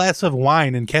 grab a glass of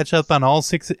wine and catch up on all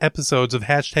 6 episodes of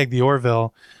hashtag the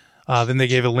Orville. Then they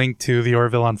gave a link to the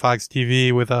Orville on Fox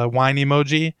TV with a wine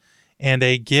emoji and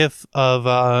a gif of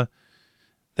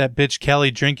that bitch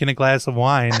Kelly drinking a glass of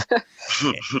wine.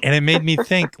 And it made me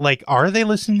think, like, are they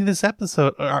listening to this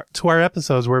episode, to our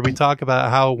episodes where we talk about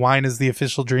how wine is the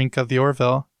official drink of the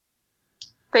Orville?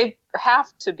 They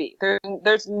have to be.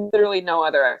 There's literally no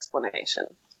other explanation.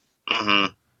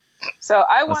 Mm-hmm. So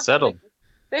I want settled.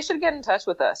 They should get in touch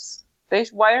with us.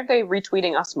 Why aren't they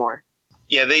retweeting us more?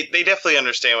 Yeah, they definitely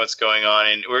understand what's going on,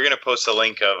 and we're going to post a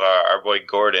link of our boy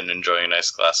Gordon enjoying a nice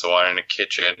glass of wine in a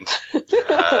kitchen.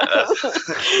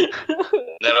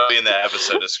 That'll be in the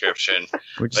episode description.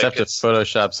 We just have to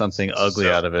Photoshop something ugly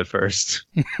out of it first.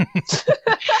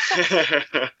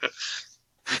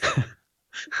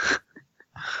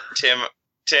 Tim,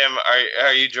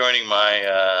 are you joining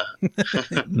my?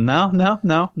 No.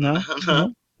 Nope.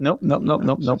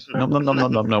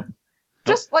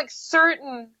 Just like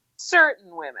certain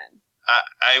women.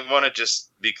 I want to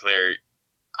just be clear.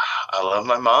 I love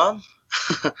my mom.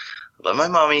 I love my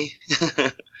mommy.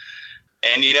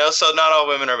 And, so not all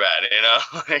women are bad,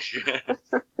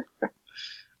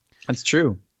 That's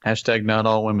true. Hashtag not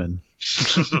all women.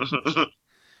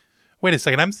 Wait a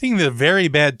second. I'm seeing the very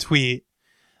bad tweet.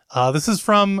 This is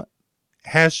from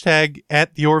hashtag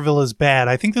at the Orville is bad.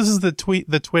 I think this is the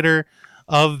Twitter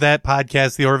of that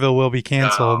podcast. The Orville will be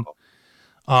canceled. No.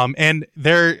 And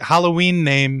their Halloween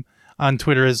name on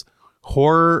Twitter is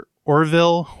Horrorville.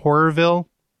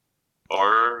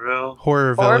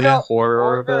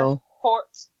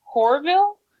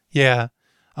 Yeah.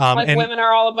 Like women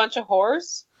are all a bunch of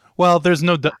whores? Well, there's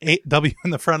no W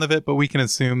in the front of it, but we can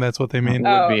assume that's what they mean. It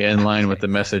would be in line with the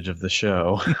message of the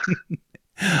show.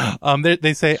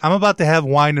 They say, I'm about to have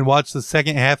wine and watch the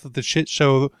second half of the shit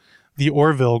show, The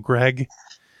Orville, Greg.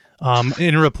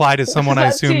 In reply to someone I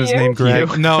assume is named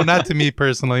Greg. No, not to me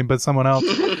personally, but someone else.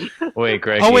 Wait,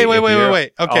 Greg. Oh, wait.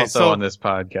 Okay, also so on this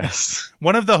podcast,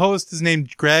 one of the hosts is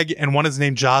named Greg and one is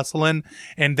named Jocelyn,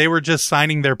 and they were just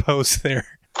signing their posts there.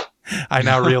 I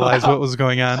now realize what was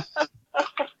going on.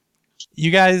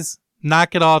 You guys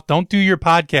knock it off. Don't do your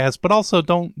podcast, but also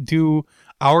don't do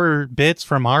our bits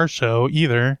from our show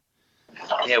either.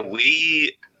 Yeah,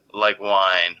 we like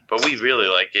wine, but we really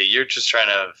like it. You're just trying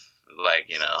to,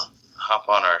 hop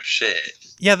on our shit.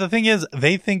 Yeah, the thing is,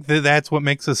 they think that that's what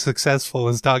makes us successful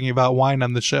is talking about wine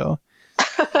on the show.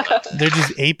 They're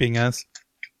just aping us.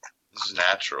 It's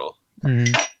natural.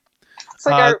 Mm-hmm. It's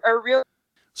like a real...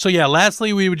 So yeah,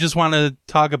 lastly, we would just want to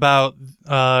talk about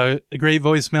a great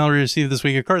voicemail we received this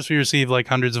week. Of course, we received like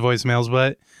hundreds of voicemails,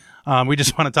 but we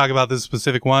just want to talk about this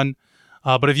specific one.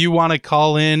 But if you want to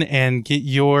call in and get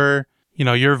your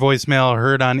voicemail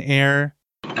heard on air,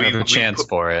 we have a chance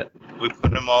for it. We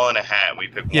put them all in a hat. We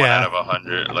picked one out of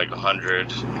 100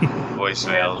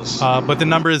 voicemails. But the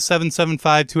number is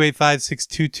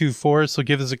 775-285-6224. So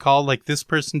give us a call like this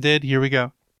person did. Here we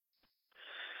go.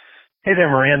 Hey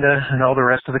there, Miranda, and all the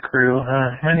rest of the crew.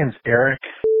 My name's Eric.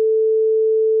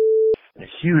 A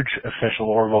huge official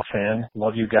Orville fan.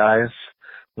 Love you guys.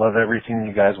 Love everything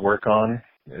you guys work on,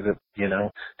 to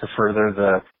further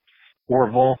the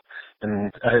Orville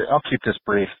and I'll keep this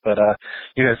brief, but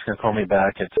you guys can call me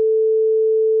back. It's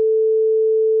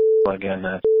again.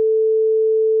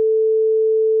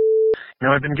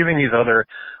 I've been giving these other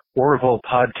Orville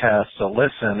podcasts a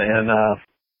listen, and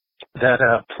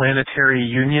that Planetary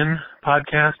Union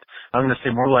podcast, I'm going to say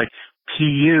more like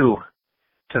PU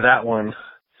to that one.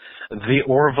 The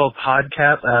Orville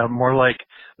podcast, more like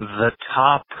the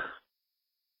top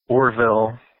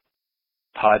Orville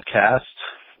podcast.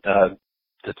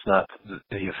 It's not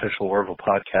the official Orville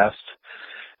podcast.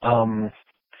 I'm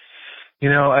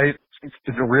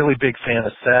a really big fan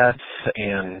of Seth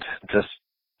and just,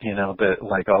 I love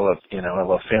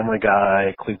Family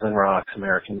Guy, Cleveland Rocks,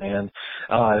 American Man,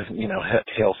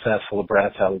 Hail Seth, Full of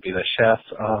Brats, How to Be the Chef.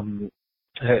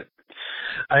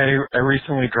 I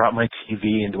recently dropped my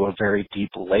TV into a very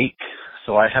deep lake,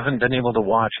 so I haven't been able to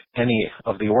watch any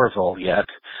of the Orville yet,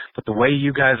 but the way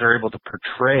you guys are able to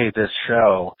portray this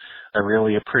show, I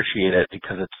really appreciate it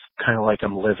because it's kind of like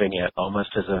I'm living it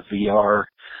almost as a VR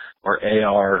or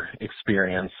AR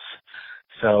experience.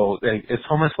 So it's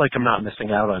almost like I'm not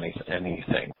missing out on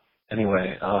anything.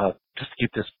 Anyway, just to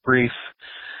keep this brief,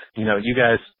 you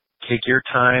guys take your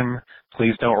time.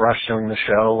 Please don't rush doing the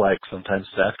show. Like sometimes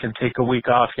Seth can take a week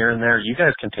off here and there. You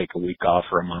guys can take a week off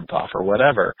or a month off or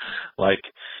whatever.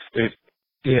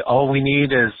 All we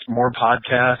need is more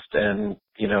podcasts and,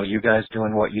 you guys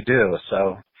doing what you do.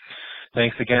 So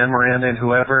thanks again, Miranda and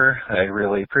whoever. I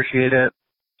really appreciate it.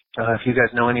 If you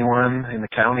guys know anyone in the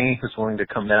county who's willing to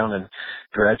come down and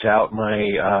dredge out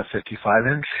my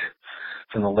 55-inch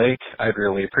from the lake, I'd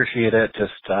really appreciate it.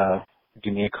 Just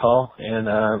give me a call. And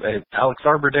Alex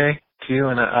Arbor Day to you,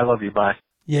 and I love you. Bye.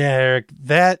 Yeah, Eric,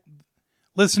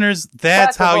 listeners,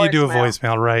 that's how you do a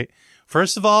voicemail, right?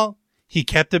 First of all, he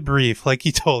kept it brief, like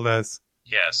he told us.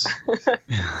 Yes.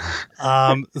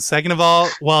 Second of all,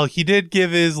 well, he did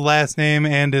give his last name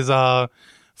and his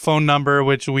phone number,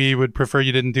 which we would prefer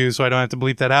you didn't do, so I don't have to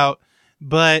bleep that out.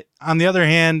 But on the other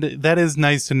hand, that is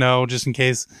nice to know, just in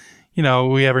case,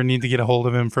 we ever need to get a hold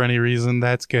of him for any reason.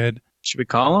 That's good. Should we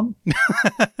call him?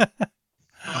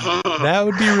 That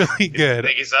would be really good.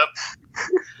 Think he's up?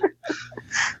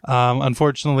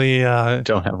 Unfortunately,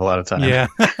 don't have a lot of time. Yeah.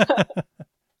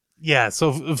 Yeah,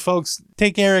 so folks,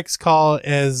 take Eric's call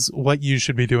as what you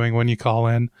should be doing when you call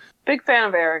in. Big fan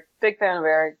of Eric.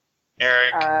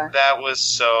 Eric, that was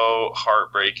so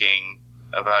heartbreaking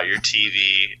about your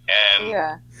TV, and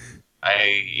yeah.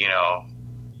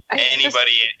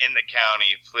 Anybody in the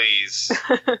county, please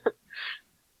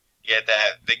get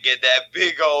that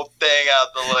big old thing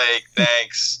out the lake.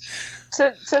 Thanks.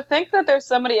 To think that there's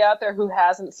somebody out there who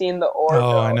hasn't seen the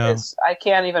Orville, I know. I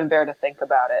can't even bear to think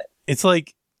about it. It's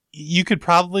like you could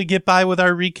probably get by with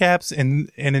our recaps and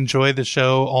enjoy the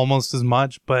show almost as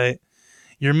much, but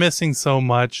you're missing so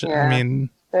much. Yeah, I mean,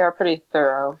 they are pretty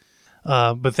thorough.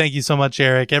 But thank you so much,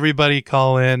 Eric. Everybody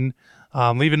call in,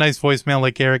 leave a nice voicemail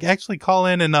like Eric. Actually call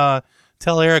in and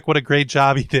tell Eric what a great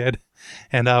job he did.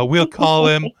 And we'll call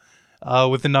him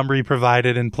with the number he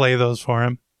provided and play those for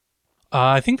him.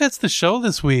 I think that's the show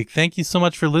this week. Thank you so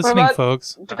much for listening,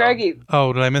 folks. Greggy.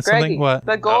 Oh, did I miss something? What?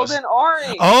 The Golden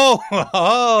Ori.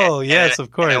 Oh, yes, of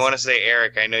course. And I want to say,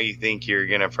 Eric, I know you think you're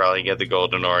going to probably get the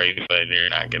Golden Ori, but you're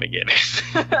not going to get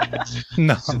it.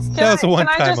 No, that was a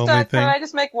one-time only thing. Can I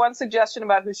just make one suggestion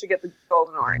about who should get the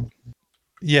Golden Ori?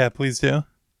 Yeah, please do.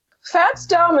 Fats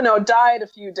Domino died a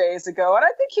few days ago, and I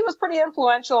think he was pretty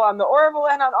influential on the Orville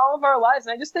and on all of our lives,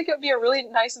 and I just think it would be a really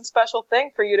nice and special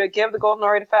thing for you to give the Golden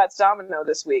Ori to Fats Domino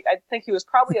this week. I think he was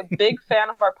probably a big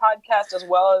fan of our podcast as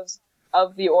well as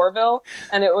of the Orville,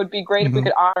 and it would be great if we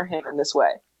could honor him in this way.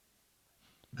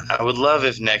 I would love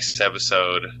if next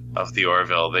episode of the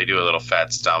Orville they do a little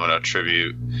Fats Domino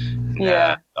tribute.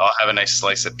 Yeah. I'll have a nice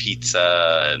slice of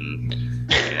pizza and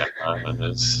kind of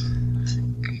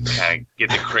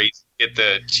get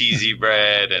the cheesy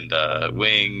bread and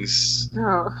wings.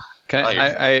 Oh.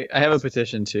 I have a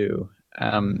petition too.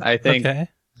 I think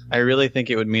I really think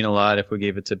it would mean a lot if we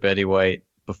gave it to Betty White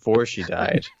before she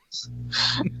died,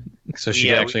 so she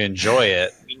could actually enjoy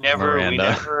it. We never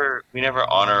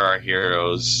honor our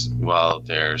heroes while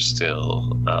they're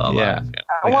still alive. Yeah,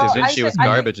 Da Vinci was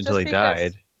garbage until he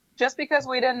died. Just because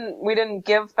we didn't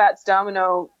give Fats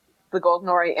Domino the Golden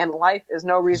Ori in life is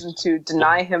no reason to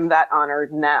deny him that honor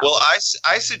now. Well,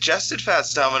 I suggested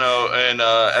Fats Domino in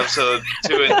episode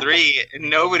 2 and 3, and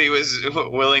nobody was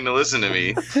willing to listen to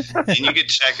me. And you could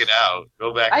check it out.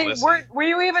 Go back and listen. Were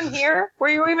you even here? Were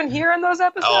you even here in those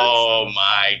episodes? Oh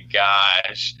my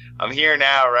gosh. I'm here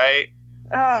now, right?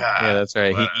 Yeah, that's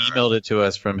right. He emailed it to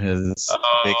us from his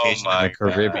vacation in the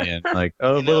Caribbean. Like,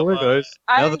 by the way, guys,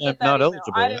 now that I'm not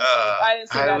eligible. I didn't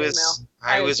see that email.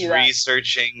 I was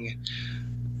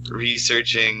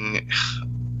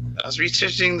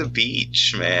researching the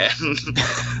beach, man.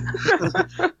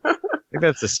 I think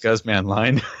that's the Scuzzman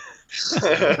line.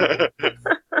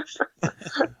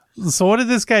 So what did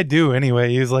this guy do anyway?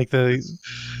 He was like the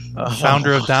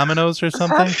founder of Domino's or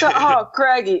something?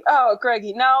 Greggy.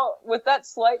 Now, with that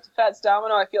slight to Fats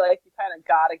Domino, I feel like you kind of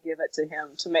got to give it to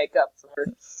him to make up for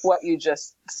what you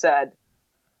just said.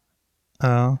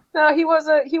 Oh. No, he was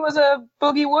a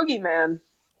boogie woogie man.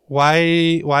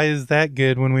 Why is that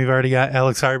good when we've already got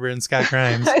Alex Harbour and Scott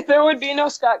Grimes? There would be no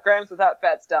Scott Grimes without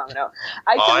Fats Domino.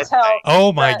 I can tell.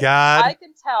 Oh my God. I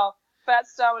can tell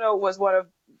Fats Domino was one of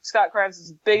Scott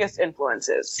Grimes' biggest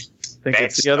influences. I think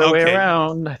it's the other way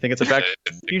around. I think it's a back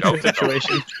future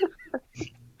situation.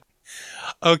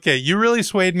 Okay, you really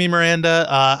swayed me, Miranda.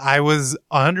 I was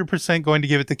 100% going to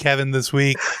give it to Kevin this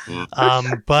week,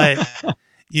 but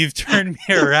you've turned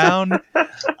me around.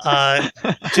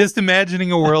 Just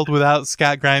imagining a world without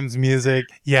Scott Grimes' music.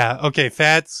 Yeah, okay,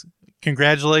 Fats,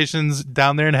 congratulations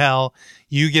down there in hell.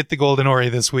 You get the Golden Ori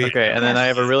this week. Okay, and then I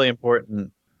have a really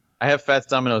important... I have Fats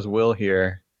Domino's will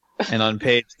here, and on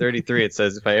page 33 it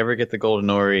says, if I ever get the Golden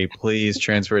Ori, please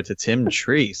transfer it to Tim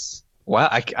Treese. Wow,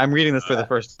 I'm reading this for the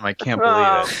first time. I can't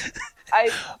believe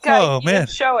it. Man.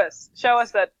 Show us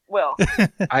that will.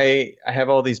 I have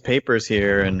all these papers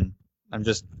here, and I'm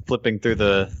just flipping through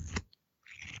the...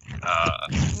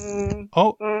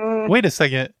 Wait a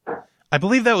second. I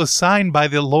believe that was signed by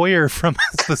the lawyer from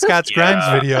the Scott Grimes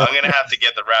video. I'm going to have to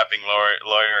get the rapping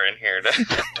lawyer in here to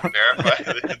verify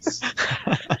this.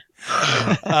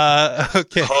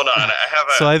 Okay. Hold on. I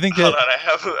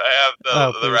have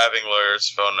the rapping lawyer's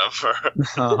phone number.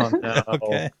 Oh, no.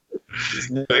 Okay.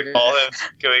 Can we call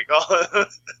him?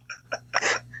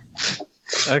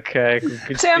 Okay.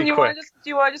 Sam, do you want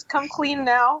to just come clean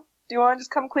now? Do you want to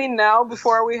just come clean now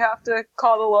before we have to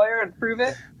call the lawyer and prove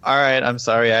it? All right, I'm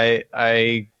sorry.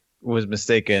 I was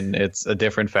mistaken. It's a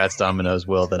different Fats Domino's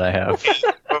will that I have.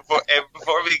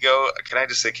 Before we go, can I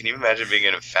just say, can you imagine being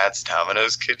in a Fats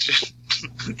Domino's kitchen?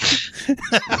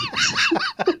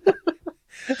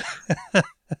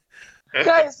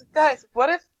 Guys, what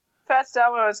if Fats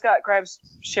Domino and Scott Grimes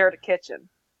shared a kitchen?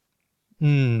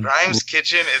 Grimes'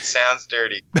 kitchen, it sounds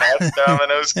dirty. Fats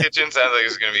Domino's kitchen sounds like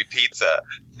it's going to be pizza.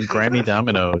 Grammy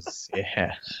Domino's,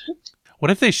 yeah. What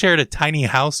if they shared a tiny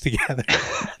house together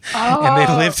and they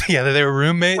lived together? They were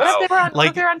roommates. What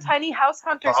if they're on Tiny House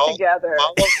Hunters together?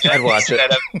 I'd watch it.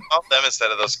 All them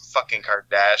instead of those fucking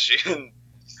Kardashians.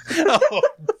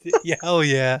 Hell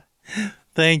yeah.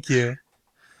 Thank you.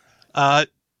 Bye?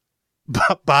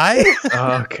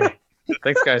 Okay.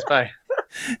 Thanks, guys. Bye.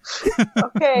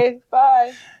 Okay,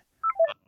 bye.